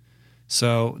moment.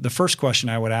 So the first question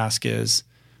I would ask is,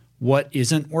 what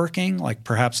isn't working? Like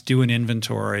perhaps do an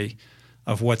inventory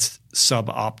of what's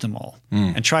suboptimal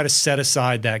and try to set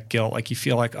aside that guilt. Like you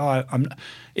feel like,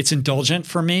 it's indulgent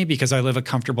for me because I live a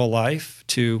comfortable life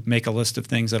to make a list of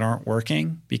things that aren't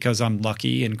working because I'm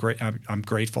lucky and I'm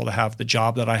grateful to have the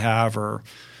job that I have or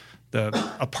the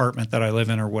apartment that I live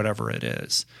in or whatever it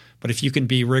is. But if you can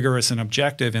be rigorous and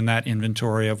objective in that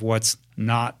inventory of what's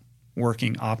not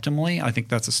working optimally, I think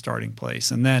that's a starting place.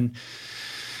 And then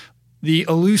the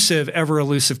ever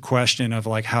elusive question of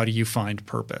like, how do you find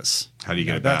purpose? How do you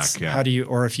get it back? Yeah. How do you,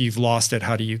 or if you've lost it,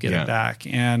 how do you get it back?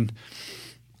 And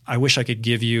I wish I could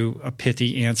give you a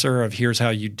pithy answer of here's how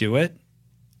you do it.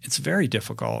 It's very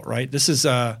difficult, right? This is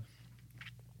an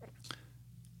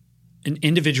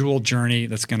individual journey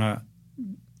that's going to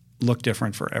look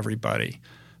different for everybody.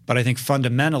 But I think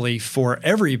fundamentally for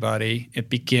everybody,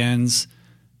 it begins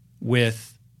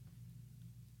with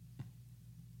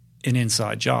an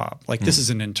inside job. Like this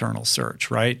is an internal search,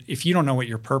 right? If you don't know what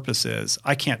your purpose is,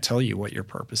 I can't tell you what your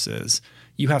purpose is.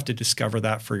 You have to discover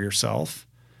that for yourself.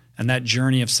 And that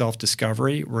journey of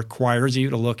self-discovery requires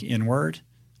you to look inward,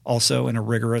 also in a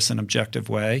rigorous and objective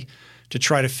way, to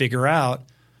try to figure out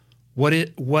what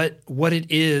it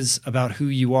is about who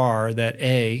you are that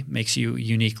A, makes you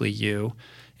uniquely you,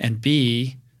 and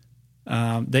B,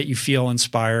 that you feel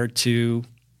inspired to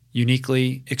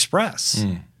uniquely express.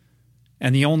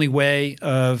 And the only way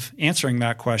of answering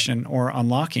that question or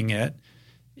unlocking it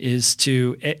is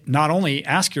to not only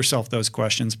ask yourself those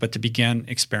questions, but to begin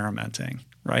experimenting,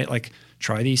 right? Like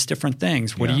try these different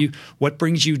things. What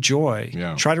brings you joy?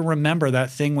 Yeah. Try to remember that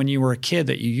thing when you were a kid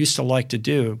that you used to like to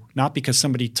do, not because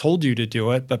somebody told you to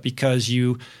do it, but because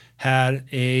you had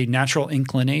a natural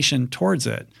inclination towards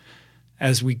it.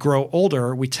 As we grow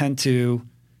older, we tend to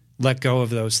let go of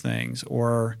those things,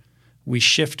 or we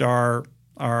shift our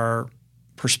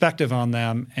perspective on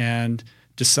them and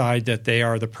decide that they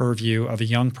are the purview of a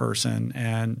young person.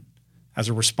 And as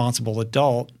a responsible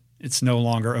adult, it's no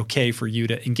longer okay for you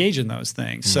to engage in those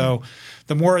things. So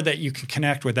the more that you can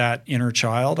connect with that inner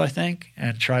child, I think,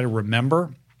 and try to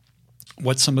remember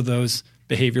what some of those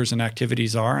behaviors and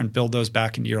activities are and build those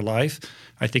back into your life,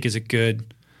 I think is a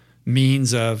good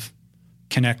means of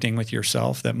connecting with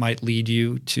yourself that might lead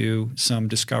you to some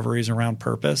discoveries around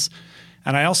purpose.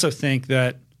 And I also think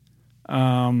that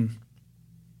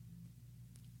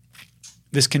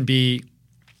this can be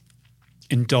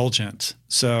indulgent.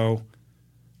 So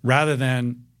rather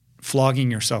than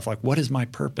flogging yourself like, what is my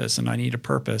purpose and I need a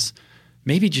purpose,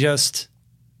 maybe just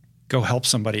go help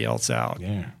somebody else out.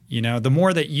 Yeah. You know, the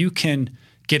more that you can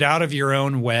get out of your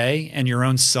own way and your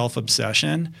own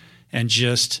self-obsession and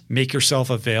just make yourself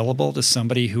available to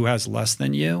somebody who has less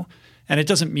than you. And it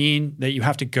doesn't mean that you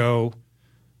have to go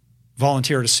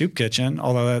volunteer at a soup kitchen,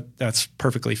 although that's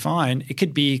perfectly fine. It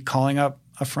could be calling up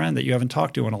a friend that you haven't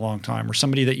talked to in a long time, or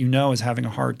somebody that you know is having a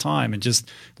hard time, and just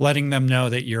letting them know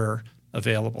that you're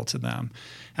available to them.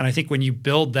 And I think when you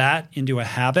build that into a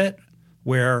habit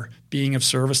where being of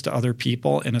service to other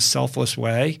people in a selfless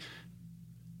way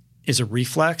is a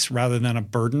reflex rather than a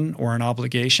burden or an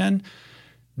obligation,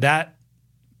 that,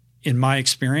 in my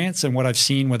experience and what I've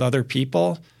seen with other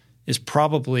people, is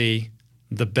probably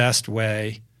the best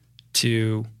way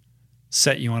to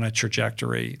set you on a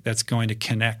trajectory that's going to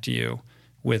connect you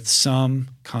with some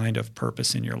kind of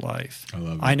purpose in your life. I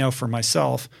love it. I know for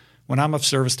myself, when I'm of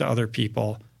service to other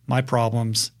people, my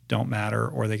problems don't matter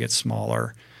or they get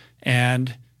smaller.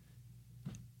 And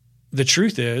the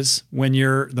truth is,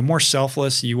 the more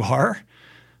selfless you are,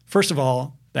 first of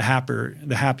all, the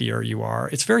happier you are.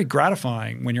 It's very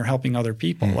gratifying when you're helping other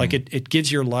people. Mm-hmm. Like it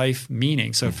gives your life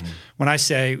meaning. So when I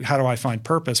say, how do I find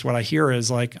purpose? What I hear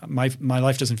is like, my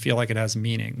life doesn't feel like it has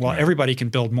meaning. Well, everybody can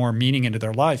build more meaning into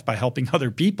their life by helping other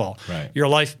people. Right. Your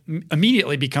life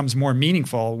immediately becomes more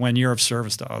meaningful when you're of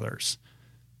service to others.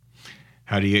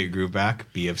 How do you get your groove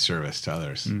back? Be of service to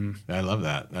others. I love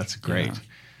that. That's great. Yeah.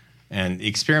 And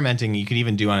experimenting, you can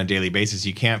even do on a daily basis.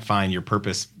 You can't find your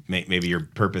purpose, maybe your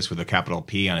purpose with a capital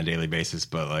P on a daily basis.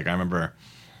 But like I remember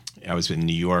I was in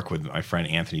New York with my friend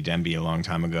Anthony Demby a long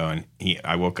time ago. And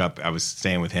I woke up, I was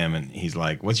staying with him, and he's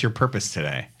like, what's your purpose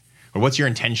today? Or what's your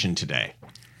intention today?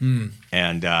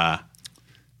 And I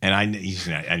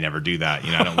never do that.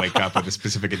 I don't wake up with a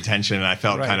specific intention. And I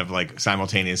felt kind of like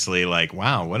simultaneously like,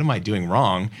 wow, what am I doing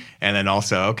wrong? And then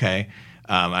also, okay,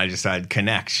 I decided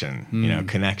connection,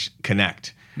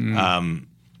 connect.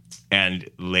 And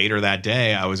later that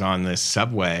day, I was on this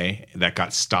subway that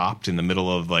got stopped in the middle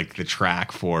of like the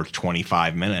track for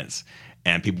 25 minutes.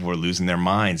 And people were losing their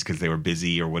minds because they were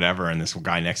busy or whatever. And this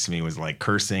guy next to me was like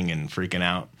cursing and freaking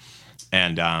out.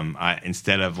 And I,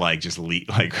 instead of like just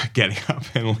getting up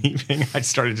and leaving, I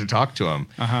started to talk to him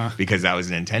because that was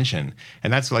an intention.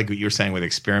 And that's like what you're saying with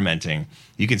experimenting.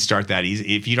 You can start that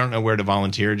easy. If you don't know where to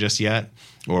volunteer just yet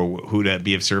or who to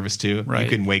be of service to, you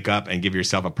can wake up and give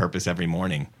yourself a purpose every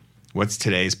morning. What's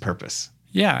today's purpose?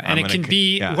 Yeah, and it can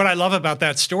be what I love about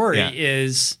that story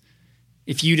is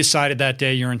if you decided that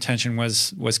day your intention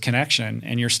was connection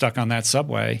and you're stuck on that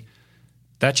subway,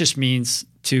 that just means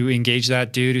to engage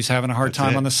that dude who's having a hard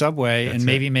time on the subway and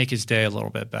maybe make his day a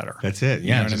little bit better. That's it.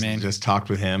 Yeah. You know what I mean? Just talked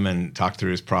with him and talked through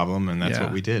his problem, and that's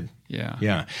what we did. Yeah.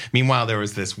 Yeah. Meanwhile, there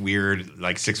was this weird,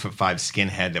 like 6'5"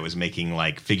 skinhead that was making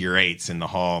like figure eights in the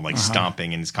hall, like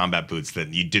stomping in his combat boots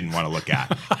that you didn't want to look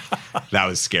at. That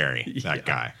was scary, that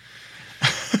guy.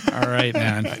 All right,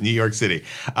 man. New York City.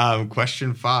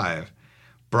 Question 5.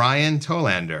 Brian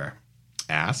Tolander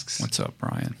asks. What's up,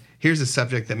 Brian? Here's a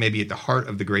subject that may be at the heart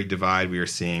of the great divide we are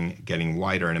seeing getting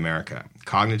wider in America: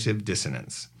 cognitive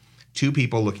dissonance. Two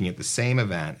people looking at the same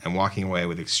event and walking away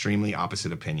with extremely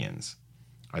opposite opinions.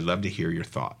 I'd love to hear your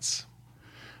thoughts.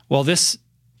 Well, this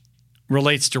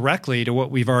relates directly to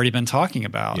what we've already been talking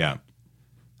about. Yeah.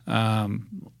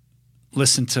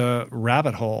 Listen to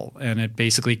Rabbit Hole, and it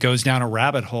basically goes down a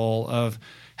rabbit hole of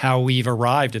how we've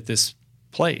arrived at this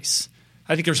place.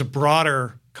 I think there's a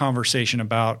broader conversation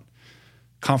about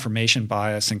confirmation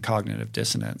bias and cognitive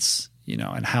dissonance,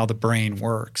 and how the brain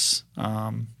works.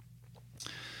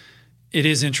 It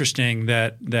is interesting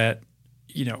that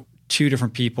two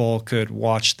different people could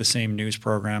watch the same news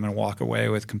program and walk away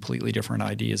with completely different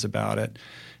ideas about it.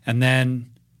 And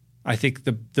then I think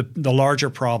the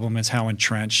larger problem is how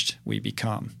entrenched we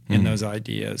become in those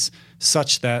ideas,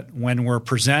 such that when we're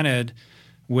presented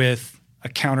with a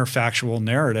counterfactual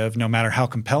narrative, no matter how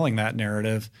compelling that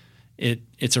narrative,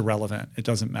 it's irrelevant. It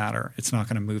doesn't matter. It's not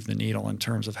going to move the needle in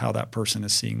terms of how that person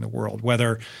is seeing the world,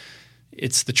 whether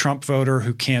it's the Trump voter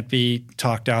who can't be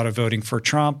talked out of voting for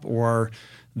Trump, or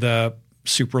the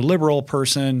super liberal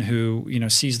person who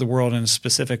sees the world in a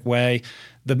specific way.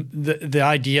 The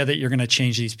idea that you're going to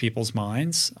change these people's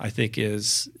minds, I think,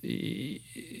 is we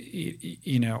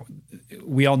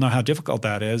all know how difficult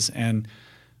that is, and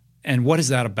what is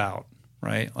that about,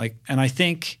 right? And I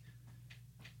think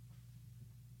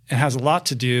it has a lot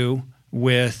to do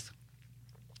with,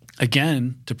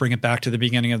 again, to bring it back to the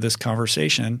beginning of this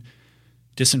conversation,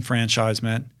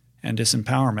 disenfranchisement and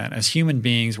disempowerment. As human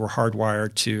beings, we're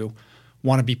hardwired to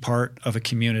want to be part of a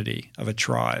community, of a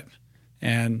tribe.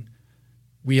 And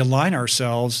we align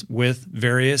ourselves with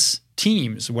various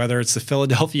teams, whether it's the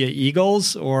Philadelphia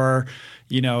Eagles or,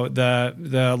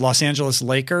 the Los Angeles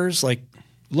Lakers. Like,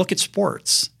 look at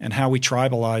sports and how we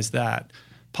tribalize that.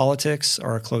 Politics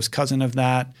are a close cousin of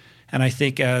that. And I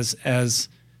think as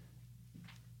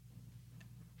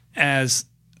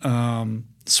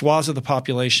swaths of the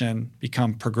population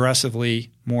become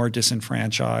progressively more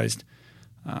disenfranchised,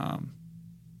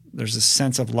 There's a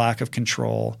sense of lack of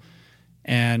control.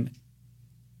 And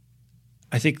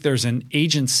I think there's an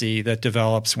agency that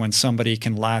develops when somebody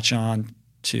can latch on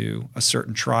to a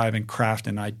certain tribe and craft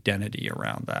an identity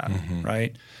around that,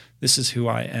 right? This is who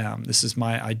I am. This is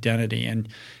my identity.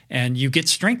 And you get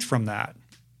strength from that,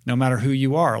 no matter who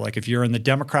you are. Like if you're in the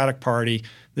Democratic Party,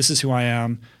 this is who I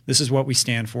am. This is what we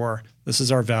stand for. This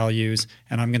is our values.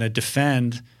 And I'm going to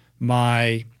defend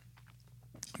my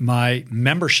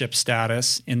membership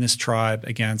status in this tribe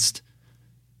against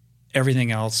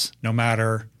everything else, no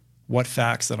matter what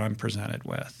facts that I'm presented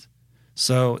with.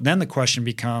 So then the question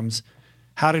becomes,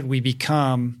 how did we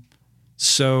become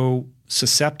so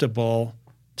susceptible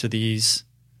to these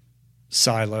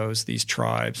silos, these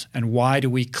tribes, and why do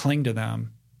we cling to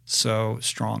them so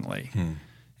strongly?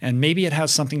 And maybe it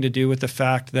has something to do with the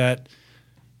fact that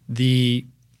the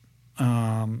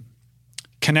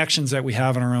connections that we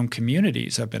have in our own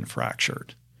communities have been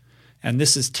fractured. And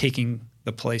this is taking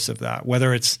the place of that,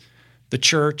 whether it's the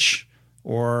church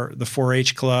or the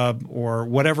 4-H club or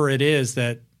whatever it is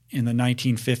that in the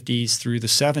 1950s through the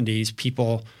 70s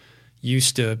people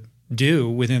used to do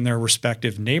within their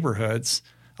respective neighborhoods.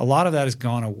 A lot of that has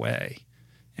gone away.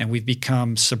 And we've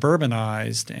become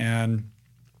suburbanized and,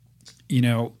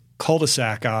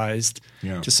 cul-de-sacized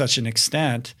to such an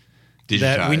extent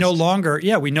that we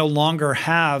no longer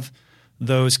have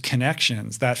those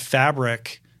connections. That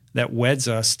fabric that weds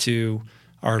us to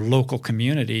our local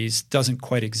communities doesn't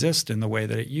quite exist in the way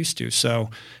that it used to.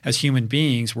 So as human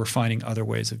beings, we're finding other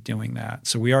ways of doing that.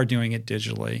 So we are doing it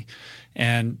digitally.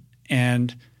 And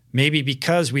maybe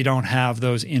because we don't have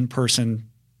those in-person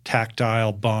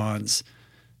tactile bonds,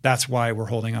 that's why we're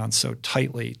holding on so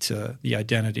tightly to the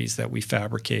identities that we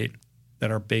fabricate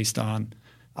that are based on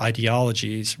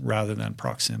ideologies rather than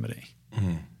proximity.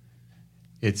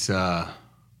 It's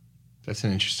that's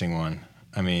an interesting one.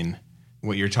 I mean,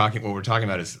 what we're talking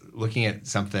about is looking at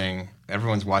something.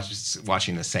 Everyone's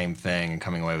watching the same thing and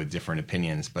coming away with different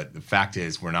opinions, but the fact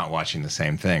is we're not watching the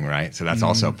same thing, right? So that's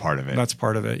also part of it. That's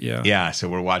part of it, yeah. Yeah, so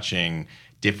we're watching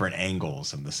different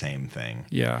angles of the same thing.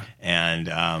 Yeah. And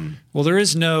well, there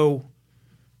is no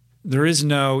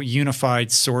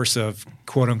unified source of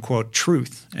quote unquote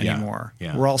truth anymore.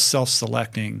 Yeah. We're all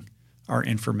self-selecting our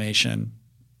information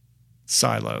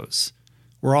silos.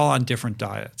 We're all on different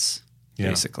diets,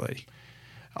 basically.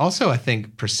 Also, I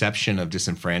think perception of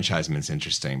disenfranchisement is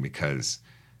interesting because,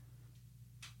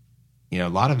 a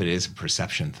lot of it is a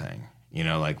perception thing,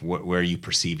 like where you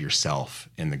perceive yourself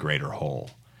in the greater whole.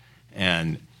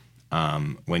 And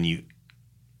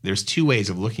there's two ways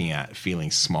of looking at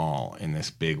feeling small in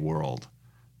this big world.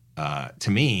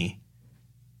 To me,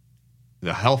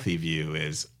 the healthy view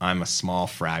is I'm a small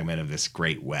fragment of this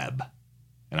great web,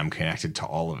 and I'm connected to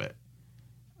all of it.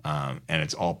 And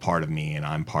it's all part of me, and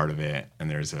I'm part of it.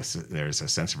 And there's a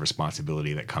sense of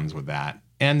responsibility that comes with that,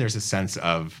 and there's a sense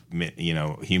of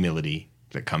humility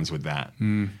that comes with that.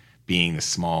 Being the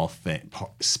small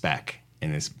speck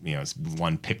in this, it's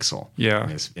one pixel.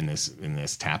 In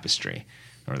this tapestry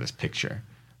or this picture.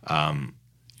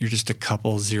 You're just a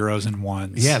couple zeros and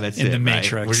ones. Yeah, that's in it. The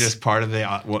Matrix. Right? We're just part of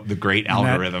the great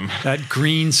algorithm. That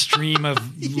green stream of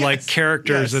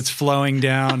characters that's flowing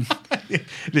down.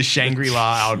 The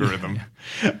Shangri-La algorithm.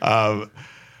 But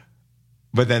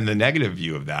then the negative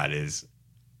view of that is,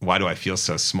 why do I feel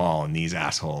so small and these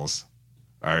assholes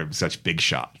are such big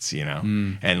shots,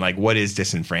 And what is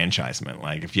disenfranchisement?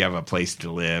 Like if you have a place to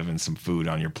live and some food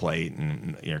on your plate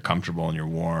and you're comfortable and you're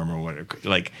warm or whatever,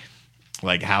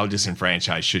 like how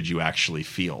disenfranchised should you actually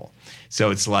feel? So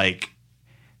it's like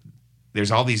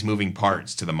there's all these moving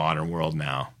parts to the modern world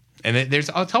now. And it's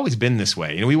always been this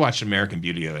way. We watched American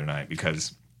Beauty the other night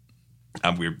because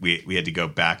we had to go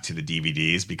back to the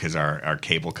DVDs because our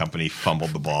cable company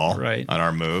fumbled the ball on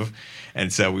our move.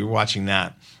 And so we were watching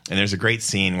that. And there's a great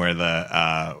scene where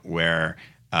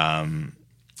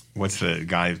what's the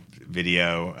guy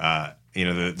video?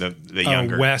 The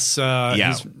younger Wes.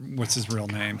 What's his real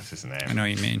name? What's his name? I know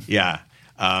what you mean. Yeah.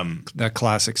 That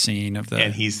classic scene of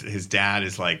and his dad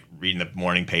is like reading the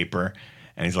morning paper,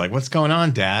 and he's like, "What's going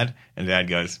on, Dad?" And Dad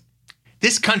goes,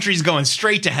 "This country's going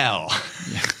straight to hell."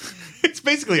 Yeah. It's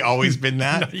basically always been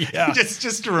that. Yeah.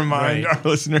 just to remind our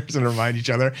listeners and remind each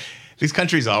other. This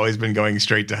country's always been going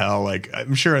straight to hell. Like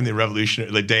I'm sure in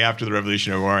the day after the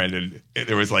Revolutionary War ended,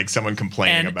 there was like someone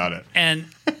complaining about it. And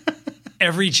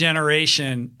every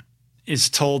generation is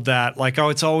told that, like, oh,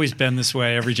 it's always been this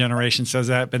way. Every generation says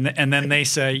that, and then they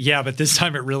say, yeah, but this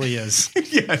time it really is.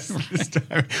 Yes, this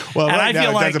time. Well, and right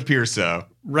now it does appear so.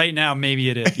 Right now, maybe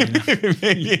it is.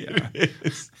 Maybe it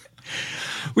is.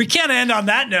 We can't end on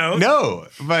that note. No,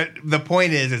 but the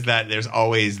point is that there's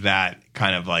always that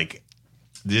kind of like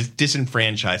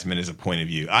disenfranchisement is a point of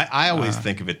view. I always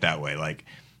think of it that way. Like,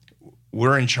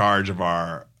 we're in charge of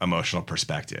our emotional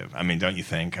perspective. I mean, don't you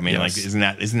think? I mean, Yes. like,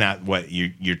 isn't that what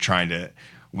you're trying to?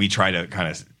 We try to kind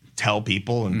of tell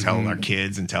people and tell our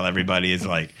kids and tell everybody is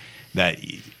like that.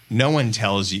 No one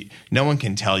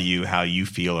can tell you how you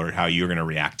feel or how you're going to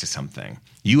react to something.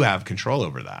 You have control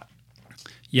over that.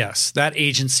 Yes, that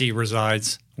agency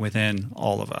resides within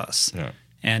all of us. Yeah.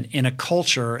 And in a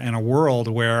culture and a world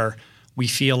where we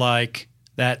feel like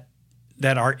that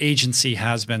our agency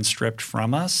has been stripped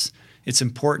from us, it's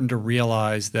important to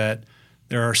realize that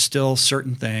there are still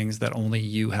certain things that only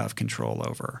you have control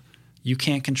over. You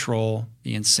can't control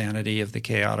the insanity of the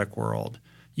chaotic world.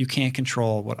 You can't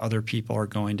control what other people are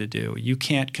going to do. You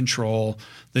can't control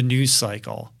the news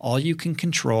cycle. All you can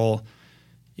control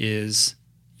is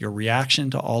your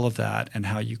reaction to all of that and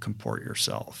how you comport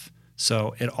yourself.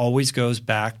 So it always goes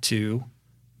back to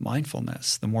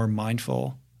mindfulness. The more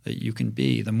mindful that you can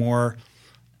be, the more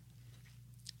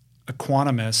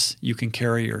equanimous you can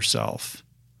carry yourself,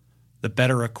 the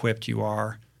better equipped you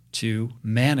are to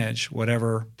manage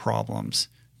whatever problems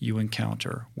you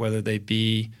encounter, whether they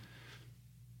be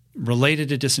related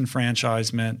to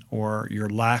disenfranchisement or your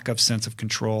lack of sense of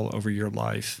control over your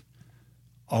life.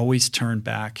 Always turn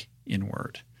back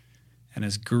inward. And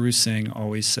as Guru Singh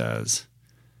always says,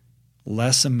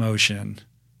 less emotion,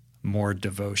 more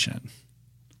devotion.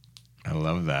 I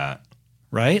love that.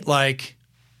 Right? Like,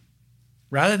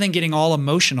 rather than getting all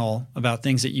emotional about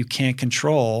things that you can't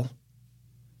control,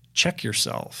 check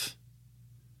yourself.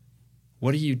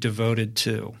 What are you devoted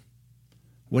to?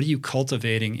 What are you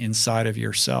cultivating inside of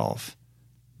yourself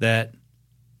that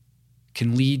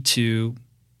can lead to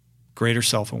greater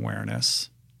self-awareness,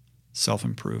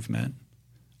 self-improvement?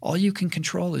 All you can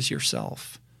control is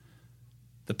yourself.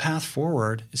 The path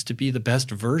forward is to be the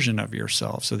best version of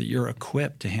yourself so that you're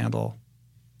equipped to handle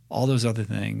all those other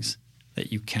things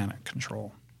that you cannot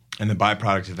control. And the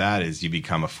byproduct of that is you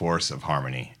become a force of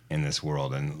harmony in this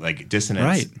world. And like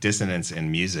dissonance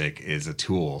in music is a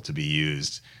tool to be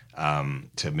used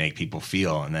to make people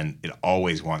feel. And then it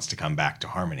always wants to come back to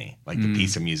harmony. Like the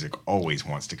piece of music always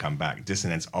wants to come back.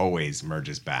 Dissonance always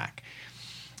merges back.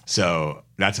 So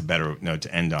that's a better note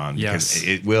to end on because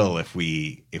it will if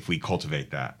we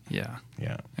cultivate that. Yeah.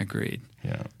 Yeah. Agreed.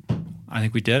 Yeah. I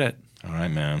think we did it. All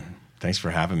right, man. Thanks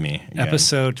for having me again.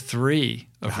 Episode 3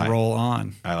 of Roll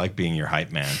On. I like being your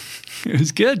hype man. It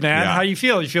was good, man. Yeah. How you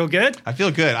feel? You feel good? I feel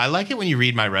good. I like it when you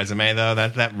read my resume, though.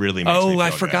 That really makes me feel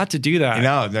I forgot to do that.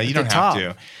 No, you don't have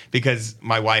to. Because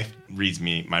my wife reads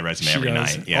me my resume every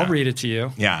night. Yeah. I'll read it to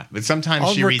you. Yeah, but sometimes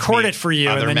I'll she reads record me it for you,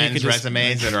 other and then you men's can just...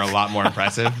 resumes that are a lot more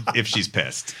impressive if she's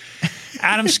pissed.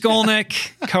 Adam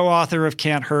Skolnick, co-author of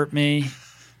Can't Hurt Me,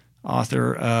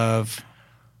 author of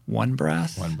One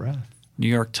Breath. One Breath. New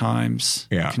York Times,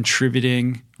 Yeah.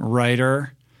 contributing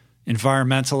writer,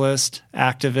 environmentalist,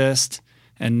 activist,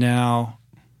 and now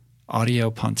audio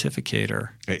pontificator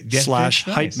 /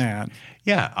 hype man.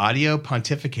 Yeah, audio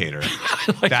pontificator.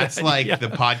 That's like the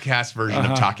podcast version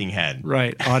of Talking Head.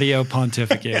 Right, audio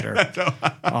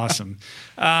pontificator. Awesome.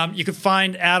 You could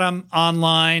find Adam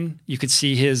online. You could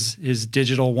see his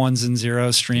digital ones and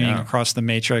zeros streaming across the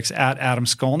matrix at Adam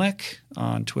Skolnick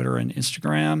on Twitter and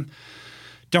Instagram.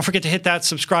 Don't forget to hit that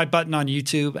subscribe button on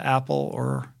YouTube, Apple,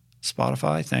 or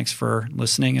Spotify. Thanks for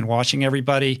listening and watching,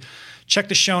 everybody. Check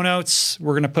the show notes.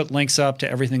 We're going to put links up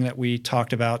to everything that we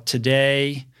talked about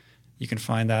today. You can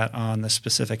find that on the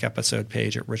specific episode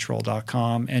page at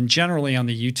richroll.com. And generally on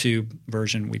the YouTube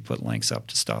version, we put links up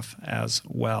to stuff as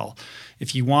well.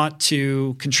 If you want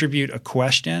to contribute a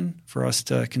question for us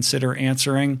to consider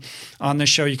answering on this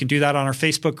show, you can do that on our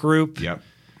Facebook group. Yep.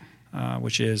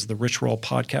 Which is the Rich Roll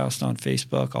Podcast on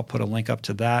Facebook. I'll put a link up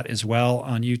to that as well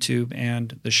on YouTube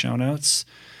and the show notes.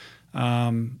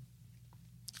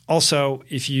 Also,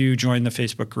 if you join the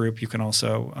Facebook group, you can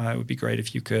also, it would be great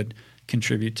if you could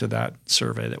contribute to that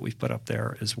survey that we've put up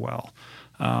there as well.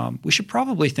 We should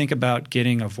probably think about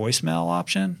getting a voicemail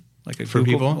option, like a for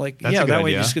Google, people. That's a good that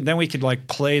way idea. then we could like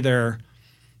play their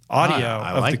audio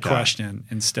of like the question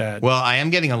instead. Well, I am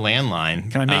getting a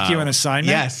landline. Can I make you an assignment?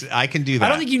 Yes, I can do that. I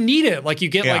don't think you need it. Like you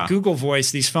get like Google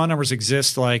Voice. These phone numbers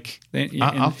exist. Like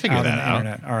I'll figure that out.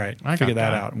 Internet. All right, figure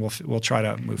that out, and we'll try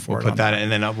to move forward. We'll put that,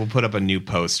 and then we'll put up a new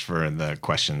post for the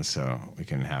questions so we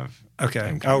can have.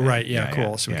 Okay. Oh, right. Yeah.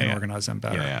 Cool. So we can organize them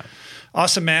better. Yeah.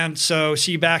 Awesome, man. So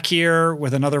see you back here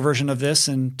with another version of this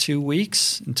in 2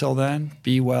 weeks. Until then,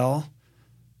 be well.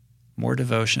 More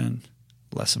devotion,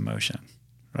 less emotion.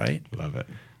 Right? Love it.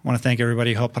 I want to thank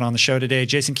everybody who helped put on the show today.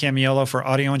 Jason Camiolo for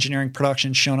audio engineering,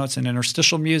 production, show notes, and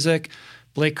interstitial music.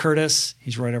 Blake Curtis,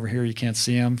 he's right over here. You can't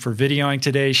see him, for videoing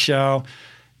today's show,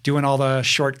 doing all the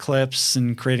short clips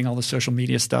and creating all the social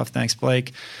media stuff. Thanks,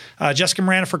 Blake. Jessica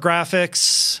Miranda for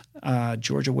graphics.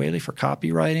 Georgia Whaley for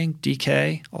copywriting.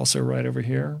 DK, also right over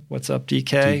here. What's up,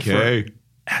 DK? For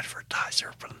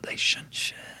advertiser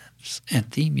relationships. And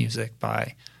theme music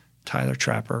by Tyler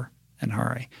Trapper and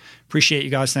Hari. Appreciate you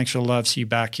guys. Thanks for the love. See you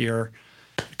back here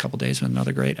in a couple days with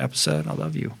another great episode. I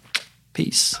love you.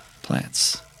 Peace.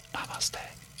 Plants.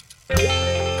 Namaste.